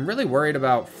 I'm really worried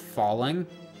about falling.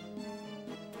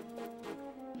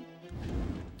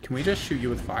 Can we just shoot you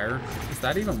with fire? Is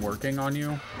that even working on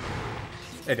you?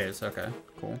 It is, okay,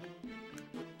 cool.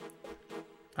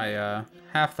 I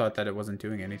half thought that it wasn't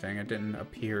doing anything. It didn't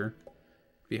appear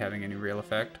to be having any real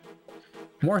effect.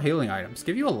 More healing items.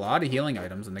 Give you a lot of healing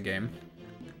items in the game.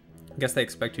 I guess they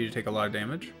expect you to take a lot of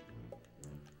damage.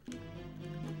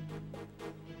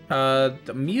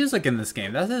 The music in this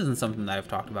game, that isn't something that I've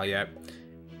talked about yet.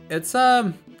 It's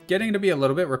getting to be a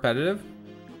little bit repetitive.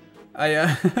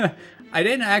 I I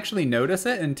didn't actually notice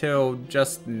it until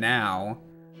just now.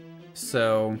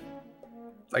 So,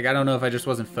 like, I don't know if I just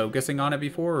wasn't focusing on it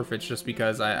before, or if it's just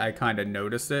because I kind of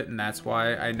noticed it, and that's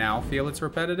why I now feel it's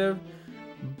repetitive.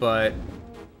 But,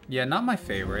 yeah, not my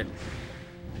favorite.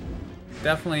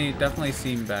 Definitely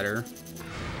seen better.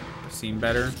 Seen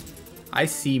better? I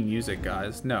see music,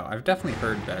 guys. No, I've definitely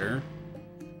heard better.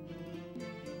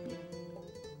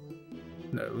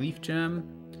 No, leaf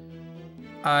gem.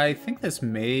 I think this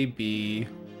may be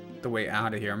the way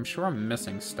out of here. I'm sure I'm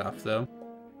missing stuff, though.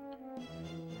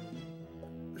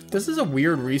 This is a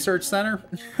weird research center.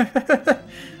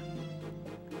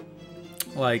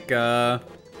 Like,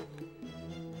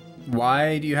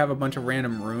 why do you have a bunch of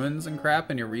random ruins and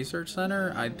crap in your research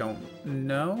center? I don't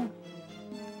know.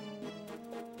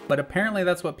 But apparently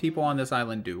that's what people on this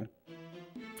island do.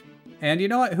 And you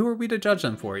know what? Who are we to judge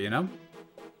them for, you know?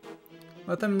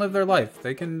 Let them live their life.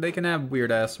 They can have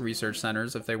weird-ass research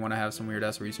centers if they want to have some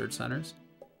weird-ass research centers.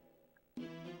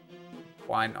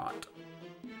 Why not?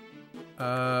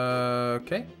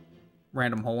 Okay.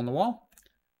 Random hole in the wall.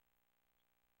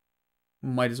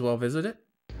 Might as well visit it.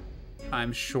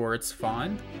 I'm sure it's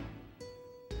fine.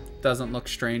 Doesn't look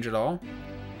strange at all.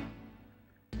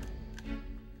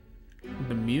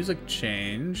 The music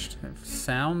changed. It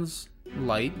sounds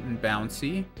light and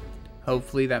bouncy.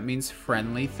 Hopefully that means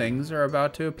friendly things are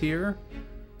about to appear.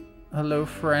 Hello,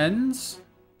 friends.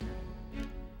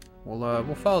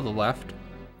 We'll follow the left.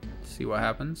 See what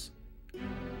happens.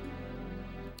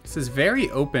 This is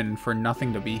very open for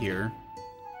nothing to be here.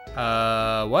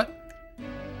 What?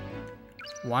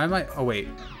 Why am I? Oh wait.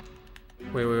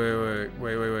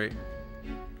 Wait.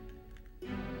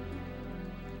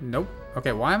 Nope.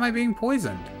 Okay, why am I being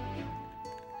poisoned?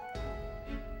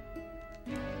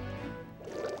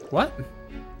 What?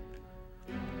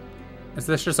 Is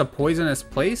this just a poisonous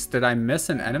place? Did I miss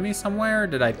an enemy somewhere?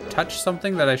 Did I touch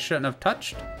something that I shouldn't have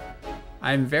touched?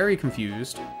 I'm very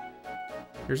confused.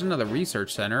 Here's another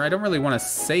research center. I don't really want to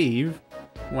save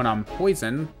when I'm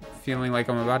poisoned, feeling like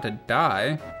I'm about to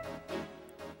die.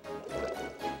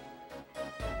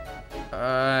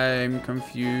 I'm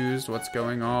confused. What's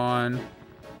going on?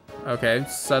 Okay,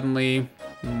 suddenly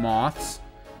moths.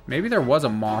 Maybe there was a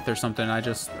moth or something. I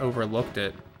just overlooked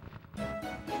it.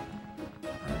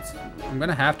 I'm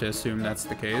gonna have to assume that's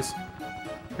the case.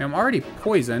 I mean, I'm already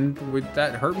poisoned. Would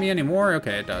that hurt me anymore?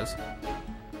 Okay, it does.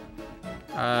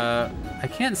 I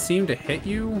can't seem to hit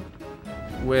you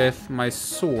with my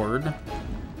sword.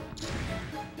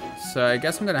 So I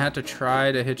guess I'm gonna have to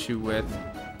try to hit you with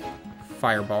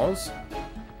fireballs.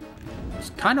 It's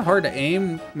kind of hard to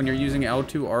aim when you're using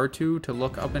L2, R2 to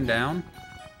look up and down.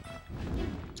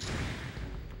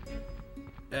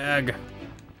 Ugh.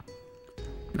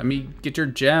 Let me get your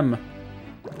gem.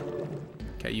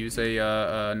 Okay, use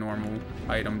a normal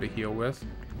item to heal with.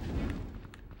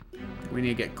 We need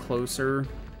to get closer.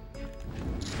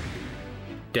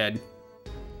 Dead.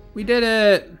 We did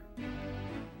it!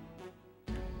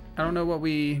 I don't know what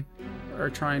we are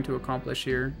trying to accomplish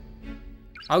here.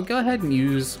 I'll go ahead and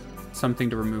use something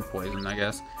to remove poison, I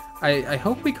guess. I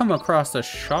hope we come across a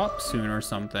shop soon or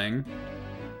something.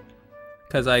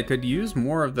 Because I could use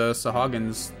more of the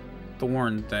Sahagins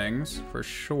thorn things, for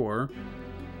sure.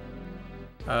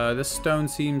 This stone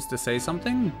seems to say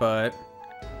something, but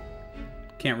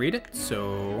can't read it,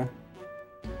 so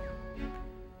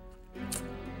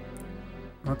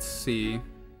let's see.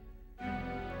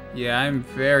 Yeah, I'm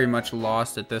very much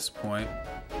lost at this point.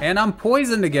 And I'm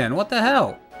poisoned again. What the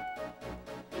hell?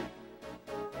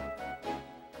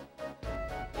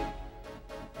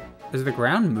 Is the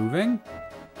ground moving?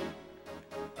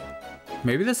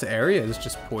 Maybe this area is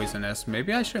just poisonous.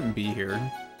 Maybe I shouldn't be here.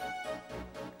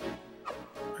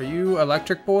 Are you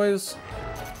electric boys?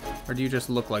 Or do you just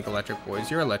look like electric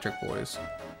boys? You're electric boys.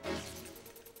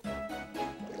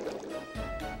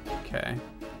 Okay.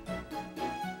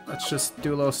 Let's just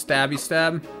do a little stabby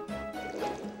stab.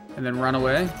 And then run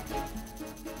away.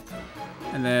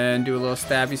 And then do a little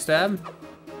stabby stab.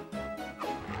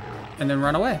 And then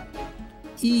run away.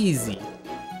 Easy.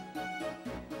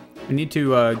 We need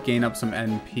to gain up some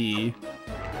NP.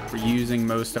 We're using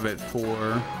most of it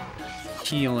for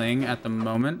healing at the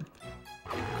moment.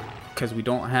 Because we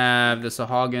don't have the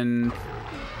Sahagin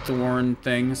horn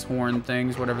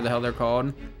things, whatever the hell they're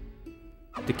called,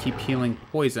 to keep healing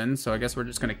poison. So I guess we're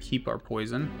just going to keep our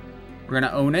poison. We're going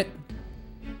to own it.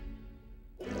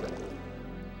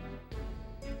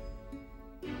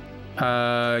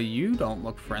 You don't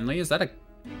look friendly. Is that a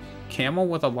camel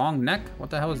with a long neck? What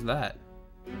the hell is that?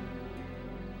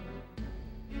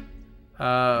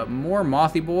 More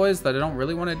mothy boys that I don't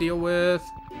really want to deal with.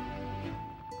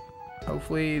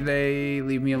 Hopefully they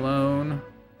leave me alone.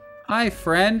 Hi,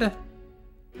 friend.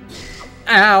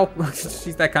 Ow!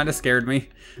 Jeez, that kind of scared me.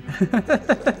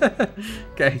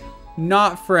 Okay.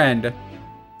 Not friend.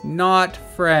 Not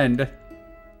friend.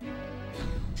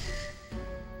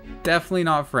 Definitely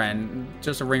not friend.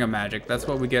 Just a ring of magic. That's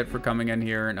what we get for coming in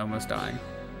here and almost dying.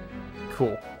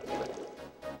 Cool.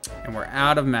 And we're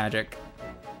out of magic.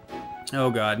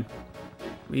 Oh god.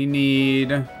 We need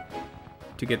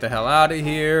to get the hell out of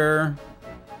here.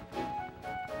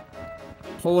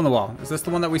 Hole in the wall. Is this the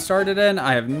one that we started in?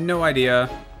 I have no idea.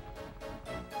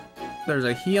 There's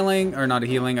a healing, or not a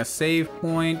healing, a save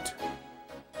point.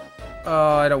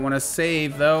 Oh, I don't want to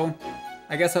save though.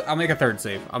 I guess I'll make a third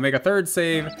save. I'll make a third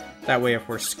save. That way if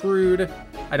we're screwed,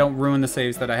 I don't ruin the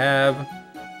saves that I have.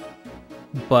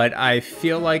 But I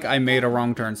feel like I made a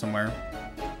wrong turn somewhere.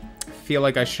 I feel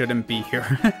like I shouldn't be here.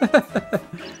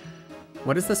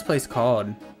 What is this place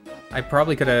called? I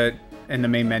probably could have, in the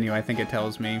main menu, I think it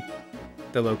tells me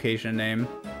the location name.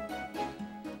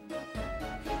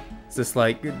 Is this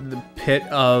like the pit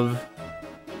of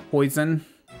poison?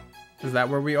 Is that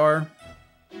where we are?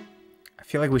 I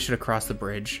feel like we should have crossed the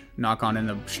bridge, not gone in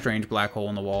the strange black hole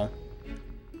in the wall.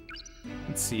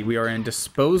 Let's see, we are in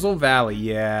Disposal Valley,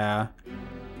 yeah.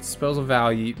 Disposal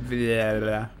Valley,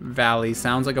 Valley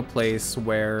sounds like a place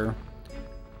where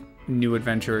new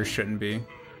adventurers shouldn't be.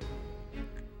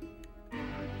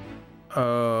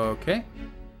 Okay.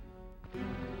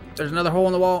 There's another hole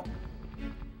in the wall.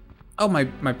 Oh, my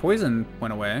poison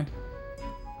went away.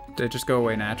 Did it just go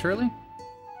away naturally?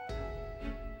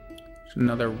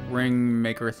 Another ring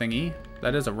maker thingy.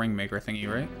 That is a ring maker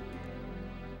thingy, right?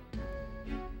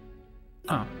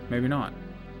 Oh, maybe not.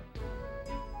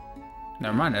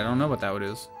 Never mind, I don't know what that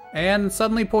is. And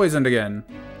suddenly poisoned again.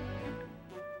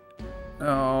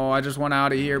 Oh, I just want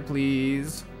out of here,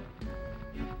 please.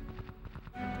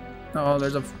 Oh,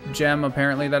 there's a gem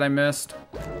apparently that I missed.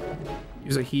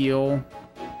 Use a heal.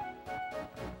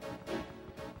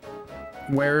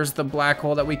 Where's the black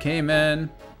hole that we came in?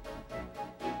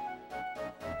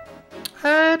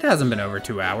 It hasn't been over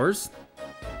 2 hours.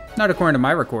 Not according to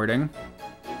my recording.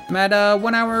 I'm at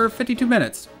 1 hour 52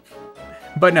 minutes.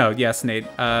 But no, yes, Nate,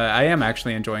 I am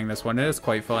actually enjoying this one. It is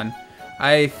quite fun.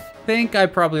 I think I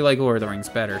probably like Lord of the Rings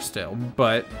better still,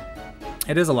 but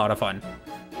it is a lot of fun.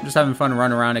 I'm just having fun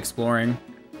running around exploring,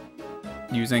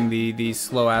 using the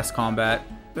slow-ass combat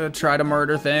to try to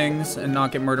murder things and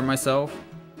not get murdered myself.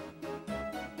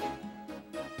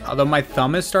 Although my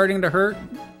thumb is starting to hurt,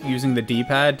 using the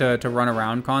D-pad to run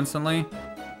around constantly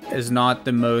is not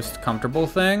the most comfortable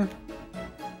thing.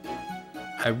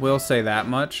 I will say that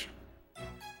much.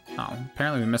 Oh,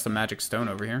 apparently we missed a magic stone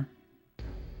over here.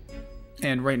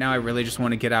 And right now I really just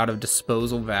want to get out of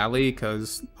Disposal Valley,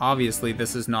 because obviously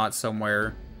this is not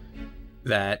somewhere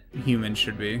that humans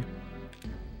should be.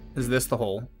 Is this the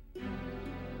hole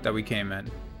that we came in?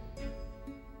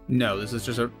 No, this is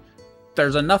just a...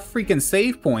 There's enough freaking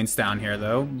save points down here,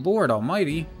 though. Lord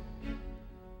almighty.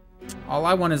 All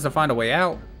I want is to find a way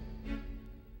out.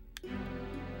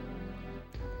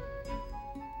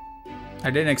 I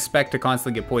didn't expect to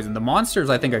constantly get poisoned. The monsters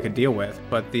I think I could deal with,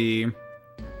 but the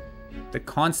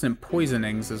constant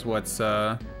poisonings is what's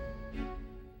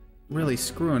really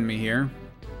screwing me here.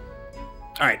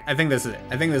 Alright, I think this is it.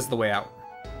 I think this is the way out.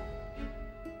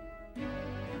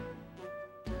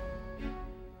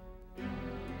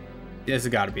 This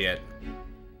has got to be it.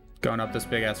 Going up this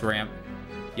big-ass ramp.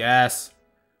 Yes.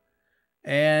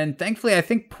 And thankfully, I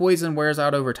think poison wears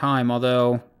out over time,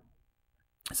 although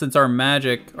since our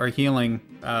magic, our healing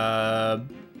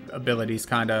abilities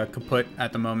kind of kaput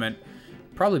at the moment,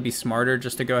 probably be smarter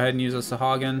just to go ahead and use a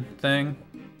Sahagin thing.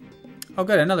 Oh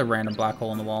good, another random black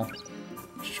hole in the wall.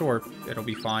 Sure, it'll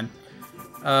be fine.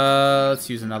 Let's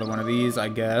use another one of these, I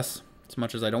guess. As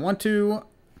much as I don't want to.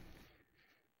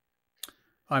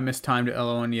 I mistimed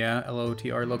LO and yeah,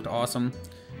 LOTR looked awesome.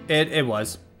 It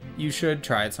was. You should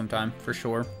try it sometime, for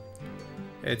sure.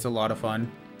 It's a lot of fun.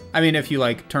 I mean, if you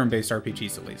like turn-based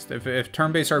RPGs, at least. If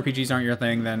turn-based RPGs aren't your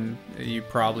thing, then you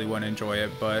probably wouldn't enjoy it,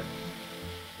 but...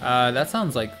 that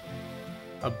sounds like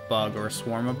a bug or a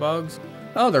swarm of bugs.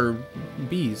 Oh, they're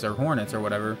bees or hornets or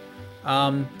whatever.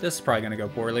 This is probably gonna go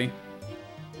poorly.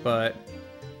 But...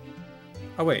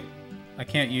 Oh, wait. I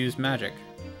can't use magic.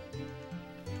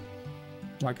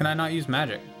 Why can I not use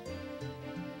magic?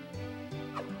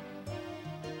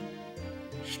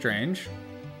 Strange.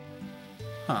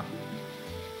 Huh.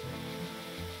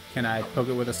 Can I poke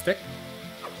it with a stick?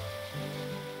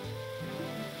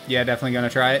 Yeah, definitely gonna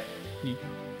try it.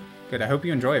 Good, I hope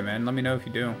you enjoy it, man. Let me know if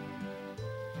you do.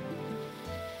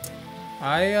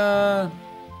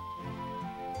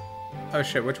 Oh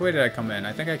shit, which way did I come in?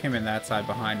 I think I came in that side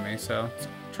behind me, so let's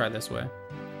try this way.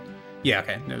 Yeah,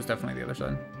 okay, it was definitely the other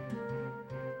side.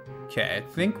 Okay, I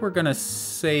think we're gonna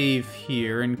save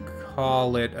here and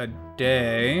call it a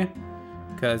day.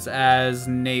 Because as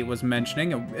Nate was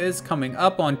mentioning, it is coming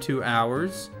up on 2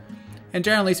 hours. And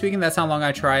generally speaking, that's how long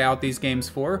I try out these games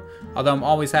for. Although I'm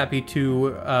always happy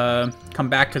to come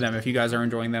back to them if you guys are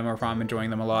enjoying them or if I'm enjoying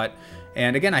them a lot.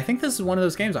 And again, I think this is one of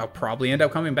those games I'll probably end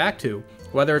up coming back to.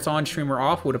 Whether it's on stream or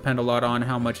off will depend a lot on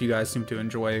how much you guys seem to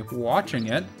enjoy watching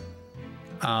it.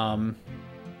 But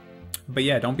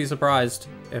yeah, don't be surprised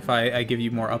if I give you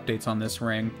more updates on this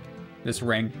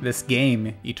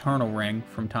game, Eternal Ring,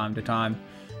 from time to time.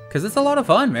 Because it's a lot of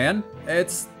fun, man.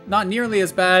 It's not nearly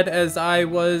as bad as I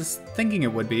was thinking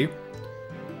it would be.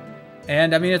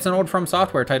 And I mean, it's an old From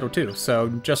Software title too, so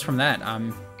just from that,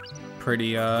 I'm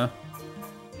pretty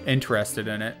interested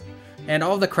in it. And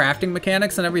all the crafting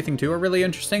mechanics and everything too are really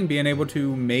interesting. Being able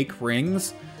to make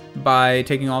rings by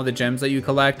taking all the gems that you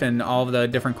collect and all the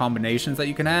different combinations that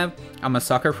you can have. I'm a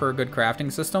sucker for a good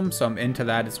crafting system, so I'm into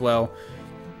that as well.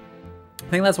 I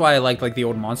think that's why I liked like the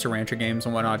old Monster Rancher games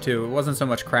and whatnot too. It wasn't so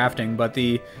much crafting, but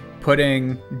the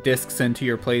putting discs into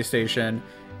your PlayStation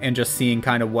and just seeing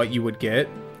kind of what you would get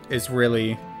is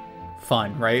really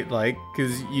fun, right? Like,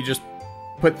 because you just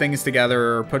put things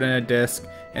together or put in a disc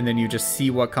and then you just see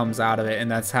what comes out of it, and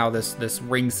that's how this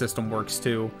ring system works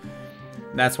too.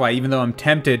 That's why, even though I'm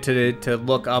tempted to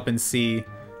look up and see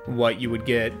what you would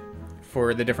get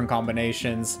for the different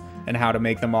combinations and how to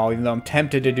make them all, even though I'm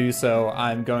tempted to do so,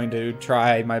 I'm going to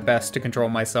try my best to control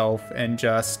myself and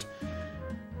just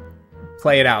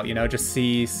play it out, you know, just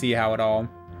see how it all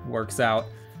works out.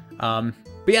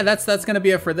 But yeah, that's going to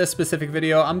be it for this specific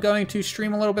video. I'm going to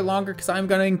stream a little bit longer because I'm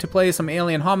going to play some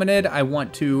Alien Hominid. I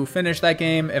want to finish that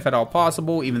game if at all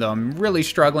possible, even though I'm really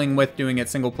struggling with doing it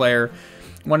single player.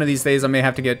 One of these days I may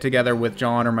have to get together with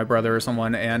John or my brother or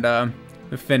someone and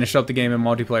finish up the game in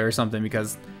multiplayer or something,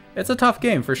 because it's a tough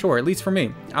game for sure, at least for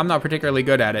me. I'm not particularly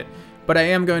good at it. But I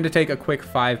am going to take a quick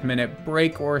 5-minute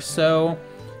break or so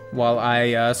while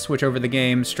I switch over the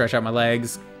game, stretch out my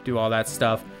legs, do all that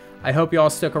stuff. I hope you all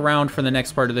stick around for the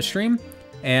next part of the stream,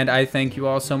 and I thank you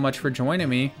all so much for joining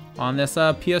me on this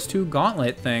PS2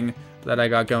 Gauntlet thing that I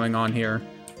got going on here.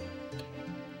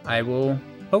 I will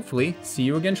hopefully see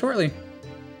you again shortly.